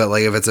talk. But,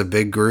 like, if it's a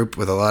big group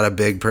with a lot of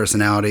big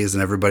personalities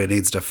and everybody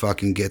needs to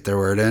fucking get their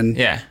word in,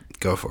 Yeah.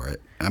 go for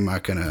it. I'm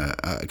not going to...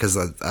 Because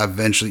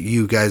eventually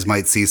you guys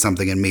might see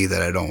something in me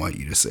that I don't want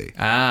you to see.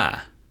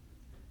 Ah.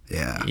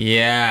 Yeah.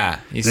 Yeah.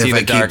 You And see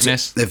the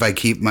darkness? If I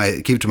keep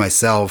to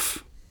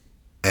myself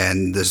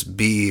and just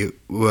be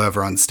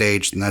whoever on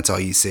stage, then that's all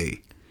you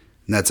see.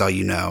 And that's all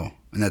you know.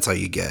 And that's all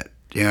you get.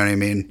 You know what I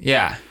mean?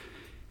 Yeah.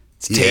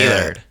 It's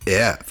tailored.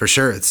 Yeah, for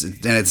sure. It's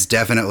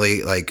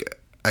definitely like,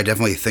 I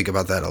definitely think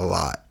about that a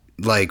lot.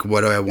 Like,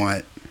 what do I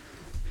want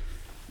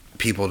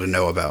people to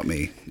know about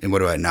me? And what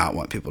do I not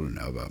want people to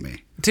know about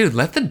me? Dude,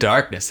 let the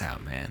darkness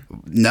out, man.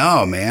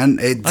 No, man.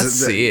 Let's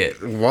see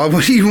it.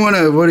 What do you want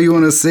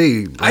to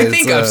see? I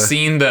think I've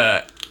seen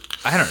the.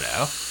 I don't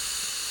know.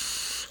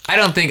 I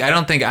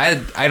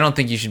don't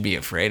think you should be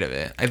afraid of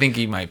it. I think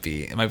it might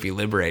be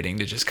liberating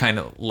to just kind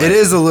of. It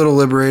is a little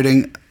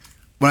liberating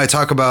when I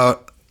talk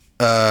about.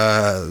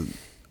 I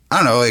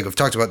don't know. Like, I've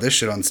talked about this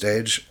shit on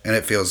stage, and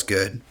it feels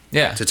good.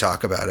 Yeah. To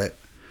talk about it,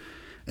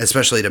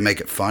 especially to make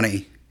it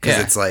funny. Because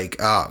it's like,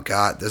 oh,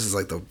 God, this is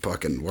like the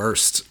fucking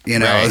worst. You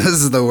know, Right. This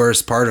is the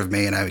worst part of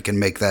me, and I can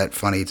make that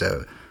funny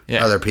to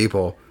other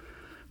people.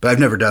 But I've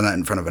never done that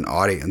in front of an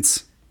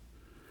audience.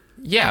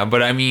 Yeah,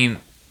 but I mean...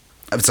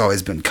 It's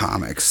always been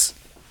comics.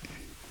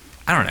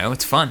 I don't know.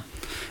 It's fun.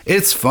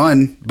 It's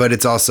fun, but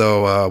it's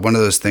also one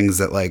of those things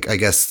that, like, I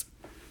guess...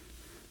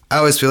 I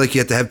always feel like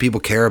you have to have people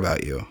care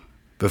about you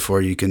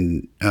before you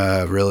can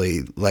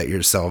really let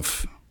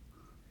yourself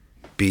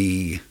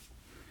be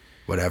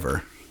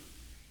whatever.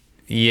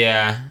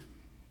 Yeah.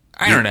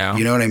 I don't know.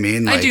 You know what I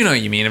mean? Like, I do know what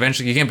you mean.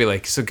 Eventually, you can't be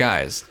like, so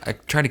guys, I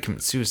tried to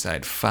commit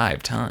suicide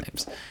 5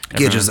 times. And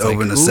can't just everyone's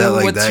open like, a set "Ooh,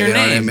 like what's that. your You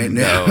know name?" what I mean?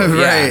 No,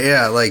 Right?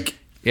 Yeah. Like,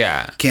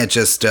 Yeah. can't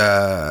just.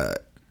 I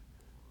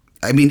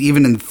mean,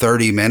 even in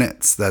 30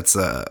 minutes, that's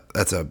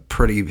a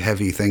pretty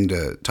heavy thing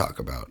to talk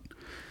about.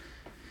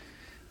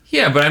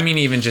 Yeah, but I mean,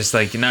 even just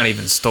like, not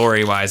even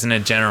story-wise, in a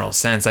general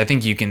sense, I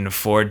think you can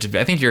afford to be...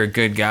 I think you're a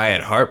good guy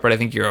at heart, but I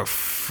think you're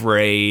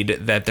afraid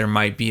that there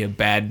might be a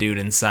bad dude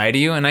inside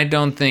of you, and I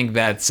don't think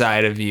that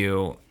side of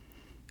you...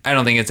 I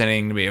don't think it's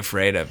anything to be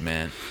afraid of,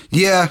 man.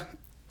 Yeah,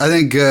 I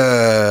think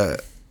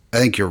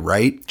you're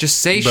right. Just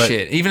say but-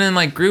 shit. Even in,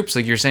 like, groups,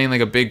 like you're saying, like,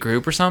 a big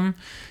group or something,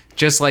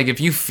 just, like, if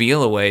you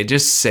feel a way,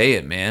 just say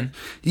it, man.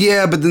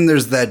 Yeah, but then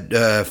there's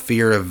that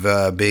fear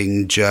of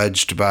being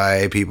judged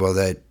by people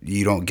that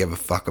you don't give a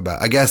fuck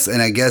about. I guess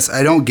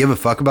I don't give a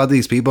fuck about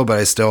these people, but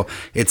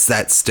it's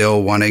that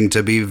still wanting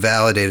to be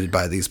validated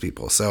by these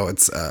people. So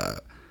it's...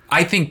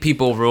 I think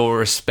people will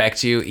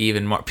respect you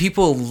even more.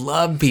 People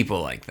love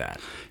people like that.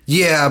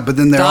 Yeah, but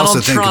then they also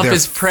think Trump they're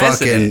is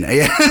president.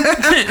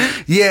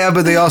 fucking... Yeah,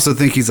 but they also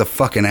think he's a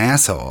fucking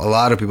asshole. A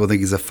lot of people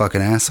think he's a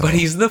fucking asshole. But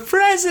he's the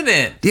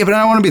president. Yeah, but I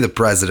don't want to be the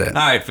president.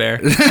 All right, fair.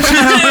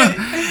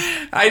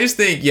 I just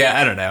think,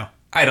 I don't know.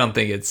 I don't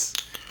think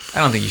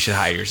you should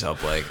hide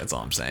yourself, Blake. That's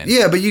all I'm saying.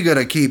 Yeah, but you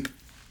gotta keep...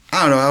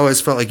 I don't know, I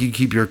always felt like you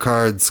keep your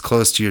cards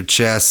close to your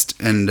chest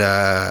and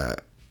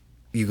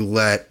you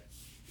let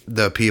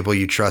the people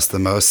you trust the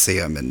most see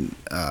them, and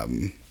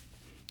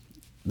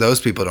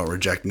those people don't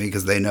reject me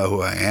because they know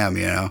who I am,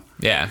 you know?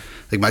 Yeah.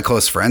 Like, my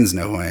close friends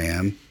know who I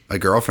am. My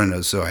girlfriend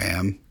knows who I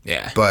am.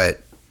 Yeah.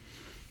 But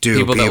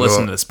people that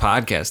listen to this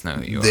podcast know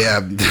who you are.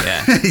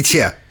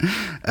 Yeah.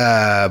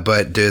 Yeah.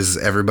 But does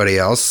everybody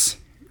else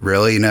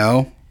really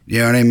know? You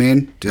know what I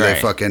mean? Do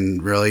they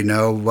fucking really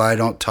know why I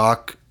don't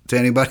talk to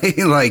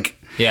anybody? Like,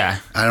 yeah.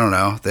 I don't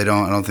know. I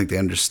don't think they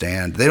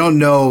understand. They don't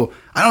know.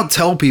 I don't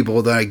tell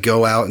people that I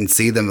go out and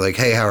see them like,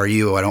 hey, how are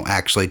you? I don't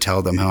actually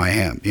tell them how I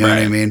am. You know what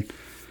I mean?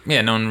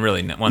 Yeah, no one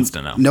really wants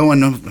to know. No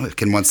one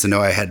wants to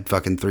know I had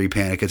fucking 3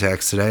 panic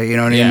attacks today. You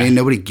know what I mean?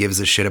 Nobody gives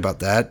a shit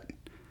about that.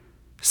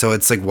 So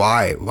it's like,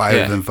 why?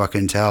 Why even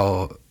fucking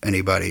tell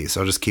anybody?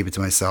 So I'll just keep it to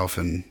myself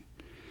and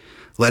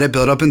let it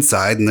build up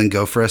inside and then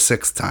go for a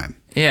 6th time.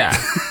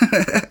 Yeah.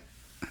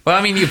 Well,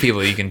 I mean, you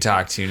people you can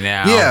talk to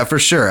now. Yeah, for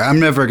sure. I'm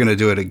never going to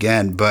do it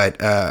again,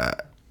 but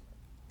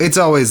it's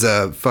always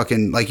a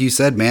fucking, like you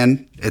said,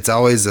 man, it's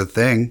always a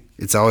thing.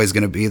 It's always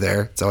going to be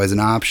there. It's always an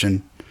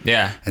option.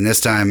 Yeah. And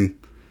this time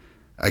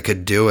I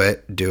could do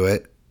it.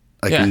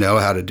 I can know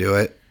how to do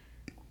it.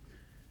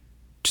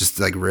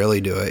 Just like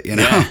really do it, you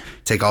know? Yeah.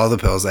 Take all the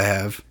pills I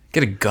have.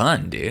 Get a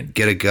gun, dude.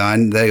 Get a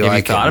gun. Have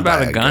you thought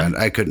about a gun?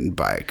 I couldn't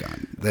buy a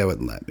gun. They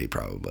wouldn't let me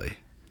probably.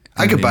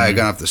 I could buy a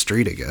gun off the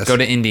street, I guess. Go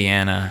to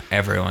Indiana.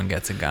 Everyone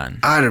gets a gun.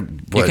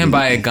 You can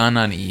buy a gun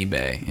on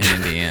eBay in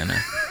Indiana.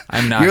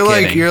 I'm not you're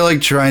kidding. Like, you're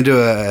like trying to,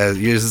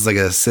 this is like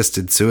an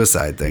assisted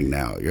suicide thing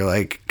now. You're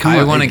like, come on.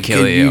 I want to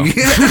kill you.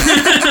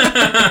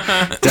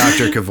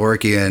 Dr.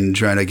 Kevorkian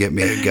trying to get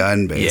me a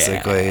gun,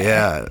 basically.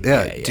 Yeah.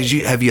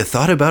 Have you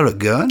thought about a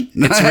gun?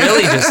 It's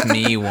really just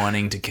me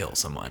wanting to kill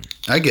someone.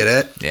 I get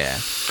it. Yeah.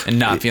 And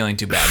not feeling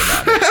too bad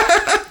about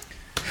it.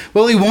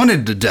 Well, he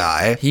wanted to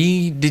die.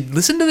 He did.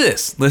 Listen to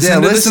this.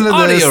 Listen to this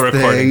audio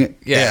recording. Thing.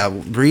 Yeah.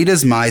 Read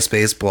his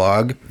MySpace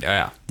blog.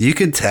 Yeah. You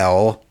could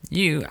tell.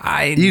 You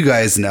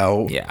guys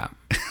know. Yeah.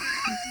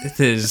 This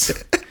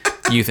is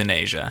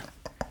euthanasia.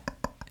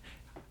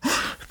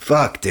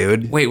 Fuck,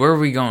 dude. Wait, where are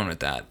we going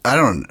with that? I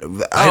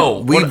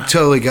don't. We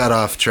totally got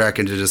off track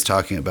into just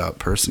talking about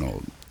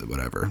personal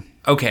whatever.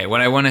 Okay,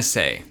 what I want to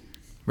say,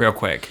 real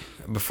quick,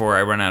 before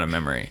I run out of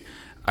memory,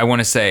 I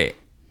want to say,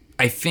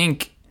 I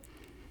think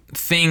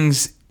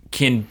things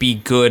can be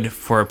good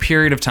for a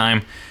period of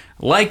time,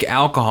 like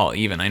alcohol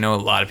even. I know a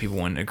lot of people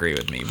wouldn't agree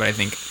with me, but I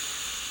think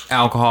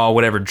alcohol,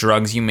 whatever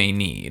drugs you may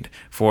need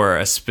for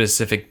a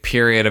specific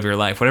period of your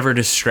life, whatever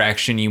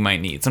distraction you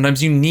might need.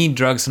 Sometimes you need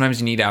drugs,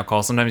 sometimes you need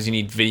alcohol, sometimes you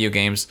need video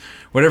games,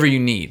 whatever you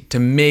need to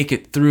make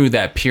it through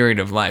that period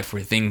of life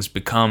where things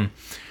become,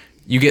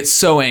 you get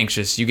so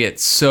anxious, you get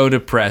so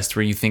depressed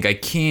where you think, I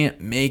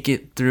can't make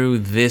it through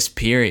this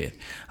period.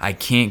 I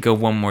can't go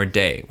one more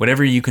day.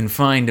 Whatever you can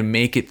find to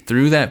make it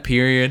through that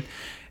period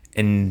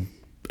and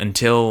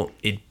until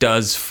it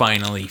does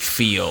finally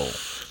feel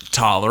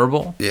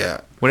tolerable.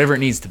 Yeah. Whatever it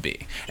needs to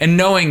be. And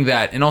knowing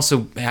that, and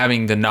also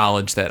having the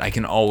knowledge that I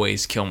can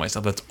always kill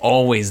myself. That's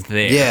always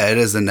there. Yeah, it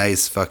is a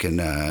nice fucking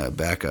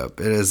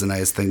backup. It is a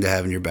nice thing to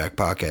have in your back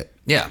pocket.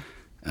 Yeah.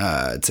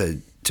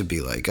 To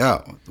be like,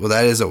 oh, well,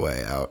 that is a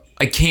way out.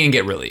 I can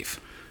get relief.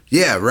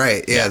 Yeah,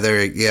 right. Yeah,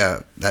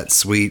 that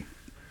sweet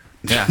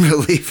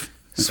relief.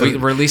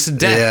 Sweet release of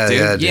death,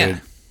 dude. Yeah.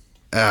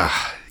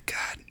 Ah,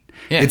 God.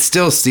 Yeah. It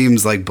still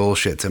seems like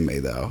bullshit to me,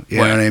 though. You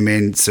know what I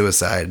mean?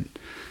 Suicide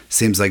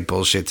seems like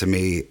bullshit to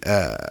me.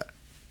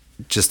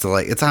 Just to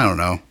like, I don't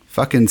know,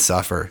 fucking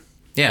suffer.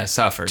 Yeah,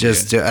 suffer.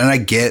 And I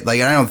get,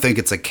 like, I don't think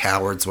it's a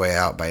coward's way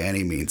out by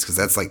any means, because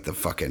that's like the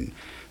fucking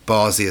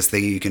ballsiest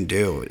thing you can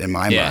do in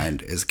my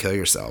mind is kill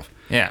yourself.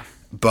 Yeah.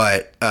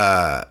 But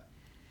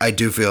I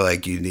do feel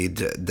like you need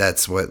to,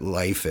 that's what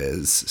life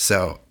is.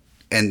 So,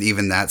 and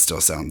even that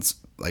still sounds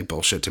like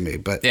bullshit to me,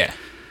 but yeah,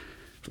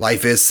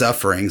 life is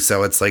suffering.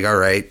 So it's like, all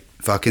right,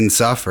 fucking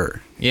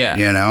suffer. Yeah.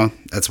 You know,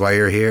 that's why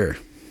you're here.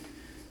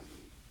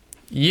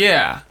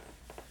 Yeah.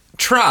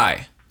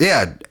 Try.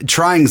 Yeah.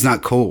 Trying's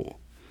not cool.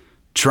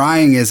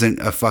 Trying isn't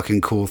a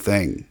fucking cool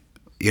thing.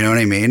 You know what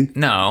I mean?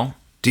 No.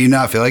 Do you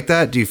not feel like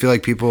that? Do you feel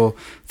like people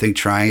think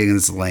trying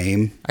is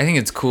lame? I think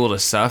it's cool to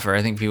suffer.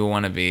 I think people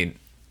want to be...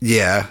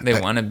 Yeah. They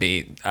want to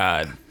be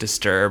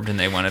disturbed, and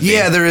they want to be...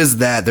 Yeah, there is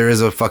that. There is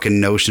a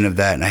fucking notion of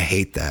that, and I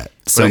hate that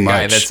so much. A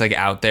guy that's like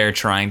out there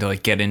trying to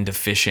like get into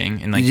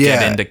fishing and like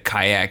get into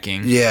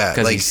kayaking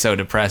because like, he's so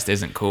depressed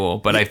isn't cool.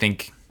 But I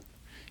think...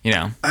 You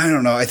know, I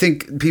don't know. I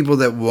think people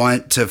that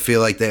want to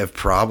feel like they have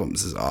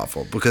problems is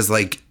awful, because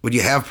like when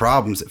you have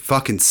problems, it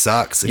fucking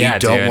sucks, and you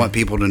don't want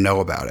people to know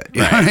about it.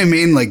 You know what I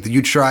mean? Like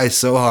you try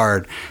so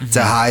hard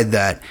to hide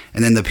that,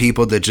 and then the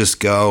people that just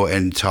go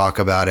and talk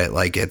about it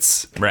like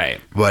it's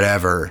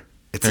whatever.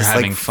 It's They're just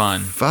having like, fun.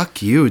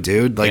 Fuck you,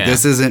 dude. Like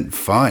this isn't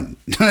fun.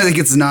 I think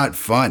it's not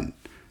fun.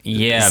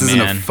 Yeah, this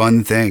isn't a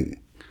fun thing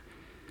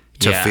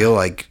to feel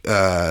like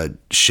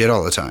shit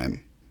all the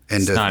time.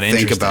 And to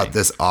think about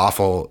this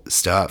awful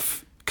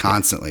stuff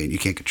constantly, and you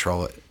can't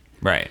control it.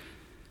 Right.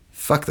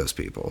 Fuck those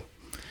people.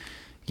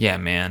 Yeah,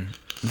 man.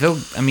 They'll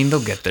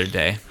get their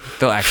day.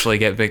 They'll actually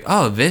get big.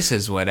 Oh, this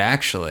is what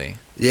actually.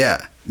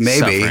 Yeah,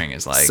 maybe. Suffering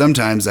is like.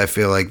 Sometimes I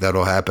feel like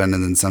that'll happen,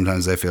 and then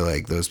sometimes I feel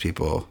like those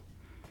people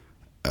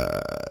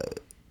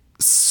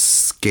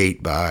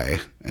skate by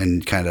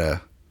and kind of,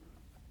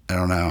 I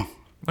don't know.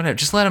 Whatever.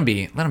 Just let them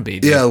be. Let them be.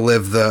 Dude. Yeah,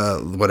 live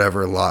the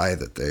whatever lie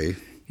that they.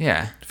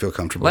 Yeah. Feel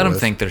comfortable Let them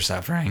with. think they're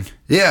suffering.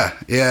 Yeah.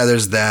 Yeah,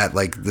 there's that,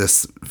 like,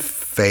 this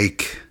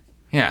fake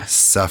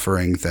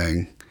suffering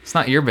thing. It's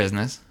not your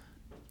business.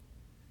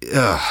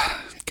 Ugh,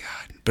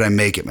 God. But I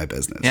make it my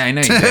business. Yeah, I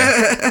know you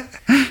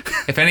do.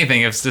 If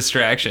anything, it's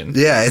distraction.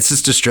 Yeah, it's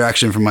just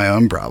distraction from my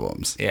own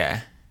problems. Yeah.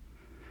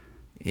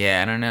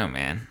 Yeah, I don't know,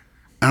 man.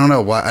 I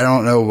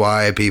don't know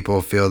why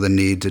people feel the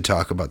need to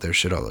talk about their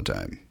shit all the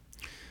time.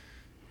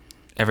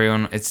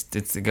 Everyone,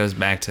 it goes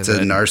back to the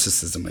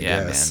narcissism, I guess. Yeah,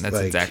 man, that's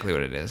like, exactly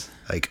what it is.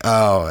 Like,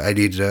 oh, I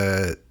need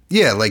to,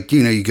 like,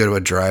 you know, you go to a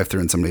drive-thru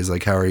and somebody's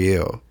like, how are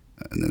you?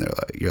 And then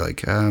you're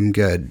like, I'm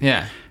good.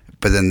 Yeah.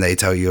 But then they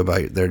tell you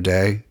about their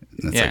day,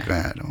 and it's like,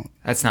 I don't.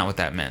 That's not what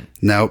that meant.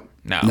 Nope.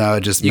 No,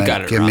 it just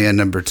meant give me a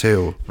number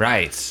 2.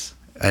 Right.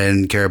 I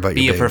didn't care about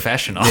Be your a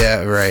professional.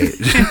 Yeah, right.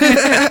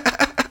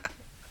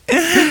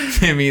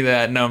 Give me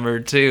that number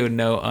 2,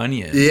 no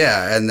onion.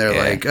 Yeah, and they're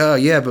like, oh,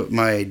 yeah, but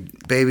my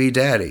baby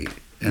daddy.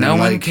 And no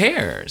one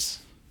cares.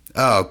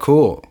 Oh,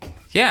 cool.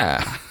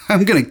 Yeah.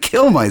 I'm going to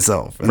kill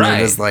myself. And they're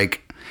just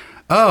like,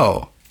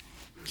 oh.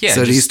 Yeah.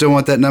 So do you still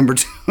want that number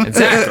 2?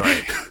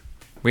 Exactly.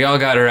 We all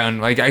got around.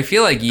 Like, I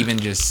feel like even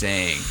just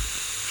saying,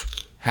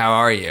 how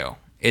are you,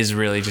 is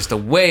really just a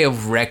way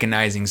of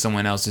recognizing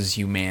someone else's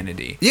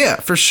humanity. Yeah,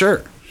 for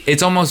sure.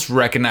 It's almost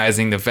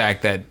recognizing the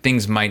fact that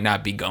things might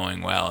not be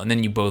going well. And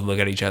then you both look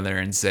at each other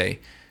and say,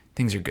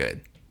 things are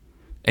good.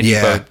 And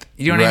you both,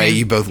 you know what I mean?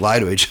 You both lie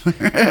to each other.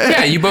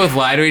 Yeah, you both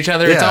lie to each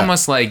other. Yeah. It's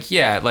almost like,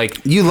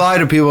 like... You lie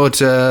to people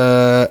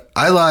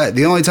I lie...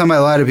 The only time I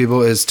lie to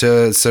people is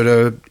to sort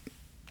of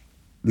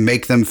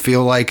make them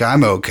feel like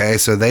I'm okay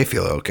so they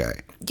feel okay.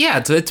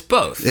 Yeah, so it's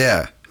both.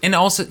 Yeah. And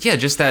also,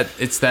 just that,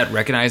 it's that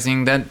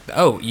recognizing that,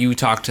 you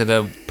talk to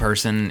the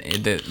person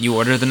that you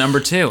order the number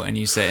 2, and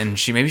you say, and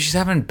maybe she's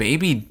having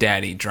baby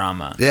daddy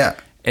drama. Yeah.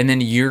 And then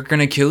you're going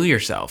to kill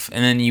yourself.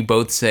 And then you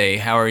both say,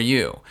 how are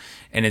you?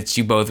 And it's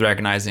you both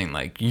recognizing,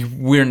 like,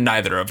 we're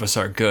neither of us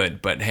are good,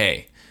 but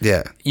hey.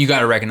 Yeah. You got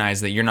to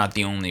recognize that you're not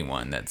the only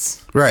one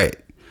that's... Right.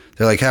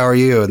 They're like, how are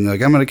you? And they're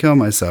like, I'm going to kill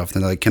myself.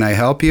 And they're like, can I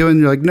help you? And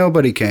you're like,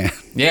 nobody can.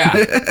 Yeah.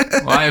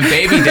 Well, I have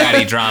baby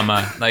daddy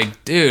drama.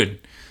 Like, dude,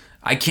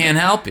 I can't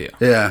help you.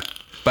 Yeah.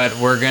 But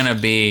we're going to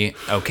be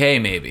okay,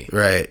 maybe.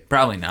 Right.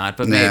 Probably not,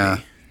 but maybe. Yeah.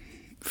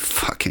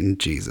 Fucking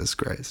Jesus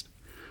Christ.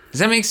 Does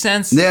that make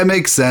sense? Yeah, it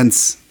makes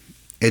sense.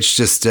 It's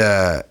just,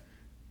 You're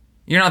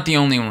not the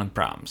only one with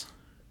problems.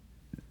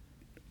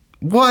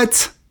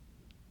 What?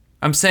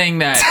 I'm saying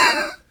that.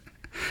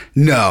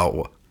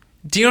 No.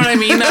 Do you know what I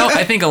mean, though?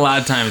 I think a lot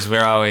of times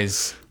we're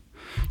always...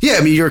 Yeah,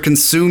 I mean, you're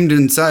consumed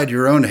inside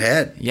your own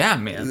head. Yeah,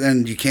 man.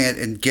 And you can't,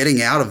 and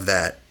getting out of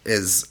that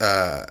is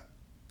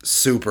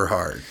super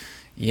hard.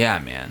 Yeah,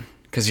 man.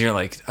 Because you're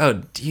like,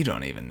 oh, you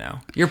don't even know.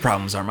 Your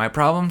problems are my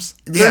problems.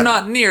 Yeah. They're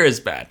not near as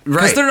bad.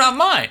 Because Right. they're not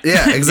mine.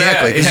 Yeah,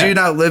 exactly. Because Yeah. you're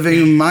not living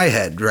in my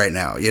head right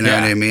now. You know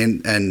Yeah. what I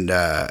mean? And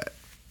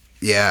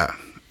yeah,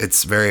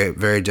 it's very,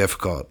 very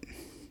difficult.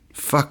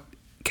 Fuck,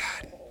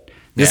 God.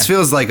 This Yeah.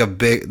 feels like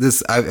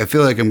I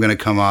feel like I'm going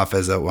to come off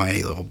as a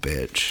whiny little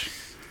bitch.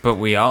 But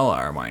we all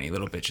are whiny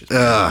little bitches.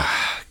 Ugh,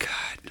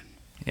 God.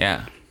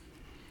 Yeah.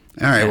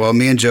 All right, well,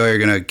 me and Joey are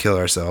going to kill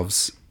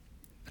ourselves.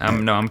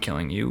 I'm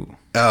killing you.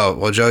 Oh,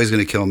 well, Joey's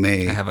going to kill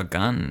me. I have a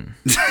gun.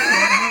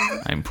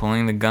 I'm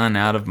pulling the gun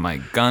out of my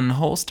gun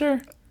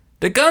holster.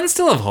 The guns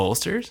still have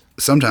holsters.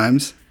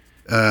 Sometimes.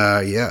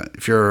 Yeah,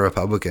 if you're a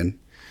Republican.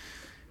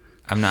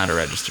 I'm not a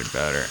registered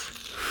voter.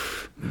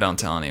 Don't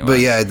tell anyone. But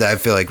yeah, I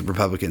feel like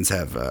Republicans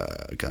have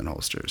gun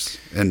holsters,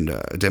 and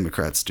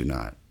Democrats do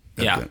not.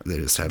 Yeah. They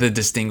just have the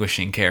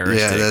distinguishing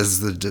characteristic.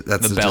 Yeah,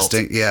 that's the belt.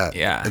 distinct. Yeah,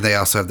 Yeah. And they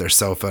also have their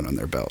cell phone on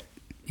their belt.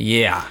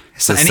 Yeah.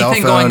 So The cell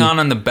anything phone, going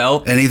on the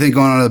belt? Anything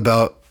going on the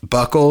belt?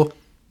 Buckle,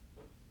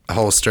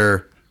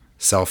 holster,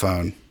 cell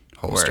phone,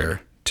 holster. Word.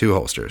 2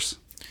 holsters.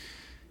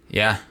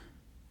 Yeah.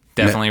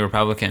 Definitely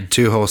Republican.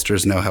 2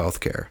 holsters, no health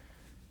care.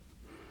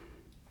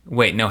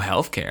 Wait, no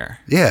health care?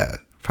 Yeah,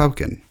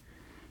 Republican.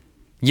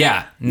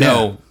 Yeah.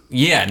 No.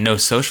 Yeah, no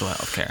social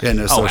health care. Yeah,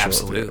 no social Oh, health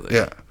absolutely.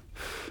 care.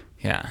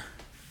 Yeah. Yeah.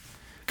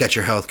 Got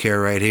your health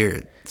care right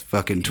here. It's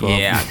fucking 12.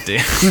 Yeah,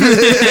 dude.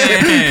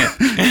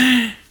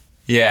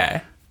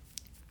 Yeah.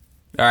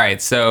 All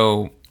right,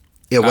 so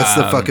Yeah, what's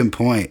the fucking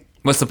point?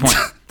 what's the point?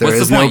 There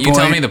What's is the no point? You tell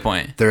point. me the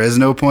point. There is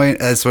no point.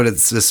 That's what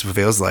this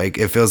feels like.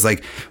 It feels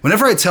like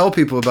whenever I tell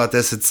people about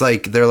this, it's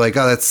like they're like,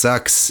 "Oh, that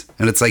sucks,"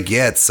 and it's like,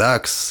 "Yeah, it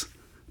sucks,"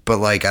 but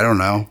like I don't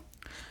know,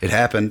 it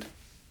happened.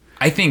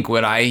 I think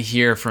what I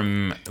hear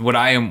from what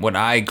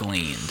I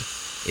gleaned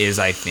is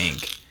I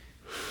think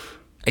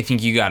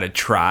you got to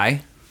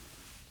try.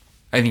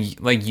 I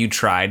think like you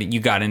tried, you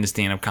got into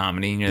stand-up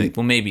comedy, and you're like,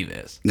 well, maybe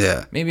this.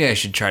 Yeah, Maybe I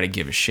should try to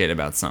give a shit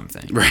about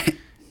something. right.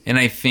 And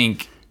I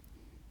think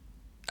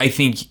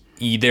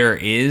there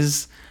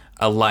is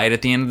a light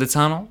at the end of the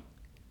tunnel,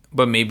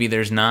 but maybe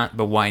there's not.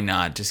 But why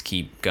not just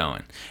keep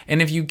going?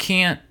 And if you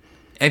can't,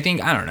 I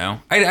don't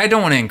know. I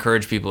don't want to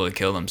encourage people to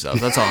kill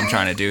themselves. That's all I'm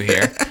trying to do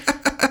here.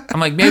 I'm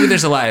like, maybe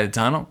there's a light at the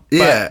tunnel.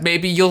 Yeah. But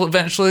maybe you'll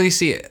eventually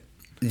see it.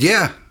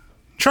 Yeah,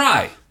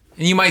 Try,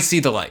 and you might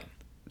see the light.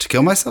 to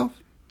kill myself.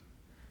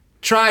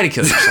 Try to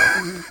kill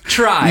yourself.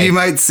 Try. You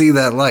might see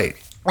that light.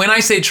 When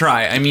I say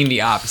try, I mean the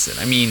opposite.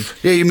 I mean,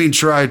 Yeah, you mean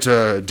try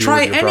to deal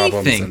try with your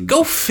problems. anything. And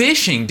Go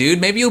fishing, dude.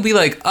 Maybe you'll be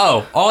like,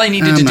 oh, all I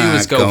needed to I'm do not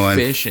was go going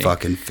fishing.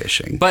 Fucking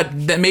fishing. But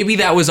maybe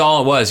that was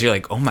all it was. You're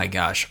like, oh my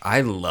gosh,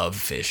 I love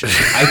fishing.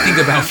 I think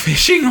about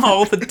fishing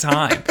all the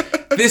time.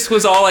 This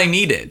was all I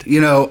needed. You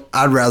know,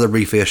 I'd rather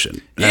be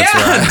fishing. That's yeah,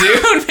 right.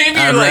 dude. Maybe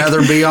I'd you're like,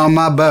 rather be on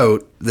my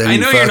boat than I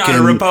know you're not a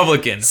fucking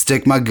Republican.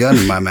 stick my gun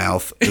in my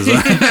mouth.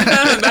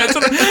 That's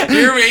what,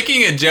 you're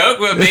making a joke,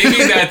 but maybe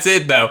that's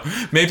it though.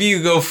 Maybe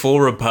you go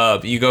full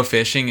Repub. You go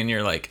fishing and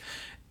you're like,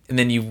 and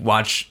then you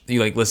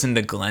listen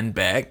to Glenn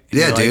Beck. And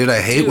Yeah, you're dude, like,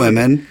 I hate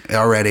women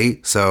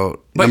already.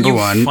 So But number you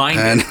one, find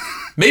and it.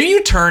 Maybe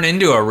you turn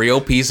into a real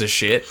piece of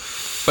shit,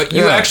 but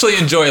you Yeah. actually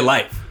enjoy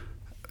life.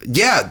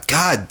 yeah,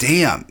 god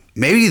damn,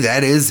 maybe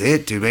that is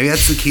it, dude. Maybe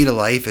that's the key to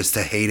life is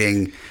to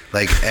hating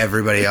like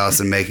everybody else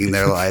and making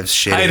their lives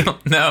shitty. I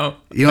don't know.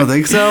 You don't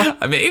think so?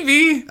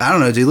 Maybe. I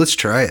don't know, dude. Let's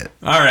try it.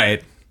 All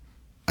right.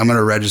 I'm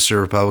gonna register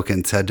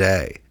Republican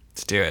today.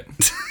 Let's do it.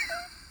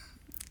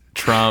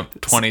 Trump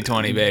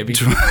 2020, baby.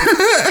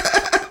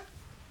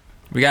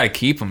 We got to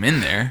keep him in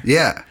there.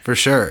 Yeah, for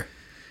sure.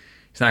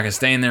 He's not going to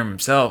stay in there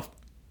himself.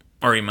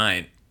 Or he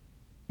might.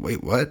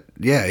 Wait, what?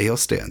 Yeah, he'll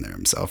stay in there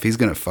himself. He's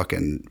gonna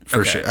fucking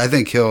for Okay. sure. I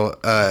think he'll.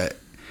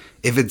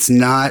 If it's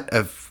not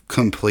a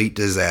complete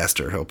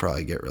disaster, he'll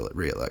probably get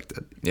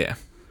reelected. Yeah.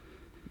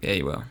 Yeah,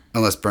 he will.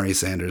 Unless Bernie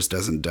Sanders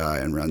doesn't die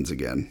and runs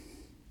again.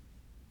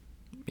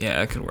 Yeah,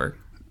 that could work.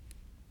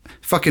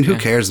 Fucking who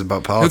cares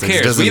about Who politics? It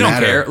cares? doesn't We don't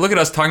matter. care. Look at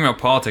us talking about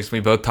politics. We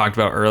both talked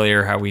about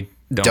earlier how we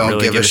don't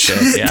really give a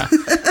shit. Yeah.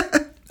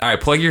 All right,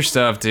 plug your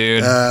stuff,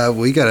 dude.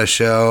 We got a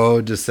show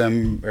not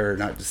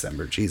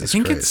December. Jesus I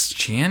think Christ. it's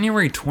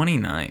January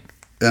 29th.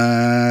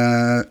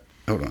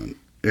 Hold on.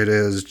 It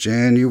is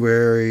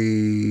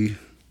January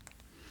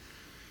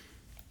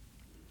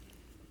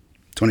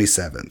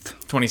 27th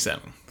 27th.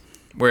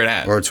 Where it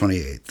at? or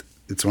 28th.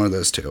 It's one of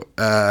those two.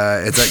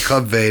 It's at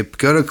Club Vape.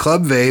 Go to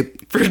Club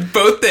Vape For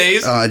both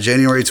days.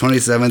 January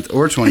 27th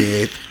or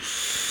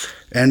 28th,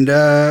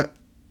 and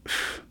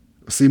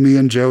see me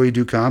and Joey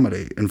do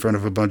comedy in front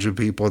of a bunch of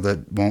people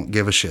that won't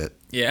give a shit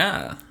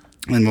Yeah.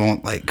 and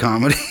won't like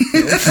comedy.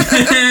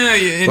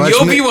 And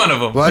you'll be one of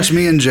them. Watch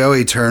me and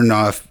Joey turn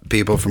off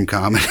people from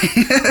comedy.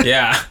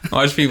 Yeah.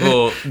 Watch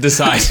people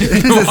decide.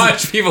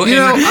 Watch people.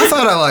 I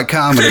thought I liked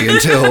comedy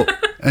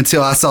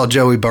until I saw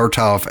Joey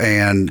Bertolf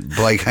and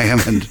Blake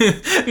Hammond.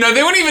 No,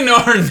 they won't even know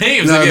our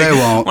names. No, Like, they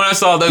won't. When I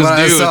saw those When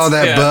dudes. I saw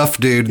that buff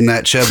dude and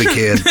that chubby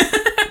kid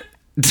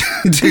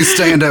do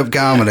stand-up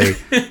comedy.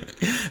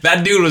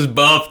 That dude was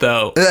buff,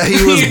 though.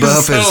 He was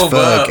buff so as fuck,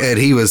 buff. and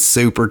he was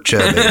super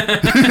chubby.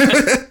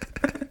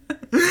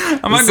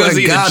 I might go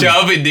see the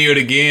chubby dude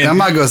again. I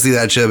might go see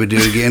that chubby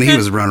dude again. He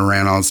was running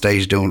around on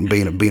stage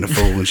being a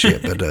fool and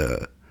shit. But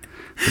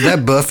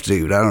that buff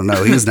dude, I don't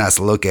know. He was nice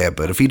to look at,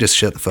 but if he just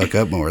shut the fuck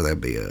up more, that'd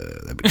be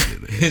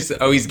good.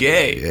 Oh, he's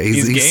gay. Yeah,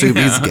 he's gay. He's gay.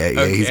 He's Now. gay.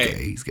 Yeah, Okay. he's gay.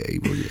 He's gay.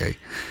 He's gay.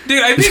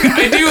 Dude, I think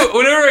I do.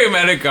 Whenever I'm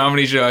at a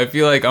comedy show, I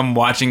feel like I'm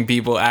watching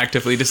people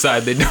actively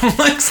decide they don't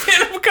like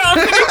stand-up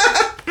comedy.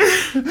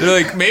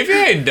 They're like, maybe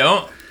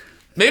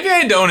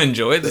I don't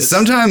enjoy this.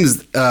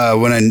 Sometimes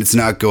when it's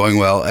not going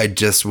well, I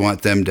just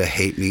want them to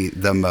hate me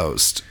the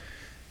most.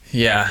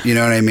 Yeah. You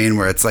know what I mean?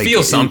 Where it's like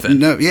Feel something.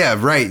 No, yeah,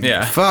 right.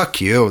 Yeah.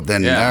 Fuck you.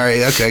 Then Yeah. all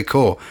right, okay,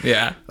 cool.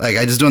 Yeah. Like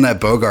I just doing that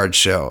Bogart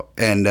show,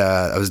 and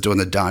I was doing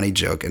the Donnie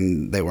joke,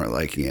 and they weren't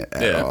liking it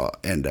at all.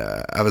 And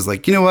I was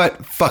like, you know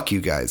what? Fuck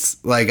you guys.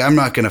 Like I'm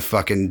not gonna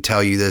fucking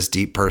tell you this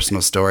deep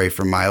personal story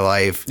from my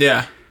life.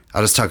 Yeah.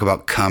 I'll just talk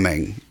about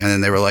coming. And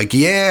then they were like,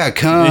 yeah,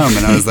 come.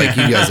 And I was like,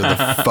 you guys are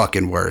the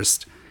fucking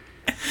worst.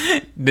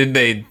 Did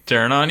they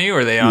turn on you,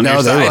 or they on your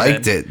No, side? they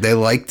liked it. They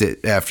liked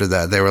it after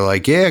that. They were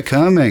like, yeah,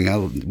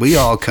 coming. We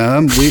all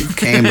come. We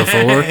came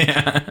before.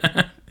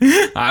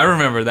 I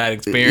remember that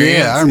experience.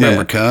 Yeah, I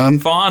remember come.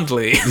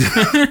 fondly.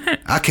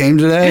 I came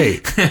today.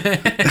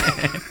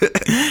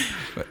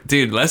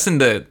 Dude, lesson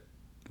to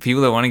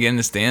people that want to get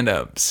into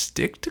stand-up: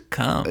 stick to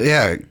cum.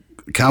 Yeah,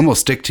 come will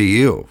stick to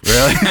you.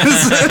 Really?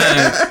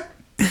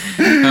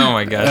 Oh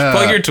my gosh!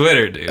 Plug your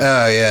Twitter, dude.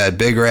 Oh, yeah.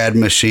 Big Rad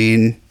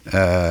Machine.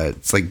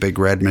 It's like Big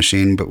Red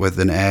Machine, but with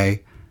an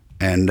A.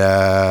 And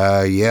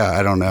yeah,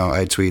 I don't know.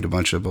 I tweet a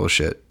bunch of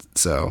bullshit.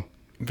 So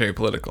Very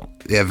political.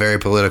 yeah, very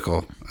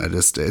political. I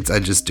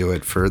just do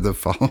it for the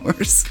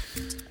followers.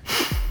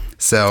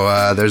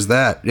 So there's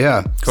that.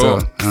 Yeah. Cool.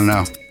 So, I don't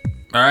know.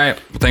 All right.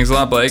 Well, thanks a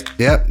lot, Blake.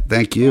 Yep.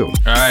 Thank you. All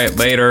right.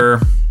 Later.